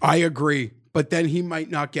you. I agree, but then he might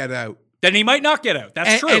not get out. Then he might not get out.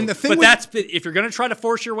 That's true. And the thing if you're going to try to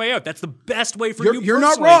force your way out, that's the best way for you. You're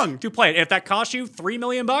not wrong to play it. If that costs you $3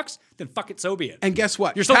 million, then fuck it, so be it. And guess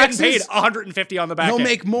what? You're still getting paid $150 on the back. He'll end.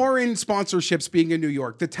 make more in sponsorships being in New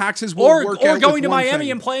York. The taxes will work out. Or going to one Miami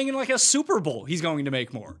thing. and playing in like a Super Bowl. He's going to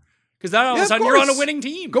make more because then all of a sudden you're on a winning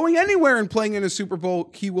team. Going anywhere and playing in a Super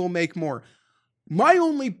Bowl, he will make more.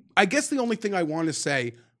 I guess the only thing I want to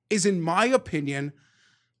say is, in my opinion,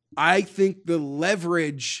 I think the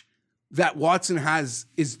leverage that Watson has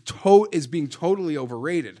is being totally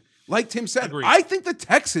overrated. Like Tim said, Agreed. I think the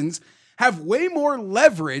Texans have way more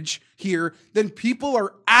leverage here than people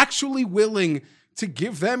are actually willing to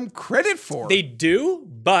give them credit for. They do,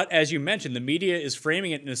 but as you mentioned, the media is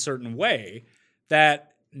framing it in a certain way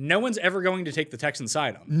that no one's ever going to take the Texan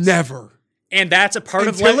side on this. Never. And that's a part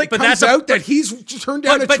Until of it comes out that he's turned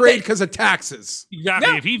down a trade because of taxes.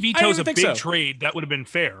 Exactly. No, if he I vetoes don't a think big so. trade, that would have been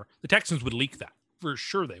fair. The Texans would leak that. For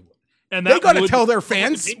sure they would. And They that got to would- tell their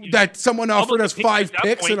fans that someone offered us opinion 5 at that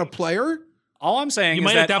picks point- and a player. All I'm saying You is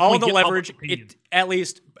might at that that all point the get public leverage, opinion. at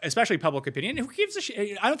least, especially public opinion, who gives a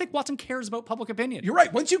shit? I don't think Watson cares about public opinion. You're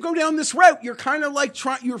right. Once you go down this route, you're kind of like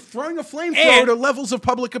you're throwing a flamethrower And- to levels of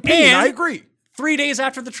public opinion. and- I agree. 3 days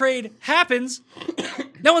after the trade happens,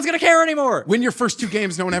 no one's going to care anymore. Win your first 2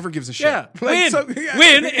 games, no one ever gives a shit. Yeah, Like,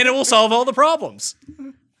 win, and it will solve all the problems.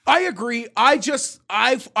 I agree.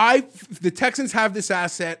 The Texans have this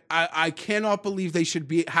asset. I cannot believe they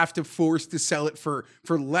should have to force to sell it for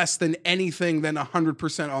less than anything than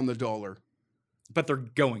 100% on the dollar. But they're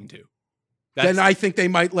going to. Then I think they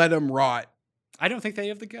might let them rot. I don't think they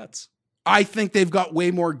have the guts. I think they've got way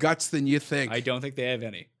more guts than you think. I don't think they have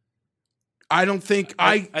any. I don't think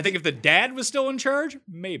I think if the dad was still in charge,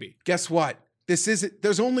 maybe. Guess what?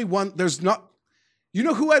 There's only one. There's not. You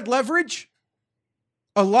know who had leverage?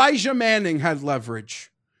 Elijah Manning had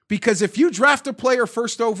leverage. Because if you draft a player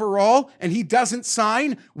first overall and he doesn't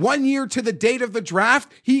sign 1 year to the date of the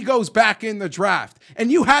draft, he goes back in the draft.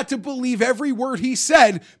 And you had to believe every word he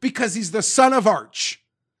said because he's the son of Arch.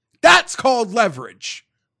 That's called leverage.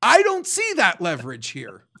 I don't see that leverage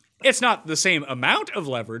here. It's not the same amount of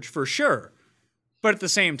leverage for sure. But at the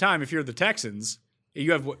same time, if you're the Texans,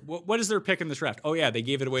 you have what is their pick in this draft? Oh yeah, they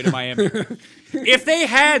gave it away to Miami. If they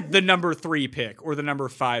had the number 3 pick or the number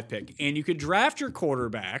 5 pick, and you could draft your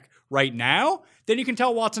quarterback right now, then you can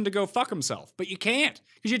tell Watson to go fuck himself. But you can't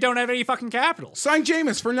because you don't have any fucking capital. Sign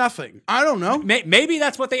Jameis for nothing. I don't know. Maybe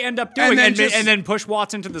that's what they end up doing, and then push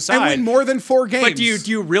Watson to the side and win more than 4 games. But do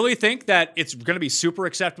you really think that it's going to be super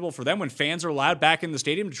acceptable for them when fans are allowed back in the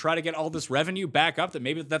stadium to try to get all this revenue back up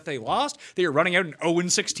that they lost? That you're running out an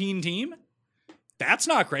 0-16 team? That's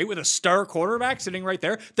not great with a star quarterback sitting right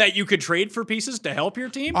there that you could trade for pieces to help your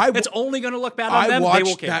team. It's only going to look bad on them. I watched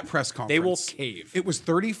watched that press conference. They will cave. It was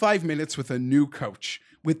 35 minutes with a new coach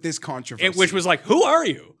with this controversy. Which was like, who are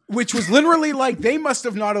you? Which was literally like, they must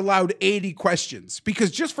have not allowed 80 questions.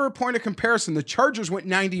 Because just for a point of comparison, the Chargers went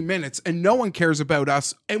 90 minutes and no one cares about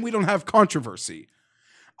us and we don't have controversy.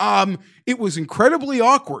 It was incredibly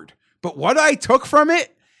awkward. But what I took from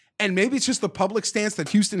it, and maybe it's just the public stance that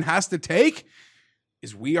Houston has to take,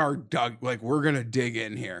 is we're going to dig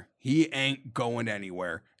in here. He ain't going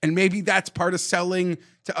anywhere. And maybe that's part of selling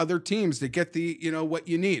to other teams to get the, what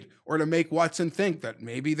you need, or to make Watson think that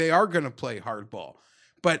maybe they are going to play hardball.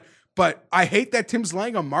 But I hate that Tim's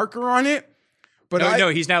laying a marker on it. But no,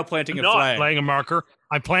 he's now planting a flag. Not laying a marker.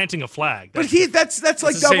 I'm planting a flag. But that's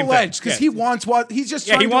like double edged because he wants what he's just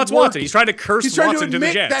he wants Watson. He's trying to curse Watson to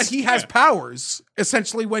the Jets. That he has powers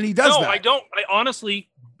essentially when he does that. No, I don't. I honestly.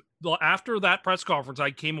 After that press conference,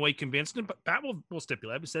 I came away convinced, and Pat will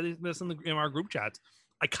stipulate. We said this in our group chats.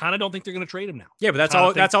 I kind of don't think they're going to trade him now. Yeah, but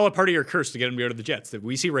that's all a part of your curse to get him to go to the Jets. That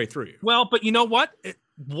we see right through you. Well, but you know what?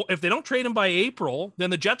 If they don't trade him by April,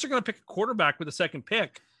 then the Jets are going to pick a quarterback with the second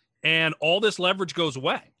pick, and all this leverage goes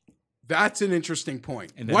away. That's an interesting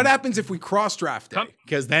point. And what happens if we cross draft day?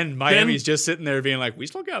 Because then Miami's just sitting there being like, we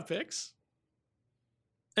still got picks.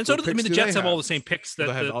 And so the Jets have all the same picks that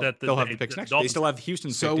they'll have the picks next year. They still have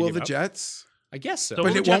Houston. So will the Jets? I guess so.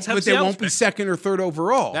 But they won't be second or third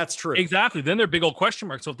overall. That's true. Exactly. Then they're big old question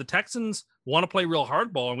marks. So if the Texans want to play real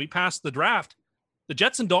hardball and we pass the draft, the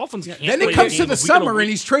Jets and Dolphins can't then it comes to the summer and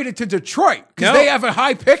he's traded to Detroit because they have a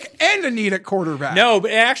high pick and a need at quarterback. No,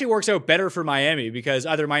 but it actually works out better for Miami because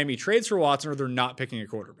either Miami trades for Watson or they're not picking a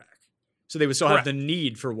quarterback. So they would still have the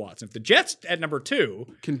need for Watson. If the Jets at number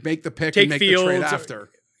 2 can make the pick and make the trade after.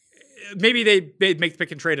 Maybe they make the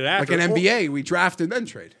pick and trade it after. Like an NBA, we draft and then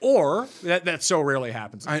trade. Or that so rarely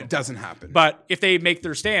happens. It doesn't happen. But if they make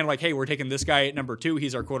their stand, like, hey, we're taking this guy at number 2,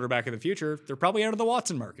 he's our quarterback of the future, they're probably out of the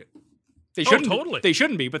Watson market. They shouldn't. Totally. They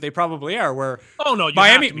shouldn't be, but they probably are. Where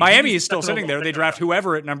Miami is still sitting there. They draft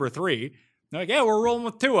whoever at number 3. They're like, yeah, we're rolling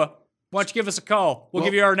with Tua. Why don't you give us a call? We'll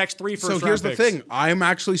give you our next 3 first round picks. So here's the thing. I'm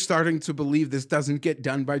actually starting to believe this doesn't get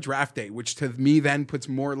done by draft day, which to me then puts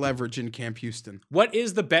more leverage in Camp Houston. What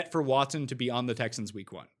is the bet for Watson to be on the Texans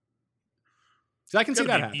week 1? So I can see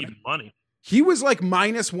that happening. Even money. He was like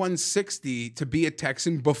minus 160 to be a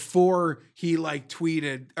Texan before he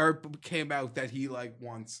tweeted or came out that he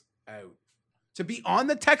wants out. To be on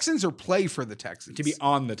the Texans or play for the Texans? To be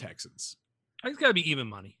on the Texans. I think it's got to be even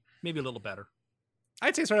money. Maybe a little better.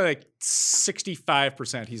 I'd say it's probably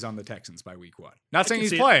 65% he's on the Texans by week 1. Not saying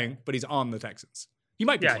he's playing, but he's on the Texans. He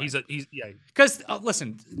might be playing. Because,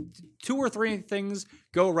 listen, 2 or 3 things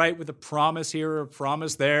go right with a promise here, a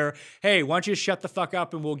promise there. Hey, why don't you shut the fuck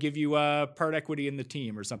up and we'll give you part equity in the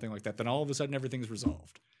team or something like that. Then all of a sudden everything's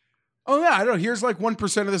resolved. Oh, yeah, I don't know. Here's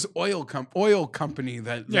 1% of this oil company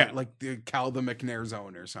that the Cal the McNair's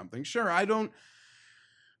own or something. Sure, I don't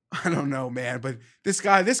know, man, but this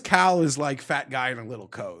Cal is like fat guy in a little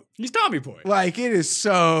coat. He's Tommy Boy. It is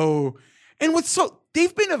so, and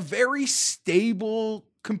they've been a very stable,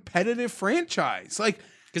 competitive franchise.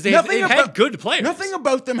 Because they've had good players. Nothing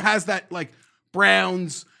about them has that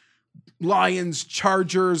Browns, Lions,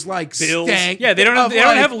 Chargers, Bills. Stank. Yeah, they don't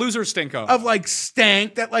have loser stink of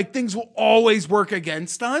stank that things will always work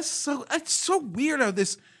against us. So it's so weird how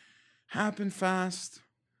this happened fast.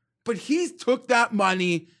 But he took that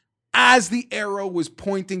money as the arrow was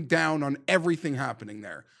pointing down on everything happening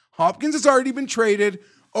there. Hopkins has already been traded.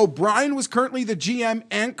 O'Brien was currently the GM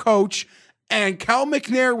and coach. And Cal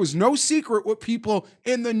McNair was no secret what people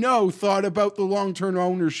in the know thought about the long-term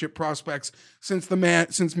ownership prospects since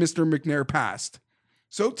Mr. McNair passed.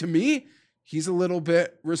 So to me, he's a little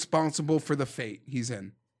bit responsible for the fate he's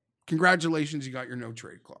in. Congratulations, you got your no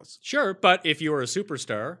trade clause. Sure, but if you're a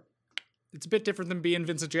superstar, it's a bit different than being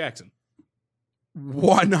Vincent Jackson.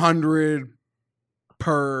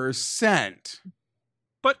 100%.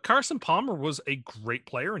 But Carson Palmer was a great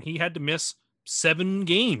player, and he had to miss 7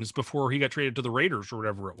 games before he got traded to the Raiders or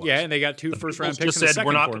whatever it was. Yeah, and they got 2 first-round picks just in the said, second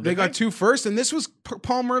 "We're not- for him, They didn't got 2 first, and this was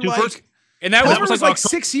Palmer Two like. first. And that Palmer was was like like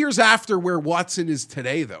 6 years after where Watson is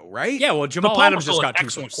today, though, right? yeah. Well, But Jamal Palmer's Adams just still got an 2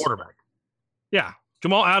 excellent firsts. quarterback. Yeah,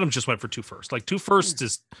 Jamal Adams just went for 2 firsts. Like 2 firsts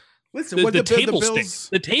is Listen, the, what the the table Bills. stakes.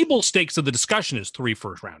 The table stakes of the discussion is 3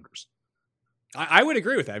 first rounders. I would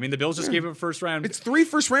agree with that. I mean, the Bills just gave him a first round. It's 3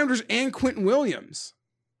 first rounders and Quentin Williams,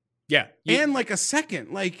 Yeah, and like a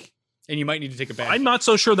second. Like, and you might need to take a bad. I'm not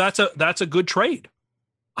so sure that's a good trade.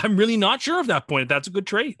 I'm really not sure at that point that's a good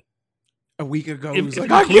trade. a week ago, If- he was if like,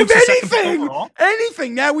 it "I'll give includes the second pick anything, overall."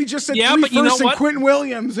 anything." Now we just said Yeah, 3 but you know firsts and what? Quentin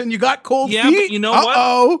Williams, and you got cold Yeah, feet. but you know what?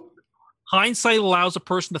 Uh-oh. Hindsight allows a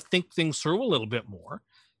person to think things through a little bit more.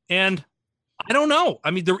 And I don't know.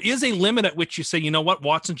 I mean, there is a limit at which you say, you know what,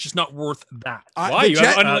 Watson's just not worth that. Why?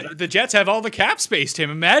 The The Jets have all the cap space, Tim.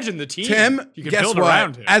 Imagine the team. Tim, you can guess build what?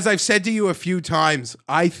 around him. As I've said to you a few times,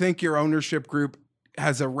 I think your ownership group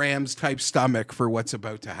has a Rams type stomach for what's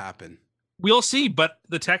about to happen. We'll see, but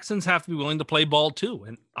the Texans have to be willing to play ball too.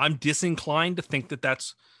 And I'm disinclined to think that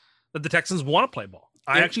the Texans want to play ball.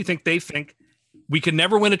 I actually think they think we can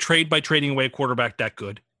never win a trade by trading away a quarterback that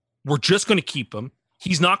good. We're just going to keep him.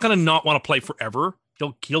 He's not going to not want to play forever.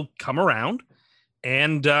 He'll come around,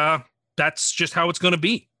 and that's just how it's going to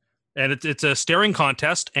be. And it's a staring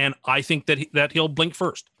contest, and I think that he'll blink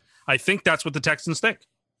first. I think that's what the Texans think.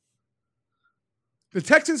 The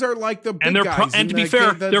Texans are like the big And they're guys. and to in be the-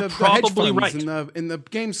 fair, the they're hedge probably funds right. in the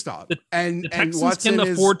GameStop. The and Texans Watson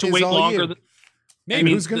can afford to is wait all longer. you. I And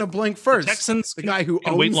mean, who's going to blink first? Texans the guy who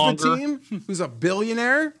can wait owns longer. the team, who's a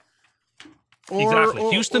billionaire. Exactly.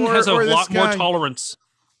 Houston has a this lot more guy. tolerance.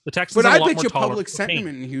 The Texans But have a I lot bet more you tolerance public for pain.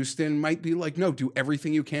 sentiment in Houston might be like, no, do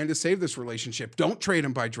everything you can to save this relationship. Don't trade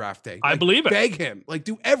him by draft day. I Like, believe it. Beg him. Like,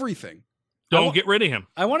 do everything. Don't get rid of him.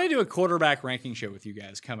 I want to do a quarterback ranking show with you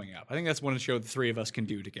guys coming up. I think that's one show the 3 of us can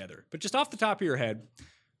do together. But just off the top of your head,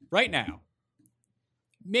 right now,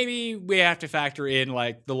 maybe we have to factor in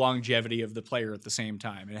like the longevity of the player at the same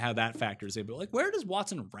time and how that factors in. But like, where does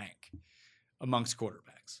Watson rank amongst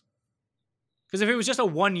quarterbacks? Because if it was just a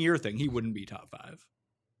 1-year thing, he wouldn't be top 5.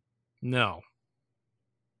 No.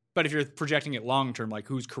 But if you're projecting it long term, like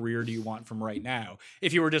whose career do you want from right now?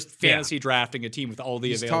 If you were just fantasy drafting a team with all the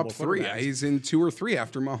He's available top 3. quarterbacks. He's in 2 or 3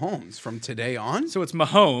 after Mahomes from today on. So it's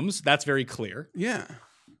Mahomes. That's very clear. Yeah.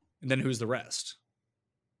 And then who's the rest?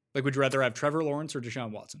 Like, would you rather have Trevor Lawrence or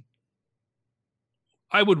Deshaun Watson?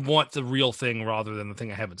 I would want the real thing rather than the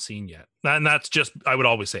thing I haven't seen yet. And that's just, I would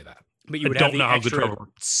always say that. But you I would don't have the know how good extra Trevor-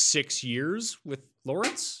 6 years with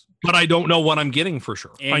Lawrence? But I don't know what I'm getting for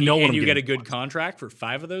sure. And I know what and I'm you get a getting. good contract for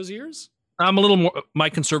 5 of those years? I'm a little more, my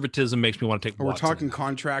conservatism makes me want to take We're Watson. talking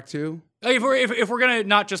contract too. Like, if we're going to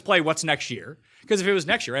not just play what's next year, because if it was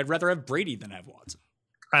next year, I'd rather have Brady than have Watson.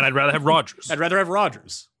 And I'd rather have Rodgers. I'd rather have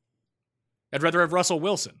Rodgers. I'd rather have Russell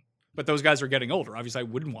Wilson. But those guys are getting older. Obviously, I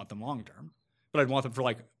wouldn't want them long term. But I'd want them for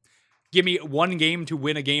like, give me 1 game to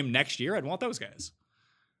win a game next year. I'd want those guys.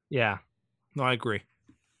 Yeah. No, I agree.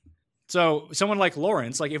 So someone like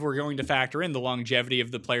Lawrence, like if we're going to factor in the longevity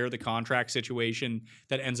of the player, the contract situation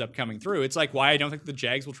that ends up coming through, it's like why I don't think the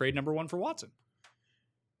Jags will trade number 1 for Watson.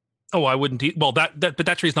 Oh, I wouldn't. Well, but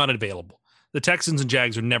that trade's not available. The Texans and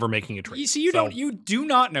Jags are never making a trade. You see, you do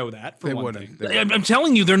not know that for They one wouldn't. thing. They I'm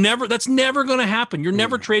telling you, that's never going to happen. You're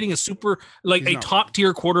never trading a He's not. top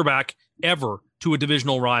tier quarterback ever to a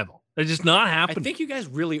divisional rival. It's just not I happening. think you guys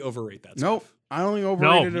really overrate that. Nope. Stuff. I don't think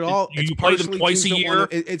overrated it No, at all. you It's play them partially twice teams a don't wanna-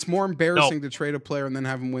 year. it's more embarrassing to trade a player and then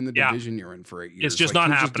have him win the Yeah. division you're in for 8 years. It's just not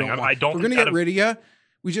you happening. want- I don't We're gonna think get that- rid of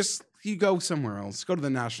you. You go somewhere else. Go to the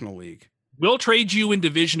National League. We'll trade you in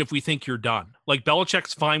division if we think you're done. Like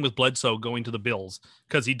Belichick's fine with Bledsoe going to the Bills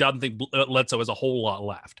because he doesn't think Bledsoe has a whole lot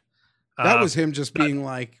left. That was him just being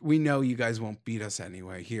like, "We know you guys won't beat us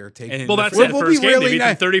anyway. Here, take And it." Well, that's the it. first game, they beat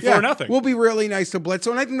them 34 Yeah, nothing. we'll be really nice to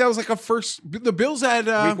Bledsoe, and I think that was like a first. The Bills had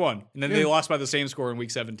week 1, and then they yeah. lost by the same score in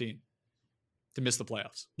week 17 to miss the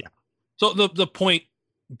playoffs. So the point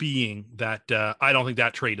being that I don't think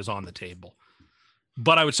that trade is on the table.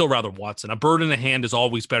 But I would still rather Watson. A bird in the hand is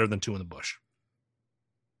always better than 2 in the bush.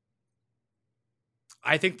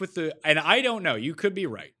 I think and I don't know, you could be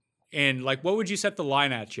right. And like, what would you set the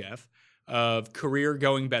line at, Jeff, of career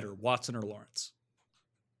going better, Watson or Lawrence?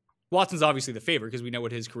 Watson's obviously the favorite because we know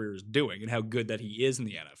what his career is doing and how good that he is in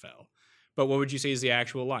the NFL. But what would you say is the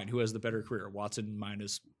actual line? Who has the better career? Watson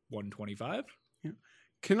minus 125?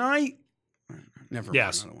 Can I? Never.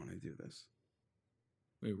 Yes. Mind. I don't want to do this.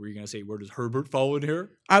 Wait, were you going to say, where does Herbert fall in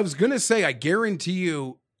here? I was gonna say, I guarantee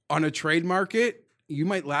you, on a trade market, you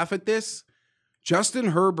might laugh at this. Justin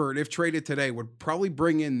Herbert, if traded today, would probably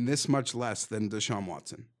bring in this much less than Deshaun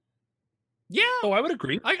Watson. Yeah. Oh, I would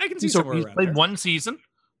agree. I can see He's somewhere around played there. one season.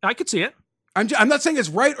 I could see it. I'm not saying it's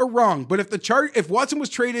right or wrong, but if Watson was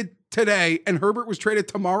traded today and Herbert was traded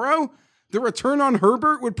tomorrow, the return on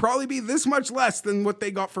Herbert would probably be this much less than what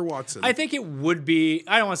they got for Watson. I think it would be,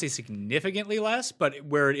 I don't want to say significantly less, but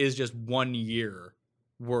where it is just 1 year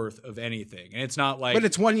worth of anything. And it's not like... But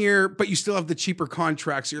it's 1 year, but you still have the cheaper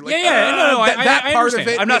contracts. You're like, no, that I part of understand.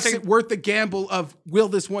 it I'm not makes saying... it worth the gamble of, will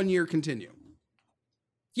this 1 year continue?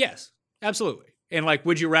 Yes, absolutely. And like,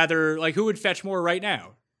 would you rather, like, who would fetch more right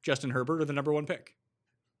now? Justin Herbert or the number one pick?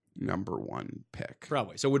 Number one pick.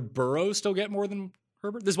 Probably. So would Burrow still get more than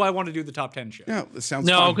Herbert? This is why I want to do the top 10 show. Yeah, this sounds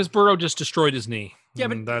No, fun. because Burrow just destroyed his knee. Yeah, I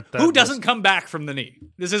but mean, that who doesn't come back from the knee?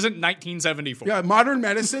 This isn't 1974. Yeah, modern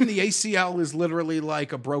medicine, the ACL is literally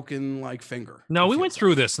like a broken like finger. No, we went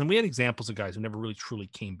through this, and we had examples of guys who never really truly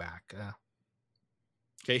came back.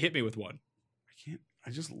 Okay, hit me with one. I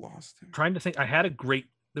just lost him. Trying to think,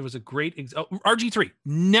 there was a great RG3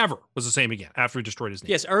 never was the same again after he destroyed his knee.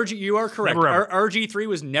 Yes, you are correct. Never, ever. RG3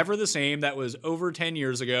 was never the same. That was over 10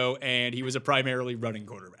 years ago, and he was a primarily running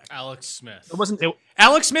quarterback. Alex Smith. It wasn't.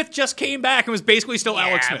 Alex Smith just came back and was basically still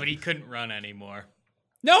Alex Smith. but he couldn't run anymore.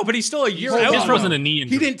 No, but he's still a year Hold out. His on. wasn't a knee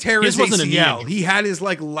injury. He didn't tear his wasn't a knee ACL. injury. He had his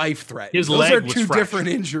like life threat. His Those leg are was two fractured. different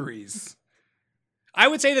injuries. I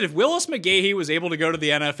would say that if Willis McGahee was able to go to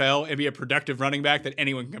the NFL and be a productive running back, that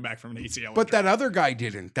anyone can come back from an ACL. But injury. that other guy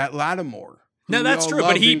didn't. That Lattimore. No, who that's we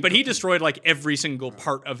all true. But loved he destroyed like every single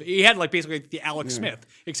part of. He had like basically the Alex Smith,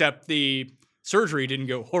 except the surgery didn't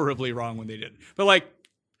go horribly wrong when they did. But like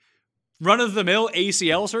run of the mill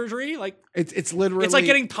ACL surgery, like It's literally it's like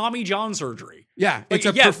getting Tommy John surgery. yeah. Like,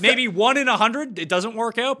 It's a maybe 1 in 100 it doesn't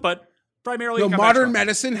work out, but primarily No, you come back modern strong.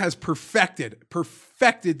 medicine has perfected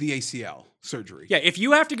the ACL surgery. Yeah, if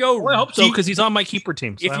you have to go, Well, I hope so deep- because he's on my keeper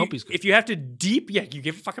team. So I hope he's good. If you have to you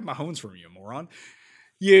give fucking Mahomes from you moron.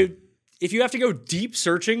 If you have to go deep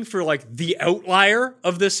searching for like the outlier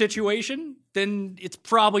of this situation, then it's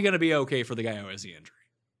probably going to be okay for the guy who has the injury.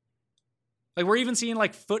 Like we're even seeing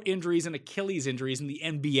like foot injuries and Achilles injuries in the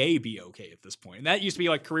NBA be okay at this point. And that used to be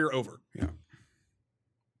like career over. Yeah.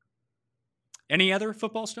 Any other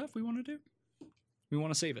football stuff we want to do? We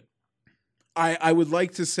want to save it. I would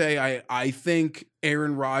like to say I think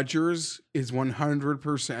Aaron Rodgers is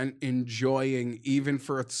 100% enjoying, even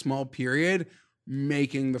for a small period,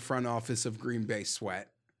 making the front office of Green Bay sweat.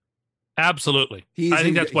 Absolutely. He's I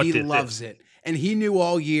think that's what he did loves this. it. And he knew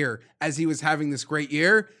all year as he was having this great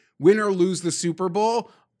year, win or lose the Super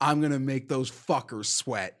Bowl, I'm going to make those fuckers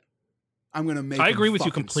sweat. I'm going to make I them agree with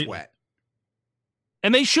you fucking completely. sweat.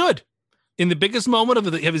 And they should. In the biggest moment of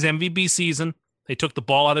his MVP season, they took the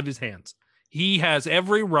ball out of his hands. He has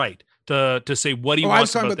every right to say what he I was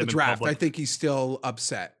wants talking about about the them in draft. public. I think he's still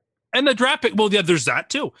upset. And the draft pick, well, yeah, there's that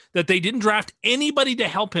too. That they didn't draft anybody to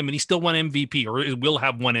help him, and he still won MVP, or will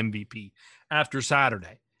have one MVP after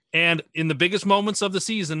Saturday. And in the biggest moments of the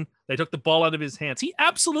season, they took the ball out of his hands. He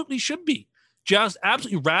absolutely should be just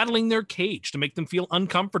absolutely rattling their cage to make them feel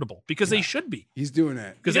uncomfortable because they should be, He's doing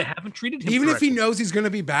it. because they haven't treated him Even if he correctly. knows he's going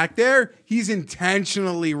to be back there, he's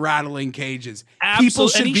intentionally rattling cages. Absolutely. People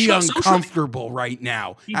And should he be should- so should- uncomfortable right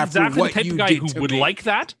now He's after exactly what the type you of guy did who to would me. like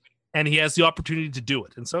that, and he has the opportunity to do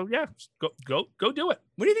it. And so, yeah, go do it.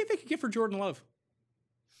 What do you think they could get for Jordan Love?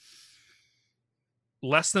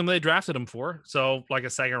 Less than they drafted him for. So, like a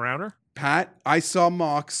second rounder. Pat, I saw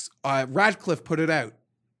mocks. Radcliffe put it out.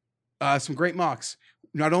 Some great mocks.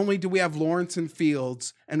 Not only do we have Lawrence and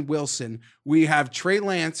Fields and Wilson, we have Trey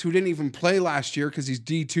Lance, who didn't even play last year because he's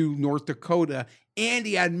D2 North Dakota, and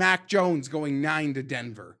he had Mac Jones going 9 to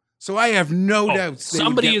Denver. So I have no doubts.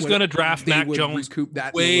 Somebody is going to draft they Mac would Jones recoup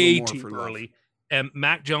that way and a little more too for Love. early. And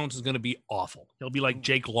Mac Jones is going to be awful. He'll be like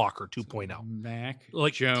Jake Locker 2.0. Mac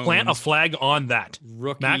Like, Jones, plant a flag on that.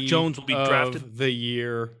 rookie Mac Jones will be of drafted. the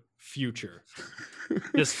year future.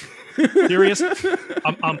 Just serious.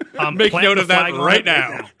 I'm Make planting note a of that flag on right it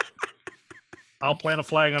now. I'll plant a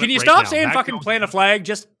flag on it. Can you right stop now. saying Mac fucking Jones- plant a flag?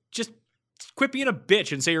 Just quit being a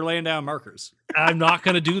bitch and say you're laying down markers. I'm not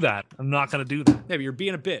going to do that. I'm not going to do that. Yeah, but you're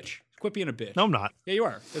being a bitch. Quit being a bitch. No, I'm not. Yeah, you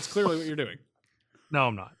are. That's clearly what you're doing. No,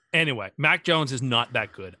 I'm not. Anyway, Mac Jones is not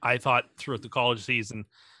that good. I thought throughout the college season,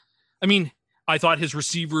 I thought his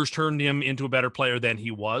receivers turned him into a better player than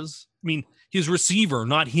he was. His receiver,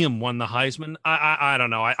 not him, won the Heisman. I don't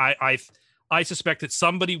know. I suspect that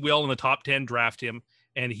somebody will in the top 10 draft him,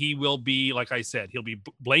 and he will be, like I said, he'll be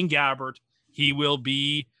Blaine Gabbert. He will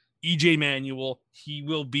be EJ Manuel. He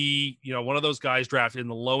will be, one of those guys drafted in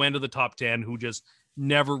the low end of the top 10 who just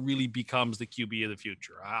never really becomes the QB of the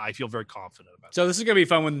future. I feel very confident about it. So this is going to be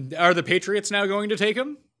fun. Are the Patriots now going to take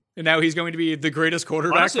him? And now he's going to be the greatest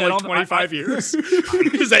quarterback Honestly, for I like don't- 25 years.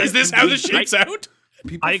 Is this how this shapes out?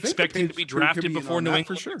 People I think expect the him to be Patriots could drafted be in before on New that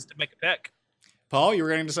England for sure. to make a pick. Paul, you were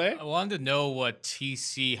going to say? I wanted to know what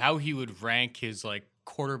TC, how he would rank his like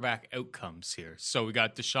quarterback outcomes here. So we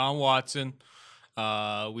got Deshaun Watson,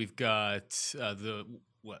 we've got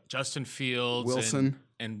Justin Fields, Wilson.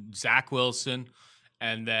 and Zach Wilson,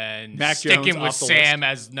 and then Mac sticking Jones with off the Sam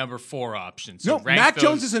as number 4 option. So No, rank Mac those-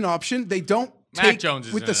 Jones is an option. They don't Mac take Jones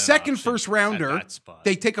isn't with the an second option first rounder. at that spot.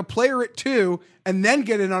 They take a player at 2 and then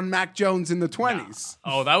get in on Mac Jones in the 20s.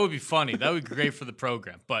 Oh, that would be funny. That would be great for the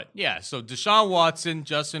program. But yeah, so Deshaun Watson,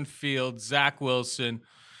 Justin Fields, Zach Wilson,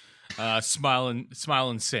 Smiling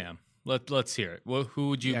Sam. Let's hear it. Well, who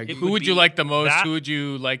would you it who would would you be like the most? that- Who would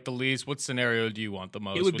you like the least? What scenario do you want the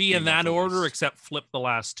most? It would What be do you in want that the order, least? except flip the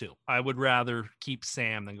last 2. I would rather keep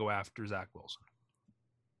Sam than go after Zach Wilson.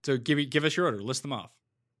 So give us your order. List them off.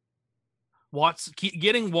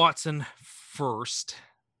 Getting Watson first,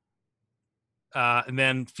 and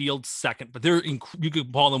then Fields second. But you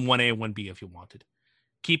could call them 1A and 1B if you wanted.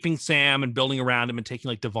 Keeping Sam and building around him and taking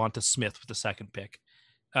like Devonta Smith with the second pick.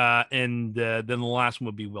 And then the last one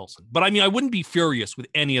would be Wilson. But I mean, I wouldn't be furious with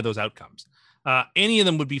any of those outcomes. Any of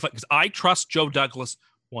them would be fine because I trust Joe Douglas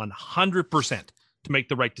 100% to make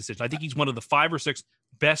the right decision. I think he's one of the 5 or 6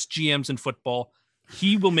 best GMs in football.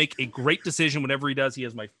 He will make a great decision whatever he does. He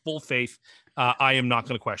has my full faith. I am not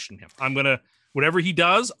going to question him. Whatever he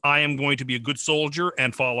does, I am going to be a good soldier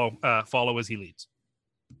and follow as he leads.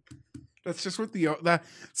 That's just what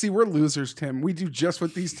see, we're losers, Tim. We do just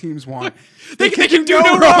what these teams want. They can do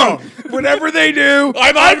no wrong. Whatever they do.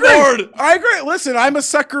 I'm I on agree. board. I agree. Listen, I'm a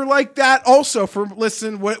sucker like that also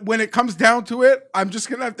when it comes down to it, I'm just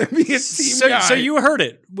going to have to be a team guy. So you heard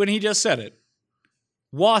it when he just said it.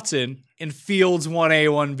 Watson and Fields 1A,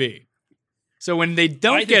 1B. So when they I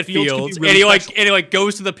don't think get Fields could Fields, be really special. and he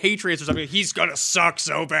goes to the Patriots or something, he's gonna suck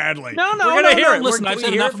so badly. No, We're gonna hear it. Listen, We're I've gonna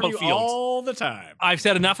said hear enough it from about you Fields. all the time. I've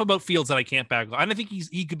said enough about Fields that I can't back. And I think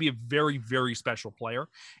he could be a very, very special player.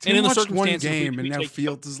 Tim and in the watched one circumstances, game, we and now take-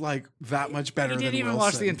 Fields is like that much better He than didn't even Wilson.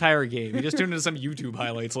 watch the entire game. He just tuned into some YouTube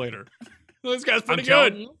highlights later. This guy's pretty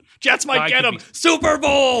telling good. you, Jets might I get could him. be- Super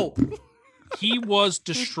Bowl. he was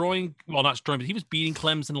destroying, well, not destroying, but he was beating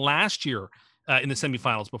Clemson last year in the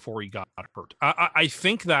semifinals before he got hurt. I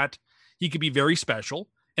think that he could be very special.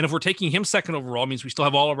 And if we're taking him second overall, it means we still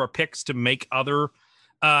have all of our picks to make other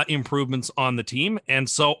improvements on the team. And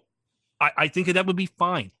so I think that would be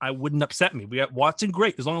fine. I wouldn't upset me. We got Watson,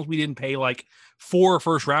 great. As long as we didn't pay like 4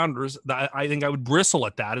 first rounders, I think I would bristle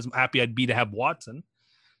at that. As happy I'd be to have Watson.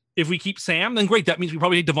 If we keep Sam, then great. That means we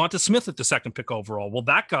probably take Devonta Smith at the second pick overall. Well,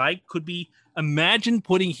 that guy could be, imagine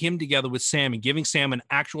putting him together with Sam and giving Sam an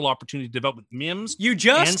actual opportunity to develop with Mims. You and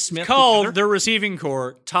just Smith called together. their receiving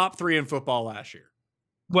core top 3 in football last year.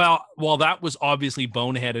 Well, while that was obviously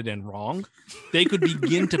boneheaded and wrong, they could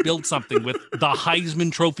begin to build something with the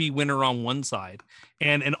Heisman Trophy winner on one side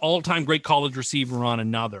and an all-time great college receiver on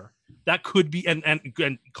another. That could be, and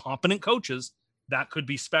competent coaches, that could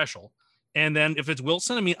be special. And then if it's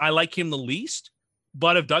Wilson, I mean, I like him the least,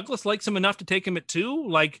 but if Douglas likes him enough to take him at 2,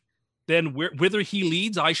 like, then whither he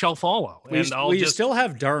leads, I shall follow. And I'll You just still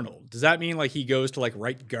have Darnold. Does that mean like he goes to like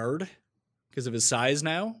right guard because of his size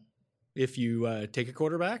now? If you take a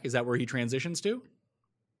quarterback, is that where he transitions to?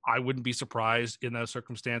 I wouldn't be surprised in those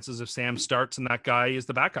circumstances if Sam starts and that guy is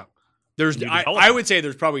the backup. I would say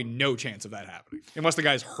there's probably no chance of that happening unless the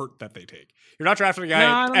guy's hurt that they take. You're not drafting a guy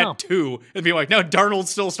No, I don't know. at 2 and being like, no, Darnold's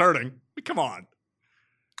still starting. Come on.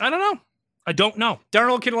 I don't know. I don't know.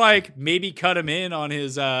 Darnold can like maybe cut him in on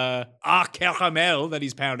his caramel that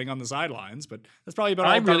he's pounding on the sidelines, but that's probably about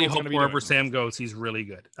all I really Darnold's hope gonna be wherever doing. Sam goes, he's really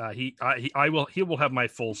good. He will have my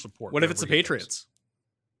full support. What if it's the wherever he goes. Patriots?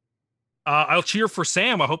 I'll cheer for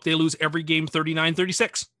Sam. I hope they lose every game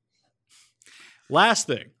 39-36. Last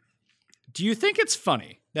thing. Do you think it's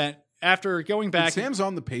funny that after going When back, Sam's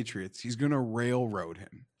on the Patriots, he's going to railroad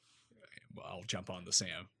him. well, I'll jump on the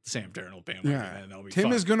Sam Darnold bandwagon, Yeah. and that'll be Tim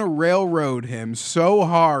fun. is going to railroad him so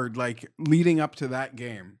hard, like leading up to that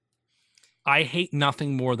game. I hate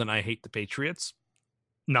nothing more than I hate the Patriots.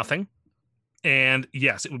 Nothing. And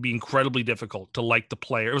yes, it would be incredibly difficult to like the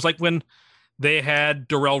player. It was like when they had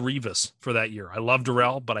Darrelle Revis for that year. I love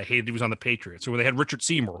Darrell, but I hated he was on the Patriots. Or when they had Richard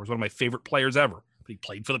Seymour, who was one of my favorite players ever, but he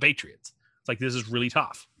played for the Patriots. It's like, this is really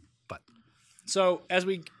tough. But So as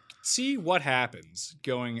we see what happens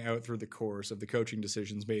going out through the course of the coaching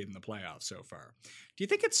decisions made in the playoffs so far, do you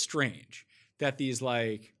think it's strange that these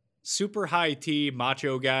like super high T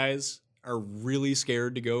macho guys are really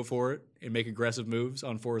scared to go for it and make aggressive moves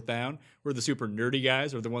on 4th down, where the super nerdy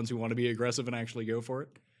guys are the ones who want to be aggressive and actually go for it?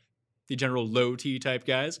 the general low T type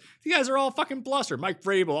guys. You guys are all fucking bluster. Mike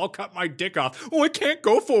Vrabel, I'll cut my dick off. Oh, I can't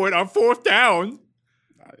go for it on 4th down.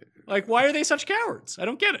 Like, why are they such cowards? I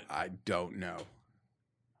don't get it. I don't know.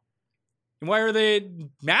 And why are they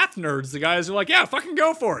math nerds, the guys who are like, yeah, fucking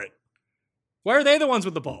go for it? Why are they the ones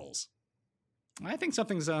with the balls? I think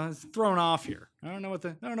something's thrown off here. I don't know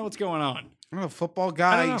what's going on. I don't know. Football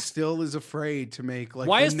guy still is afraid to make like.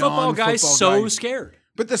 Why is football guy so scared?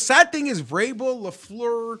 But the sad thing is, Vrabel,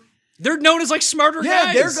 LaFleur, they're known as like smarter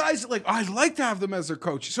guys. Yeah, they're guys that, like, I'd like to have them as their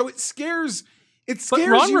coach. So it scares. But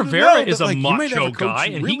Ron Rivera is a macho guy,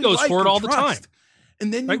 and he goes for it all the time.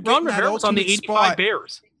 And then like Ron Rivera was on the 85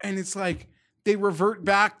 Bears, and it's like they revert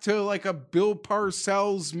back to like a Bill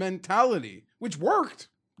Parcells mentality, which worked.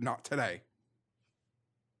 Not today.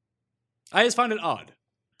 I just find it odd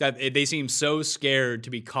that they seem so scared to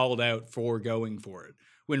be called out for going for it,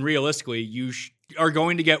 when realistically you are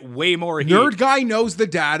going to get way more heat. Nerd guy knows the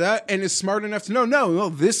data and is smart enough to know, no,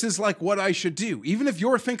 this is like what I should do. Even if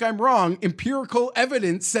you think I'm wrong, empirical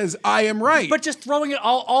evidence says I am right. But just throwing it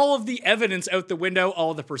all of the evidence out the window,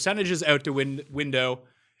 all the percentages out the window,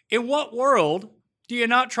 in what world do you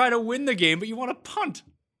not try to win the game, but you want to punt?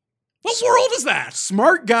 What world is that?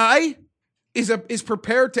 Smart guy is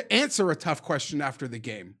prepared to answer a tough question after the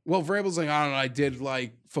game. Well, Vrabel's like, I don't know, I did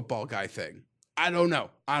like football guy thing. I don't know.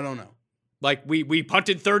 Like we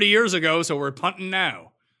punted 30 years ago, so we're punting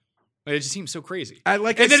now. It just seems so crazy. Then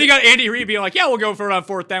you got Andy Reid being like, yeah, we'll go for it on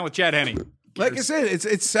 4th down with Chad Henne. Like I said,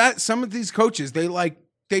 it's sad. Some of these coaches,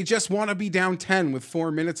 they just want to be down 10 with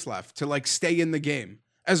 4 minutes left to like stay in the game,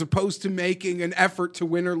 as opposed to making an effort to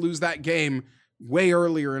win or lose that game way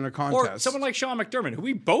earlier in a contest. Or someone like Sean McDermott, who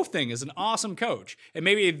we both think is an awesome coach. And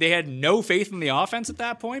maybe they had no faith in the offense at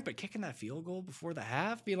that point, but kicking that field goal before the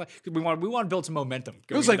half, being like, we want to build some momentum.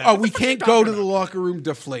 It was like, we can't go to the locker room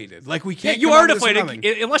deflated. Like, we can't. Yeah, you are deflated.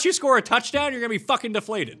 Unless you score a touchdown, you're going to be fucking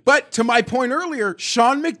deflated. But to my point earlier,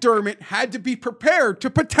 Sean McDermott had to be prepared to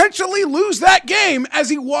potentially lose that game as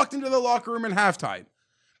he walked into the locker room at halftime.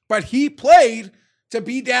 But he played to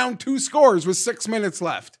be down 2 scores with 6 minutes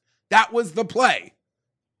left. That was the play.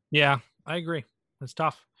 Yeah, I agree. It's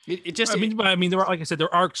tough. I mean, there are, like I said,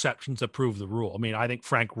 there are exceptions that prove the rule. I mean, I think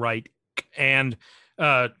Frank Reich and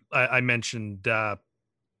I mentioned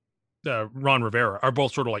Ron Rivera are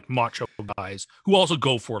both sort of like macho guys who also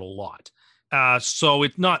go for it a lot. So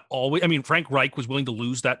it's not always. I mean, Frank Reich was willing to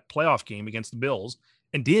lose that playoff game against the Bills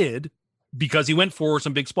and did, because he went for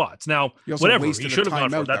some big spots. Now, whatever, he should have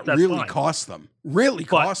gone for that. That's really fine. Cost them. Really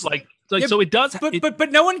cost them. So it does.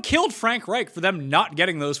 But no one killed Frank Reich for them not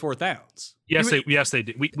getting those 4th downs. Yes, they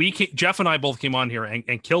did. Jeff and I both came on here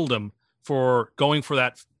and killed him for going for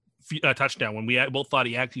that touchdown when we both thought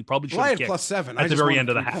he actually probably should have kicked +7 at the very end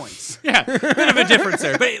of the half. Points. Yeah, bit of a difference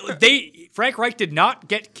there. But Frank Reich did not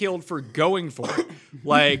get killed for going for it,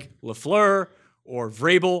 like LaFleur or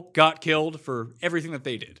Vrabel got killed for everything that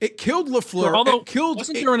they did. It killed LaFleur.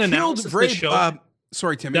 Wasn't there an analysis that showed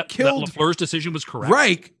sorry, Tim. It killed that LaFleur's decision was correct.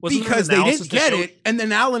 Right, because they didn't get it, and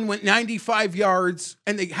then Allen went 95 yards,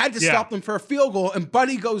 and they had to stop them for a field goal, and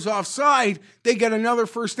Buddy goes offside, they get another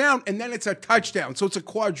 1st down, and then it's a touchdown. So it's a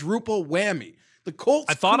quadruple whammy. The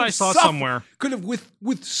Colts could have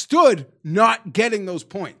withstood not getting those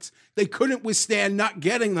points. They couldn't withstand not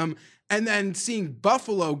getting them, and then seeing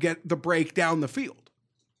Buffalo get the break down the field.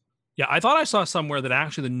 Yeah, I thought I saw somewhere that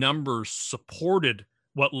actually the numbers supported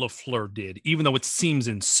what LaFleur did, even though it seems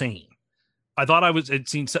insane. I thought I'd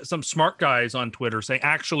seen some smart guys on Twitter say,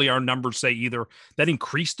 actually, our numbers say either that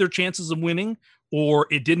increased their chances of winning or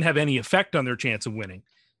it didn't have any effect on their chance of winning.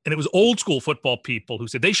 And it was old school football people who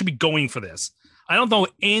said they should be going for this. I don't know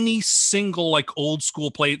any single like old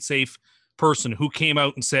school play it safe person who came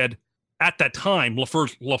out and said at that time,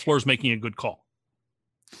 LaFleur's making a good call.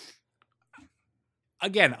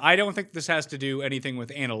 Again, I don't think this has to do anything with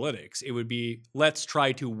analytics. It would be, let's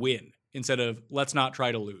try to win instead of let's not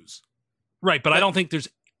try to lose. Right, but I don't think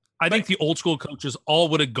I think the old school coaches all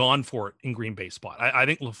would have gone for it in Green Bay's spot. I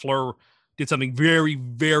think LaFleur did something very,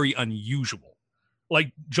 very unusual.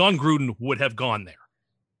 Like John Gruden would have gone there.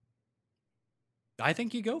 I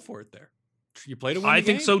think you go for it there. You play to win. I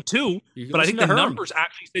think so too, but I think the numbers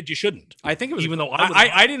actually said you shouldn't. I think it was, even though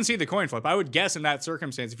I didn't see the coin flip. I would guess in that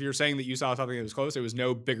circumstance, if you're saying that you saw something that was close, it was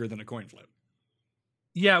no bigger than a coin flip.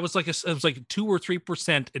 Yeah, it was like a 2 or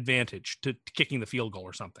 3% advantage to kicking the field goal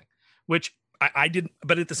or something, which I didn't.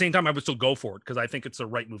 But at the same time, I would still go for it because I think it's the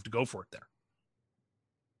right move to go for it there.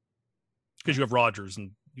 Because you have Rodgers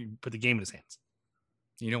and you put the game in his hands.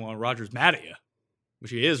 You don't want Rodgers mad at you,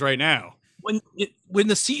 which he is right now. When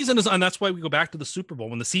the season is on, that's why we go back to the Super Bowl.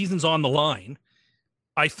 When the season's on the line,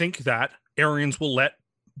 I think that Arians will let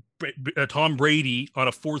Tom Brady on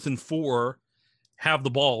a 4th and 4 have the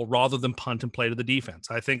ball rather than punt and play to the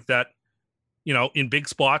defense. I think that, in big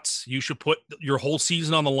spots, you should put your whole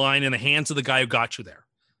season on the line in the hands of the guy who got you there.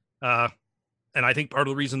 And I think part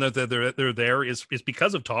of the reason that they're there is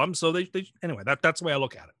because of Tom. So anyway, that's the way I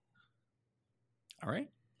look at it. All right.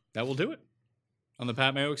 That will do it on the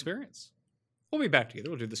Pat Mayo Experience. We'll be back together.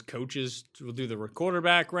 We'll do this coaches. We'll do the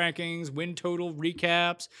quarterback rankings, win total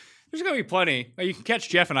recaps. There's going to be plenty. You can catch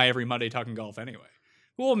Jeff and I every Monday talking golf anyway.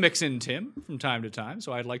 We'll mix in Tim from time to time.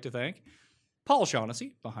 So I'd like to thank Paul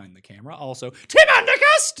Shaughnessy behind the camera. Also, Tim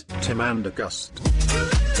Andergust. Tim Andergust.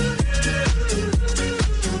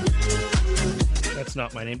 That's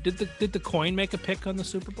not my name. Did the coin make a pick on the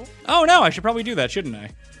Super Bowl? Oh, no. I should probably do that, shouldn't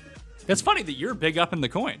I? It's funny that you're big up in the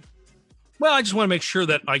coin. Well, I just want to make sure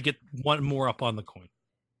that I get one more up on the coin.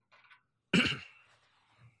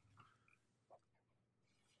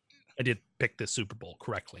 I did pick the Super Bowl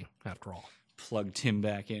correctly, after all. Plug Tim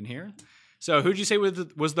back in here. So who'd you say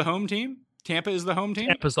was the home team? Tampa is the home team?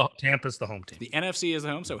 Tampa's the home team. The NFC is the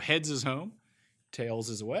home, so heads is home. Tails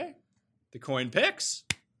is away. The coin picks.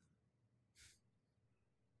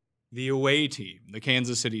 The away team, the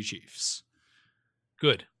Kansas City Chiefs.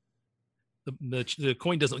 Good. The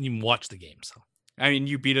coin doesn't even watch the game, so. I mean,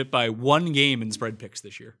 you beat it by 1 game in spread picks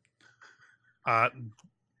this year.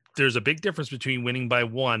 There's a big difference between winning by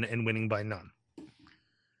 1 and winning by none.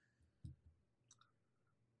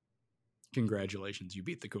 Congratulations, you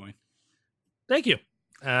beat the coin. Thank you.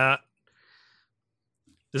 This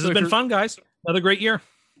has been fun, guys. Another great year.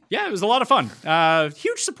 Yeah, it was a lot of fun.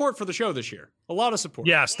 Huge support for the show this year. A lot of support.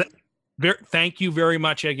 Yes. Thank you very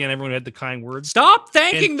much again, everyone who had the kind words. Stop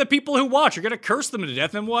thanking the people who watch. You're going to curse them to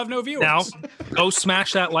death, and we'll have no viewers. Now, go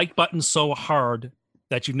smash that like button so hard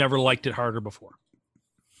that you've never liked it harder before.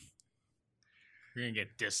 We're going to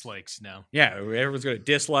get dislikes now. Yeah, everyone's going to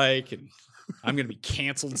dislike, and I'm going to be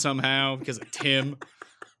canceled somehow because of Tim.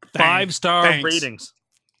 5-star ratings.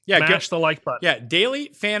 Yeah, smash the like button. Yeah, daily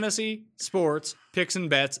fantasy sports picks and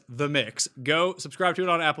bets, the mix. Go subscribe to it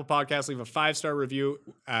on Apple Podcasts. Leave a 5-star review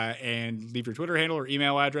and leave your Twitter handle or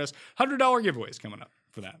email address. $100 giveaways coming up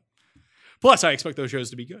for that. Plus, I expect those shows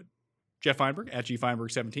to be good. Jeff Feinberg at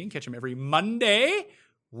GFeinberg17. Catch him every Monday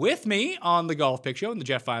with me on the Golf Pick Show and the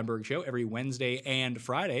Jeff Feinberg Show every Wednesday and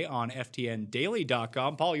Friday on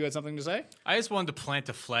FTNDaily.com. Paul, you had something to say? I just wanted to plant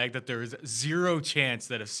a flag that there is 0 chance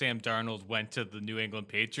that if Sam Darnold went to the New England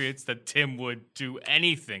Patriots, that Tim would do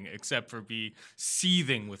anything except for be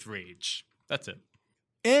seething with rage. That's it.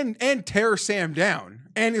 And tear Sam down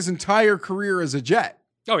and his entire career as a Jet.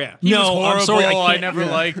 Oh, yeah. He was I'm horrible. sorry, I never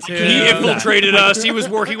liked him. He infiltrated us. He was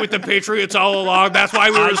working with the Patriots all along. That's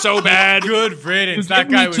why we were so bad. Good riddance. You That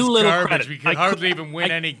give me guy was too little garbage. credit. We could hardly even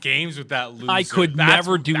win any games with that loser. I could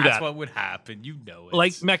never do that. That's what would happen. You know it.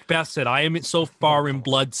 Like Macbeth said, I am so far in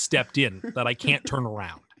blood stepped in that I can't turn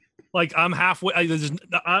around. Like I'm halfway.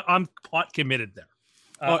 I'm pot committed there.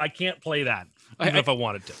 I can't play that even if I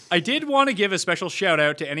wanted to. I did want to give a special shout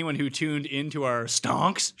out to anyone who tuned into our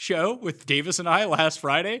Stonks show with Davis and I last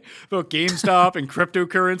Friday about GameStop and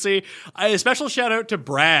cryptocurrency. A special shout out to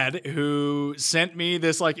Brad, who sent me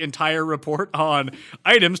this entire report on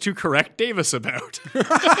items to correct Davis about.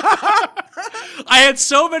 I had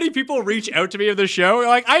so many people reach out to me of the show.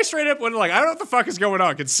 I straight up went I don't know what the fuck is going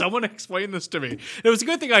on. Can someone explain this to me? It was a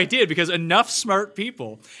good thing I did because enough smart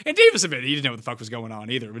people, and Davis admitted he didn't know what the fuck was going on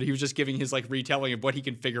either, but he was just giving his retelling of what he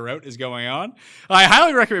can figure out is going on. I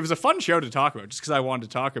highly recommend. It was a fun show to talk about just because I wanted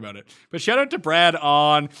to talk about it. But shout out to Brad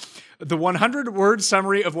on the 100-word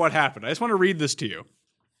summary of what happened. I just want to read this to you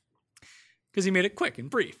because he made it quick and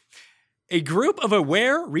brief. A group of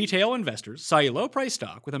aware retail investors saw a low-price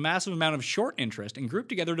stock with a massive amount of short interest and grouped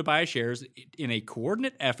together to buy shares in a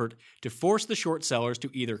coordinate effort to force the short sellers to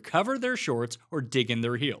either cover their shorts or dig in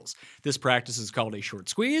their heels. This practice is called a short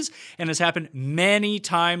squeeze and has happened many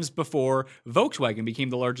times before Volkswagen became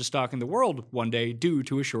the largest stock in the world one day due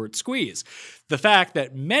to a short squeeze. The fact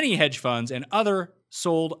that many hedge funds and other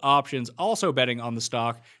sold options also betting on the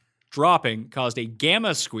stock dropping caused a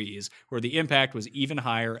gamma squeeze where the impact was even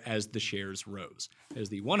higher as the shares rose. There's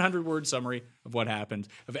the 100-word summary of what happened.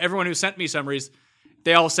 Of everyone who sent me summaries,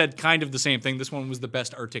 they all said kind of the same thing. This one was the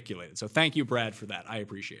best articulated. So thank you, Brad, for that. I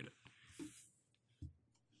appreciate it.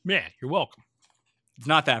 Yeah, you're welcome. It's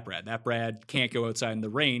not that Brad. That Brad can't go outside in the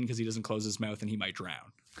rain because he doesn't close his mouth and he might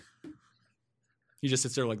drown. He just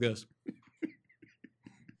sits there like this.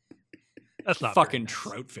 That's not fucking nice.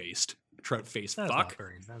 trout-faced. Trout-faced That's fuck.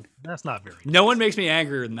 That's not very. No one makes me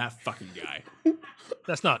angrier than that fucking guy.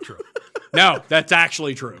 That's not true. No, that's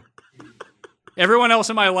actually true. Everyone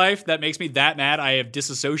else in my life that makes me that mad, I have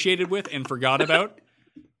disassociated with and forgot about.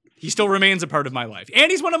 He still remains a part of my life.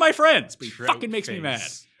 And he's one of my friends, but he Trout fucking makes me mad.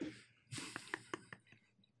 face.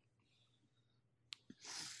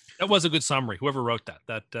 That was a good summary. Whoever wrote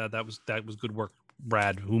that was good work,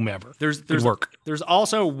 Brad. Whomever. There's good work. There's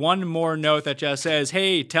also one more note that just says,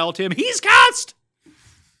 "Hey, tell Tim he's cussed."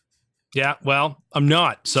 Yeah, well, I'm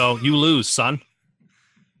not. So you lose, son.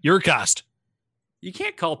 You're cussed. You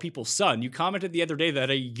can't call people son. You commented the other day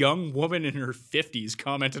that a young woman in her 50s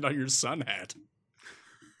commented on your son hat.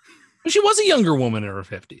 She was a younger woman in her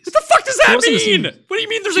 50s. What the fuck does that wasn't a mean? senior- What do you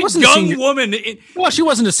mean there's She a wasn't a young senior- woman in... Well, she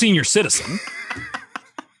wasn't a senior citizen.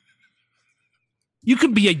 You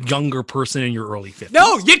could be a younger person in your early 50s.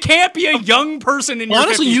 No, you can't be a young person in your 50s.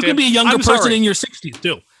 Honestly, you can be a younger I'm person sorry. in your 60s,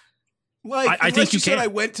 too. Like, I unless think you said can. I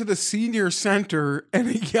went to the senior center and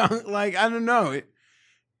a young, like, I don't know.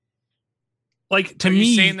 Like, to Are me,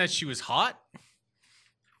 you saying that she was hot?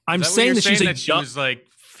 I'm Is that what saying you're that she's a that she young... was like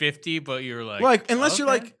 50, but you're like, Like, unless you're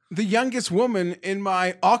okay. like the youngest woman in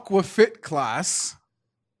my Aqua Fit class.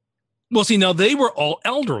 Well, see, now they were all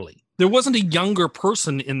elderly. There wasn't a younger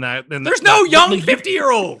person in that. There's no young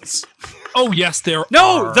 50-year-olds. Oh, yes, there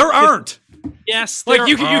No, are. there aren't. Yes, Like, there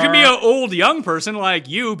you can be are. an old young person, like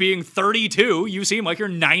you being 32. You seem like you're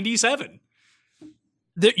 97.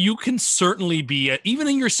 That you can certainly be, even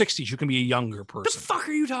in your 60s, you can be a younger What the person. fuck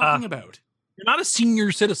are you talking about? You're not a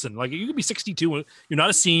senior citizen. Like, you could be 62. You're not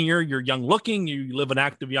a senior. You're young looking. You live an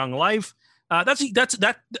active young life. That's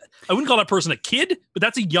that. I wouldn't call that person a kid, but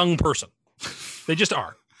that's a young person. They just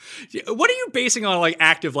are. What are you basing on, like,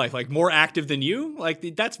 active life? Like, more active than you?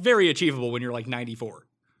 Like, that's very achievable when you're, like, 94.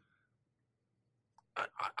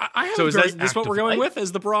 I have So a is very this what we're active going life. with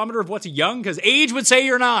as the barometer of what's young? Because age would say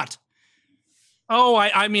you're not. Oh,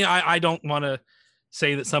 I mean, I don't want to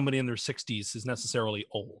say that somebody in their 60s is necessarily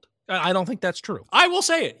old. I don't think that's true. I will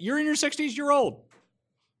say it. You're in your 60s, you're old.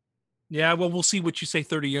 Yeah, well, we'll see what you say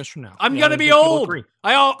 30 years from now. I'm Yeah, going to I be think you'll old. agree.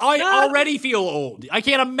 I Ah. already feel old. I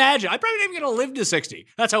can't imagine. I'm probably not even going to live to 60.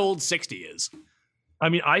 That's how old 60 is. I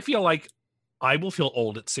mean, I feel like I will feel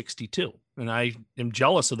old at 62, and I am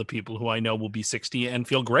jealous of the people who I know will be 60 and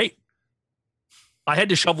feel great. I had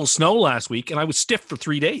to shovel snow last week, and I was stiff for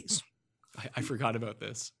 3 days. I forgot about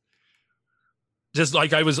this. Just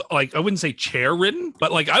like I was, like, I wouldn't say chair ridden,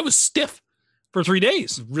 but like I was stiff for 3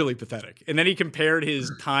 days. Really pathetic. And then he compared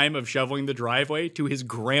his time of shoveling the driveway to his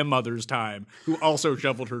grandmother's time, who also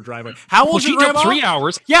shoveled her driveway. How Well, old's she your took grandma? 3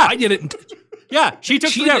 hours. Yeah. I did it. Yeah, she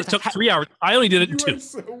took 3 hours. Took 3 hours. I only did it in You are 2.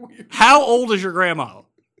 so weird. How old is your grandma?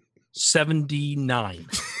 79.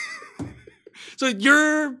 So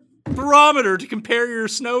your barometer to compare your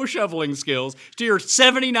snow shoveling skills to your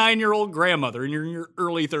 79-year-old grandmother and you're in your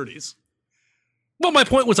early 30s. Well, my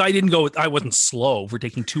point was I wasn't slow for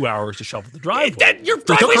taking 2 hours to shovel the driveway. Your It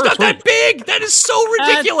took driveway's her not that 3. big. That is so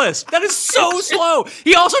ridiculous. That is so slow.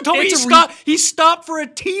 He also told me he stopped for a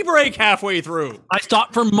tea break halfway through. I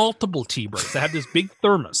stopped for multiple tea breaks. I have this big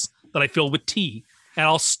thermos that I fill with tea, and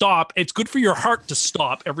I'll stop. It's good for your heart to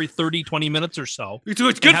stop every 30, 20 minutes or so. It's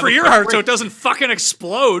good have for a your quick heart so break. it doesn't fucking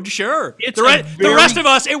explode, sure. It's The a the rest very- of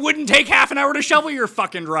us, it wouldn't take half an hour to shovel your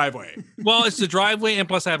fucking driveway. Well, it's the driveway, and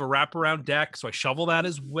plus I have a wraparound deck, so I shovel that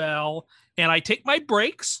as well. And I take my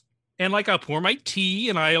breaks, and like I pour my tea,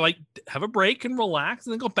 and I like have a break and relax,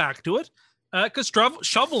 and then go back to it. Because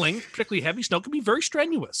shoveling, particularly heavy snow, can be very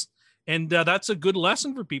strenuous, and that's a good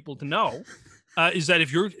lesson for people to know. Is that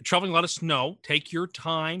if you're shoveling a lot of snow, take your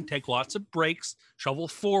time, take lots of breaks, shovel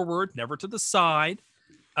forward, never to the side,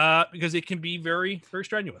 because it can be very, very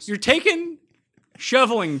strenuous. You're taking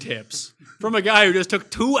shoveling tips from a guy who just took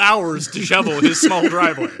 2 hours to shovel his small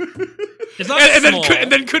driveway. It's not and small.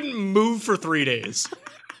 then couldn't move for 3 days.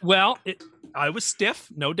 Well, I was stiff.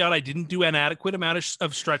 No doubt I didn't do an adequate amount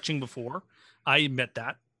of stretching before. I admit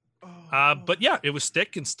that. But yeah, it was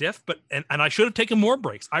thick and stiff, and I should have taken more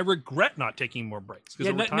breaks. I regret not taking more breaks.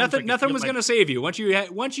 Yeah, nothing was going to save you. Once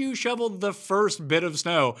you shoveled the first bit of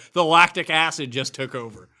snow, the lactic acid just took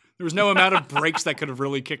over. There was no amount of breaks that could have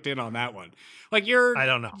really kicked in on that one. Like I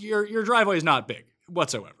don't know. Your driveway is not big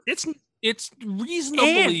whatsoever. It's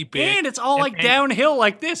reasonably big. And it's all like downhill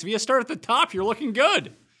like this. If you start at the top, you're looking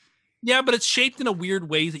good. Yeah, but it's shaped in a weird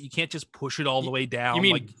way that you can't just push it all the way down. You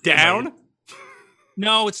mean like, down?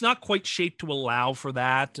 No, it's not quite shaped to allow for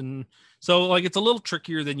that. And so like it's a little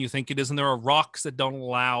trickier than you think it is. And there are rocks that don't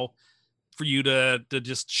allow for you to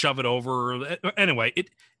just shove it over. Anyway,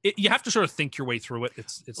 you have to sort of think your way through it.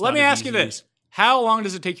 It's Let not me as ask you easy. this. How long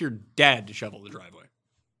does it take your dad to shovel the driveway?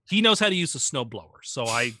 He knows how to use a snowblower, so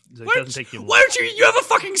it doesn't take him. Why don't you have a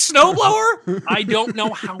fucking snowblower? I don't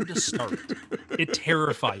know how to start. It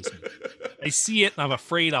terrifies me. I see it and I'm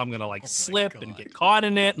afraid I'm gonna slip and get caught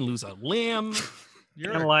in it and lose a limb.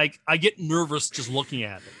 And like, I get nervous just looking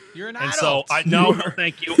at it. You're an And adult. so no,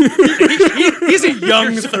 thank you. He's a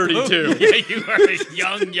young 32. Yeah, you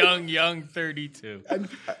are a young 32.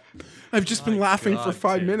 I've just been laughing for God,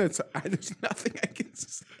 5 Tim. minutes. There's nothing I can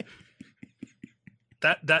say.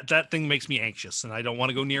 That thing makes me anxious, and I don't want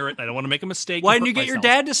to go near it. I don't want to make a mistake. Why and didn't you hurt get your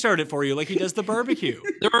myself. dad to start it for you like he does the barbecue?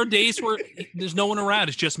 There are days where there's no one around.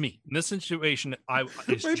 It's just me. In this situation, it's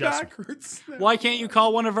My just back hurts. now. Why can't you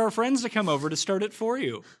call one of our friends to come over to start it for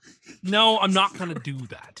you? no. I'm not going to do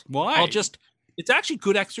that. Why? It's actually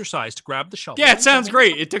good exercise to grab the shovel. Yeah, it sounds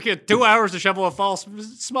great. It took you 2 hours to shovel a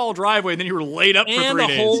small driveway, and then you were laid up for 3 And days.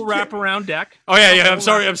 a whole wraparound deck. Oh yeah. I'm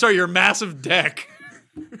sorry. Your massive deck.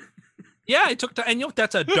 Yeah, it took time. And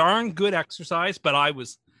that's a darn good exercise, but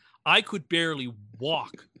I could barely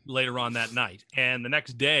walk later on that night. And the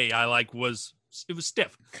next day it was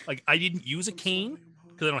stiff. Like I didn't use a cane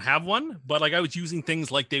because I don't have one, but like I was using things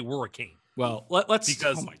like they were a cane. Well, let's.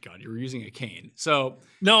 Because- Oh my God, you were using a cane. So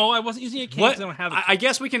No, I wasn't using a cane what? because I don't have a cane. I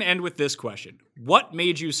guess we can end with this question: what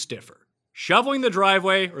made you stiffer? Shoveling the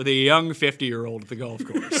driveway or the young 50-year-old at the golf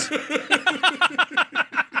course?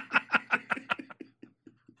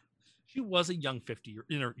 She was a young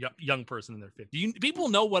young person in their 50s. People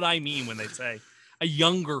know what I mean when they say a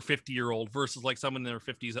younger 50-year-old versus like someone in their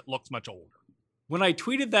 50s that looks much older. When I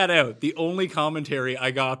tweeted that out, the only commentary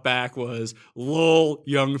I got back was "lol,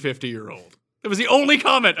 young 50-year-old." It was the only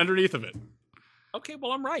comment underneath of it. Okay,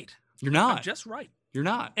 well, I'm right. You're not. I'm just right. You're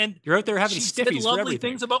not. And you're out there having She stiffies said for lovely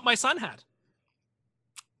everything. things about my sun hat,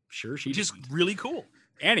 Sure, she which is didn't. really cool.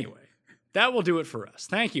 Anyway, that will do it for us.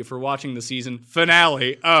 Thank you for watching the season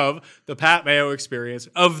finale of the Pat Mayo Experience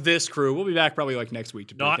of this crew. We'll be back probably like next week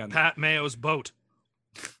to break Not down Pat Mayo's boat.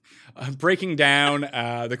 breaking down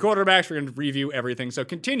the quarterbacks. We're going to review everything. So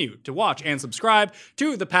continue to watch and subscribe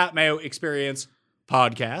to the Pat Mayo Experience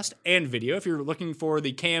podcast and video. If you're looking for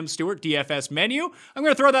the Cam Stewart DFS menu, I'm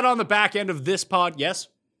going to throw that on the back end of this pod. Yes,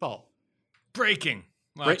 Paul. Breaking.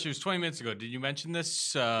 Well, Break- actually, it was 20 minutes ago. Did you mention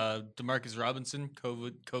this? DeMarcus Robinson,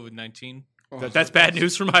 COVID-19. That's bad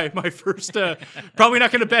news for my first. Probably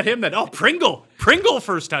not going to bet him then. Oh, Pringle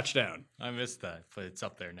first touchdown. I missed that, but it's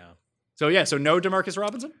up there now. So yeah, so no DeMarcus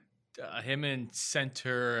Robinson. Him and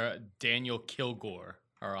center Daniel Kilgore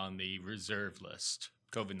are on the reserve list.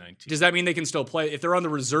 COVID-19. Does that mean they can still play if they're on the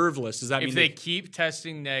reserve list? Does that mean If they keep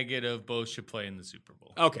testing negative, both should play in the Super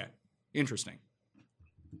Bowl. Okay, interesting.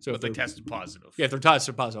 So But if they they're tested positive. yeah, if they're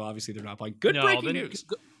tested positive, obviously they're not playing. Good breaking then, news.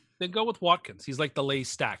 Then go with Watkins. He's like the Lay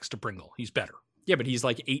Stacks to Pringle. He's better. Yeah, but he's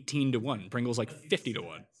like 18-1. Pringle's like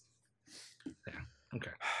 50-1. Yeah.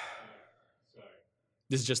 Okay.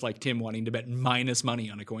 This is just like Tim wanting to bet minus money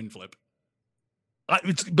on a coin flip But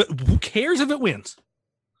who cares if it wins?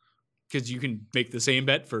 because you can make the same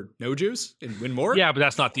bet for no juice and win more. Yeah, but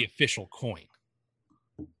that's not the official coin.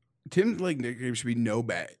 Tim's like nickname should be no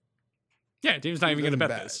bet. Yeah, Tim's not even going to doesn't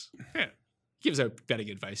bet bet. this. Yeah. He gives out betting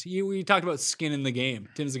advice. We talked about skin in the game.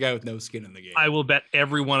 Tim's the guy with no skin in the game. I will bet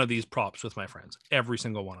every one of these props with my friends. Every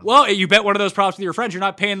single one of them. Well, you bet one of those props with your friends. You're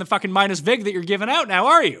not paying the fucking minus vig that you're giving out now,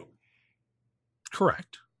 are you?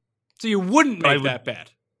 Correct. So you wouldn't I make would- that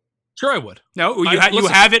bet. Sure, I would. No, you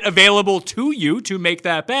listen. have it available to you to make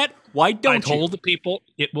that bet. Why don't I told the people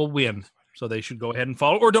it will win, so they should go ahead and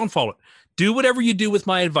follow or don't follow it. Do whatever you do with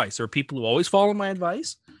my advice. There are people who always follow my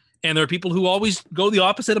advice, and there are people who always go the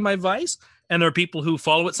opposite of my advice, and there are people who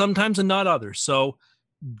follow it sometimes and not others. So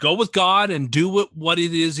go with God and do what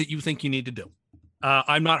it is that you think you need to do.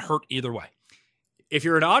 I'm not hurt either way. If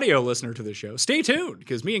you're an audio listener to the show, stay tuned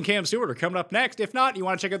because me and Cam Stewart are coming up next. If not, you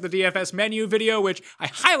want to check out the DFS menu video, which I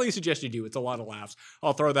highly suggest you do. It's a lot of laughs.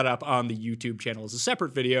 I'll throw that up on the YouTube channel as a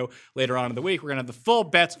separate video later on in the week. We're going to have the full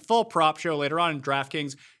bets, full prop show later on in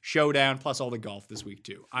DraftKings Showdown, plus all the golf this week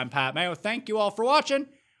too. I'm Pat Mayo. Thank you all for watching.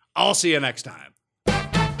 I'll see you next time.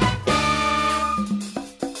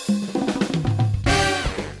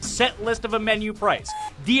 Set list of a menu price.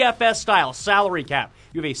 DFS style salary cap.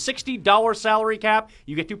 You have a $60 salary cap.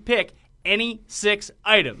 You get to pick any 6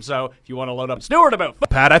 items. So if you want to load up Stewart about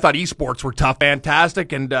Pat, I thought esports were tough.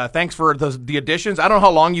 Fantastic, and thanks for the additions. I don't know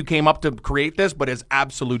how long you came up to create this, but it's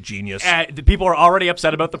absolute genius. the people are already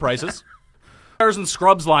upset about the prices. And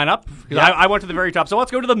scrubs lineup. I went to the very top. So let's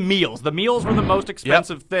go to the meals. The meals were the most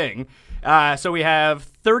expensive thing. So we have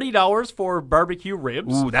 $30 for barbecue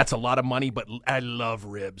ribs. Ooh, that's a lot of money, but I love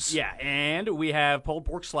ribs. Yeah, and we have pulled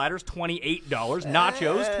pork sliders, $28.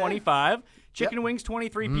 Nachos, $25. chicken wings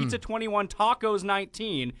 23, pizza 21, tacos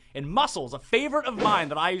 19, and mussels, a favorite of mine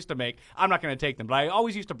that I used to make. I'm not going to take them, but I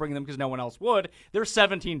always used to bring them because no one else would. They're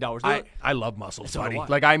 $17. I love mussels, So do buddy. I.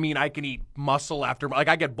 Like, I mean, I can eat mussel after, like,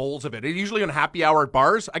 I get bowls of it. Usually on happy hour at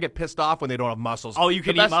bars, I get pissed off when they don't have mussels. Oh, you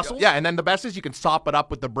can The eat best- mussels? Yeah, and then the best is you can sop it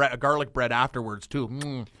up with the garlic bread afterwards,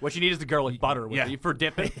 too. What you need is the garlic butter with Yeah. you for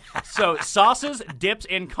dipping. So sauces, dips,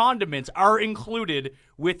 and condiments are included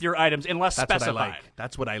with your items unless That's specified. what I like.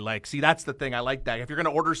 That's what I like. See, that's the thing. I like that. If you're going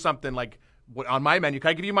to order something like on my menu, can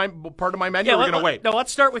I give you my part of my menu? Or we're going to wait. No,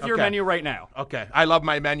 let's start with your Okay. menu right now. Okay, I love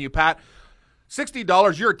my menu, Pat.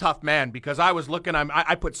 $60, you're a tough man because I was looking.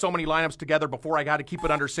 I put so many lineups together before I got to keep it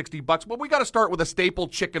under $60. But we got to start with a staple: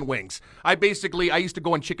 chicken wings. I used to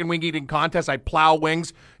go in chicken wing eating contests. I'd plow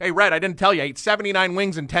wings. Hey, Red, I didn't tell you. I ate 79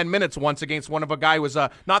 wings in 10 minutes once against one of a guy who was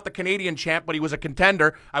not the Canadian champ, but he was a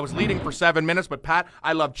contender. I was leading for 7 minutes. But Pat,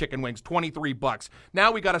 I love chicken wings. $23.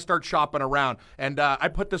 Now we got to start shopping around, and I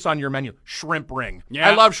put this on your menu: shrimp ring. Yeah,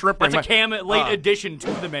 I love shrimp ring. That's a late addition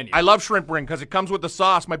to the menu. I love shrimp ring because it comes with the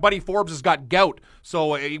sauce. My buddy Forbes has got gout,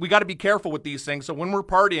 so we got to be careful with these things. So when we're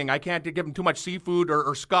partying, I can't give him too much seafood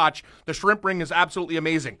or scotch. The shrimp ring is absolutely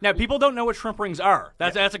amazing. Now, people don't know what shrimp rings are.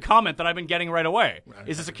 That's a comment that I've been getting right away.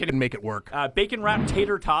 Is this a kid? Can make it work. Bacon wrapped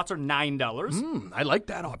tater tots are $9. I like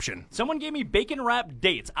that option. Someone gave me bacon wrapped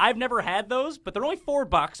dates. I've never had those, but they're only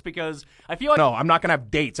 $4 because I feel like No, I'm not going to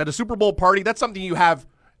have dates. At a Super Bowl party, that's something you have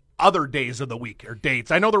other days of the week or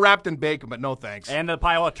dates. I know they're wrapped in bacon, but no thanks. And the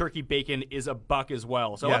pile of turkey bacon is $1 as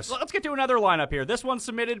well. So Yes. let's get to another lineup here. This one's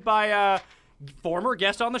submitted by former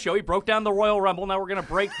guest on the show. He broke down the Royal Rumble. Now we're going to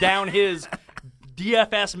break down his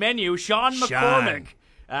DFS menu. Sean McCormick,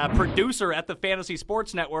 producer at the Fantasy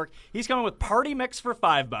Sports Network. He's coming with party mix for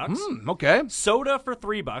 $5. Okay. Soda for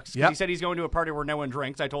 $3 because Yep. he said he's going to a party where no one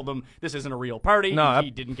drinks. I told him this isn't a real party. No,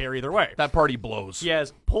 He didn't care either way. That party blows. He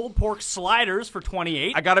has pulled pork sliders for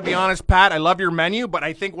 $28. I got to be honest, Pat, I love your menu, but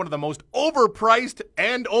I think one of the most overpriced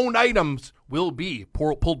and owned items will be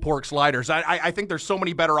pulled pork sliders. I think there's so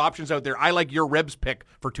many better options out there. I like your ribs pick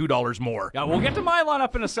for $2 more. Yeah, we'll get to my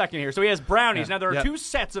lineup in a second here. So he has brownies. Now, there are Yeah. two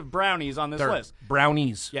sets of brownies on this They're list.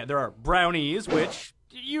 brownies. Yeah, there are brownies, which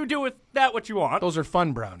you do with that what you want. Those are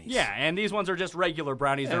fun brownies. Yeah, and these ones are just regular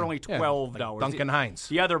brownies. They're only $12. Like Duncan Hines.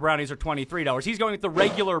 The other brownies are $23. He's going with the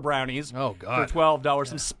regular brownies Oh, God. for $12.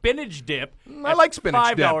 Some spinach dip. I at like spinach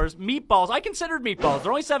dip. $5. Meatballs. I considered meatballs.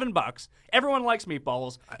 They're only $7. Everyone likes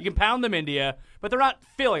meatballs. You can pound them into you, but they're not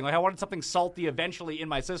filling. Like I wanted something salty eventually in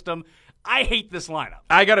my system. I hate this lineup.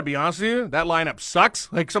 I got to be honest with you, that lineup sucks.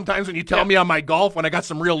 Like sometimes when you tell me on my golf, when I got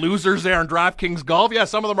some real losers there on DraftKings Golf, yeah,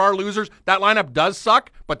 some of them are losers. That lineup does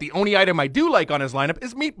suck, but the only item I do like on his lineup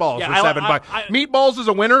is meatballs Yeah, for I- $7. I- Meatballs is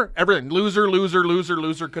a winner. Everything. Loser, loser, loser,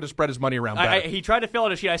 loser. Could have spread his money around better. He tried to fill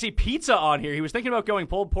out a sheet. I see pizza on here. He was thinking about going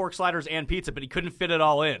pulled pork sliders and pizza, but he couldn't fit it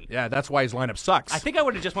all in. Yeah, that's why his lineup sucks. I think I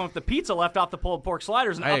would have just went with the pizza left off the pulled pork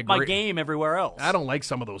sliders and I up my agree. game everywhere else. I don't like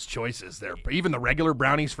some of those choices there. But even the regular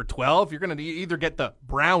brownies for $12, you're going to either get the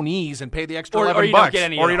brownies and pay the extra Or $11, you don't get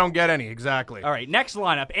any or at you all. don't get any. Exactly. All right, next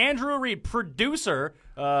lineup. Andrew Reed, producer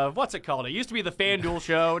of, what's it called? It used to be the FanDuel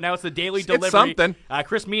show. Now it's the Daily Delivery. something.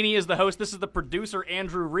 Chris Meany is the host. This is the producer,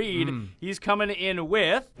 Andrew Reed. He's coming in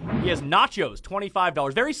with, he has nachos,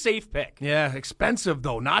 $25. Very safe pick. Yeah, expensive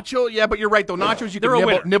though. Nacho, yeah, but you're right though. Nachos, you They're a can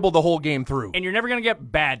winner. nibble the whole game through. And you're never going to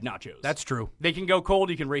get bad nachos. That's true. They can go cold.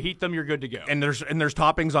 You can reheat them. You're good to go. And there's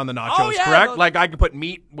toppings on the nachos, Oh, yeah, correct? those- Like I could put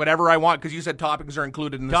meat, whatever I want, because you said toppings are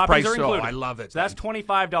included in this Toppings price. are So included. I love it. So that's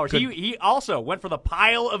 $25. He also went for the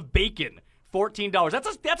pile of bacon, $14. That's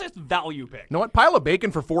a value pick. You know what? Pile of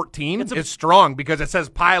bacon for 14 It's a- is strong because it says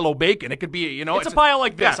pile of bacon. It could be, It's a pile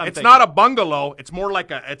like this, Yeah, I'm it's thinking. not a bungalow. It's more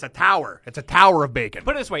like it's a tower. It's a tower of bacon.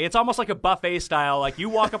 Put it this way, it's almost like a buffet style. Like you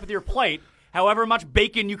walk up with your plate, however much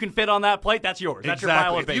bacon you can fit on that plate, that's yours. That's your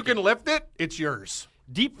pile of If bacon. you can lift it, it's yours.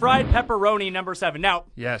 Deep fried pepperoni, number 7. Now,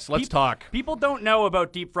 Yes, let's talk. People don't know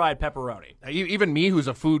about deep fried pepperoni. Even me, who's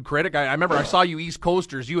a food critic, I remember I saw you East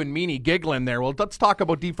Coasters, you and Meanie giggling there. Well, let's talk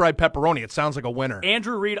about deep fried pepperoni. It sounds like a winner.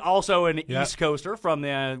 Andrew Reed, also an Yeah. East Coaster from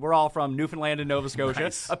we're all from Newfoundland and Nova Scotia.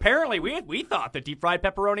 Nice. Apparently, we thought that deep fried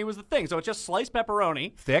pepperoni was the thing. So it's just sliced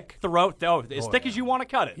pepperoni. Thick? As thick as you want to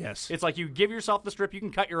cut it. Yes. It's like you give yourself the strip, you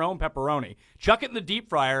can cut your own pepperoni. Chuck it in the deep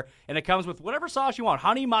fryer, and it comes with whatever sauce you want.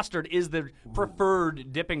 Honey mustard is the preferred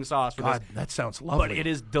dipping sauce for God, this. that sounds lovely. But it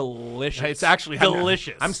is delicious. It's actually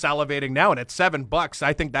delicious. I'm salivating now, and at $7,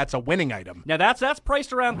 I think that's a winning item. Now that's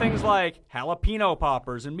priced around things like jalapeno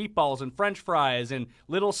poppers and meatballs and French fries and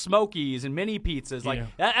little smokies and mini pizzas. Like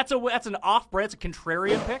that's an off-brand, it's a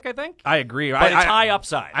contrarian pick, I think. I agree. But it's high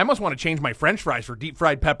upside. I almost want to change my French fries for deep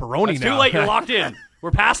fried pepperoni It's now. too late. You're locked in. We're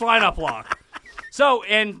past lineup lock. So,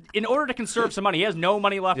 and in order to conserve some money, he has no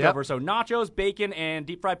money left Yep. over. So, nachos, bacon, and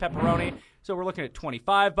deep fried pepperoni. So, we're looking at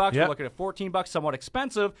 $25. We're Yep. looking at $14, somewhat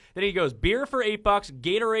expensive. Then he goes beer for $8,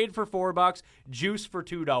 Gatorade for $4, juice for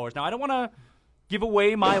 $2. Now, I don't want to give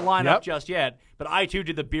away my lineup Yep. just yet, but I too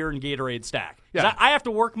did the beer and Gatorade stack. 'Cause Yeah. I have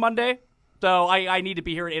to work Monday, so I need to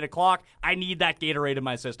be here at 8 o'clock. I need that Gatorade in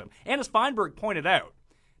my system. And as Feinberg pointed out,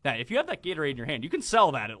 that if you have that Gatorade in your hand, you can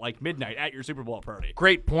sell that at like midnight at your Super Bowl party.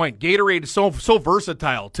 Great point. Gatorade is so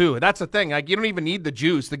versatile too. That's the thing. Like you don't even need the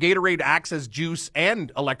juice. The Gatorade acts as juice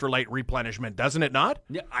and electrolyte replenishment, doesn't it not?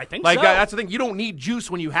 Yeah, I think Like so. that's the thing. You don't need juice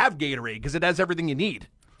when you have Gatorade because it has everything you need.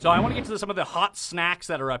 So I want to get to some of the hot snacks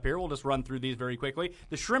that are up here. We'll just run through these very quickly.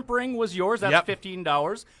 The shrimp ring was yours. That's Yep.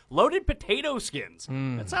 $15. Loaded potato skins.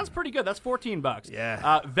 That sounds pretty good. That's $14.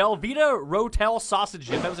 Yeah. Velveeta Rotel sausage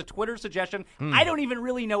dip. That was a Twitter suggestion. I don't even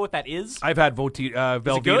really know what that is. I've had Velveeta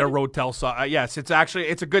good? Rotel sauce. Yes, it's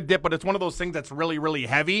a good dip, but it's one of those things that's really, really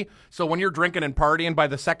heavy. So when you're drinking and partying, by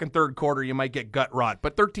the second, third quarter, you might get gut rot.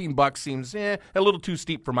 But $13 seems a little too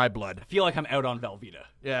steep for my blood. I feel like I'm out on Velveeta.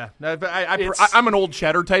 Yeah, I'm an old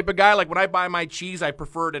cheddar type of guy. Like when I buy my cheese, I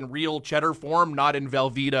prefer it in real cheddar form, not in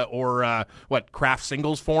Velveeta or Kraft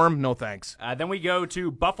Singles form. No thanks. Then we go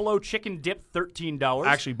to Buffalo Chicken Dip, $13.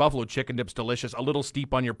 Actually, buffalo chicken dip's delicious. A little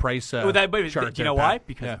steep on your price. But chart do you know there, why? Pat.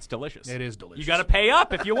 Because Yeah. it's delicious. It is delicious. You got to pay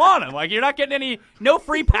up if you want them. Like you're not getting no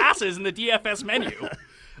free passes in the DFS menu.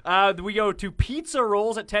 We go to pizza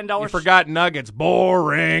rolls at $10. You forgot nuggets.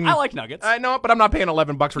 Boring. I like nuggets. I know, but I'm not paying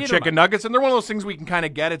 $11 for Neither am I. chicken nuggets, and they're one of those things we can kind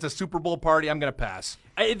of get. It's a Super Bowl party. I'm going to pass.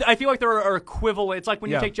 I feel like there are equivalent. It's like when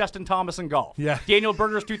you Yeah. take Justin Thomas in golf. Yeah. Daniel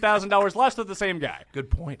Berger's $2,000 less than the same guy. Good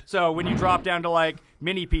point. So when you drop down to like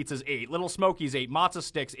mini pizzas, 8, little smokies, 8, matzo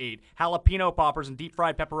sticks, 8, jalapeno poppers, and deep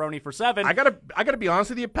fried pepperoni for 7. I gotta be honest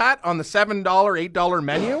with you, Pat. On the $7, $8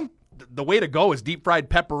 menu, the way to go is deep fried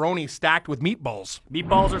pepperoni stacked with meatballs.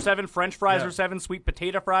 Meatballs are 7, French fries are 7, sweet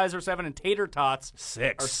potato fries are 7, and tater tots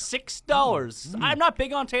are $6. I'm not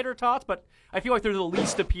big on tater tots, but I feel like they're the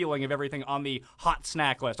least appealing of everything on the hot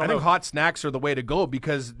snack list. I think hot snacks are the way to go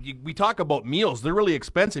because we talk about meals. They're really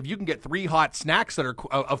expensive. You can get 3 hot snacks that are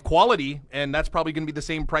of quality, and that's probably going to be the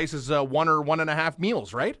same price as 1 or 1.5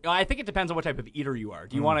 meals, right? I think it depends on what type of eater you are.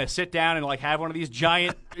 Do you want to sit down and like have one of these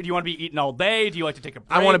giant? Do you want to be eating all day? Do you like to take a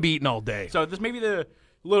break? I want to be eating all day. So this may be the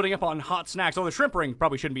loading up on hot snacks. Oh, the shrimp ring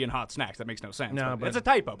probably shouldn't be in hot snacks. That makes no sense. No, but it's a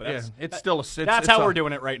typo. But that's, it's still that's how we're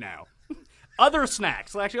doing it right now. Other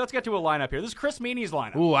snacks. Actually, let's get to a lineup here. This is Chris Meany's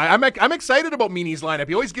lineup. Ooh, I'm excited about Meany's lineup.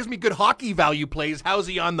 He always gives me good hockey value plays. How's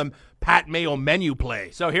he on the Pat Mayo menu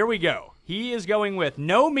play? So here we go. He is going with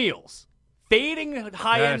no meals, fading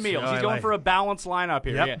high-end Yes, meals. I He's going like for a balanced lineup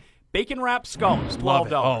here. Yep. Yeah. Bacon wrap scallops, $12. Love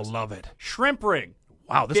it. Oh, love it. Shrimp ring.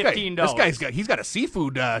 Wow, $15. He's got a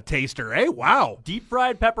seafood taster, eh? Wow. Deep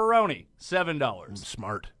fried pepperoni, $7.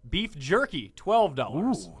 Smart. Beef jerky,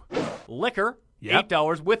 $12. Liquor, Yep.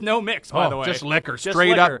 $8 with no mix, by the way. Just liquor.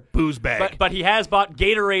 Straight up booze bag. But he has bought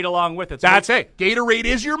Gatorade along with it. So That's it. Gatorade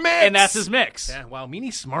is your mix. and that's his mix. Yeah, wow,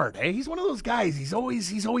 Meany's smart, eh? He's one of those guys. He's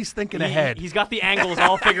always thinking ahead. He's got the angles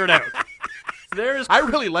all figured out. There's I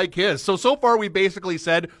really like his. So far we basically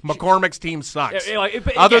said McCormick's team sucks.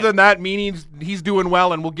 But Other again, than that, Meany's he's doing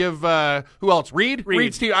well, and we'll give who else? Reed. Reed.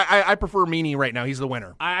 Reed's team. I prefer Meany right now. He's the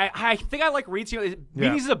winner. I think I like Reed's.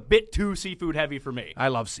 Meany's is a bit too seafood heavy for me. I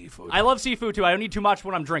love seafood. I love seafood too. I don't need too much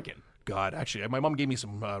when I'm drinking. God, actually, my mom gave me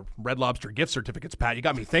some Red Lobster gift certificates. Pat, you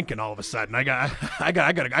got me thinking all of a sudden. I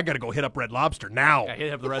gotta go hit up Red Lobster now. I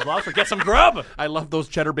hit up the Red Lobster. Get some grub. I love those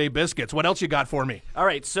Cheddar Bay biscuits. What else you got for me? All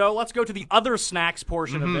right, so let's go to the other snacks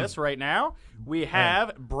portion of this right now. We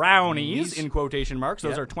have brownies in quotation marks.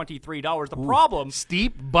 Those are $23. The problem,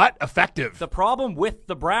 Steep but effective. the problem with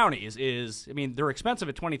the brownies is, I mean, they're expensive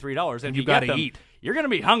at $23, and You if you get gotta them, eat. you're going to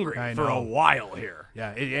be hungry I for a know. while here.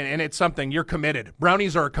 Yeah, and it's something you're committed.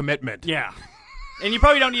 Brownies are a commitment. Yeah, and you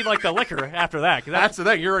probably don't need like the liquor after that. 'Cause That's the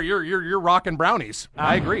thing. You're rocking brownies.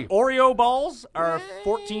 I agree. Oreo balls are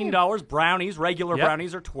 $14. Brownies, regular Yep.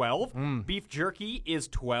 brownies, are $12. Beef jerky is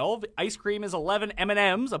 $12. Ice cream is $11.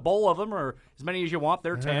 M&Ms, a bowl of them, or as many as you want,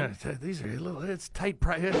 they're $10. These are a little. It's tight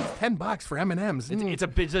price. It's $10 for M&Ms.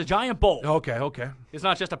 It's a giant bowl. Okay. It's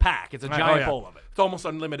not just a pack. It's a giant bowl of it. It's almost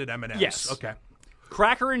unlimited M&Ms. Yes. Okay.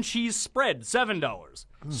 Cracker and cheese spread, $7.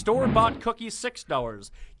 Store-bought cookies, $6.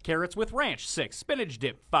 Carrots with ranch, $6. Spinach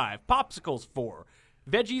dip, $5. Popsicles, $4.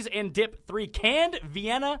 veggies and dip 3 canned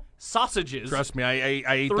Vienna sausages. Trust me, I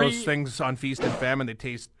ate 3 those things on Feast and Famine. They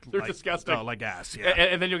taste They're disgusting. Oh, like ass. Yeah.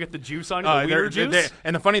 And then you'll get the juice on it, the wiener juice.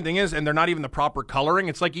 And the funny thing is, and they're not even the proper coloring.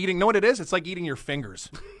 It's like eating. Know what it is? It's like eating your fingers.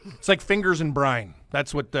 It's like fingers in brine.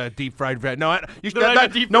 That's what deep fried veg. No, you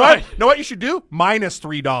should. Know what you should do? Minus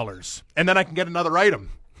 $3, and then I can get another item.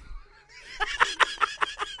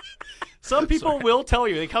 Some people will tell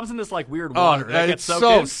you it comes in this like weird water. that it's gets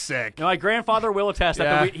so in. sick. Now, my grandfather will attest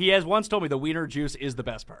that he has once told me the wiener juice is the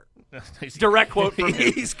best part. Direct quote from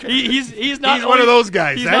him. He's not one of those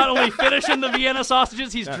guys. He's not only finishing the Vienna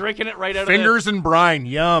sausages, he's drinking it right out Fingers and brine,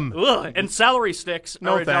 yum. Ugh. And celery sticks.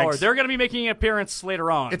 No are $1. thanks. They're going to be making an appearance later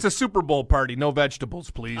on. It's a Super Bowl party. No vegetables,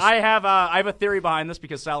 please. I have a theory behind this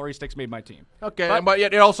because celery sticks made my team. Okay, but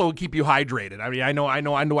yet it also will keep you hydrated. I mean,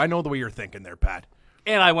 I know the way you're thinking there, Pat.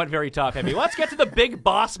 And I went very top heavy. Let's get to the big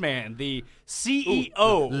boss man, the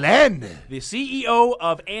CEO. Len. The CEO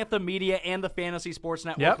of Anthem Media and the Fantasy Sports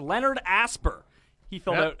Network, Yep. Leonard Asper. He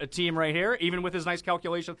filled Yep. out a team right here, even with his nice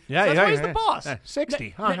calculation. Yeah, So that's yeah, why he's yeah. the boss.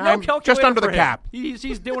 60. No I'm calculator just under the for him. cap.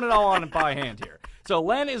 He's doing it all on by hand here. So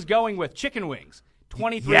Len is going with chicken wings,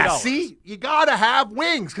 $23. Yeah, see? You got to have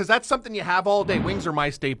wings because that's something you have all day. Wings are my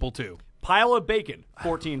staple, too. Pile of bacon,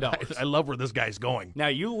 $14. I love where this guy's going. Now,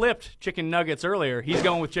 you lipped chicken nuggets earlier. He's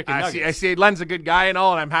going with chicken nuggets. I see. Len's a good guy and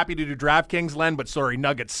all, and I'm happy to do DraftKings, Len, but sorry,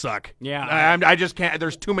 nuggets suck. Yeah. I just can't.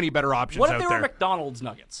 There's too many better options What if out they there. were McDonald's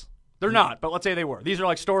nuggets? They're not, but let's say they were. These are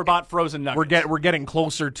like store-bought frozen nuggets. We're getting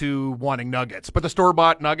closer to wanting nuggets, but the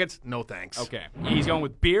store-bought nuggets, no thanks. Okay. He's going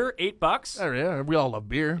with beer, $8. Oh, yeah, we all love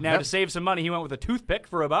beer. Now, Yep. to save some money, he went with a toothpick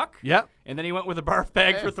for $1. Yep. And then he went with a barf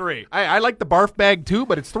bag for $3. I like the barf bag too,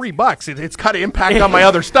 but it's $3. It's got to impact on my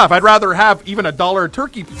other stuff. I'd rather have even $1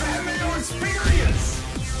 turkey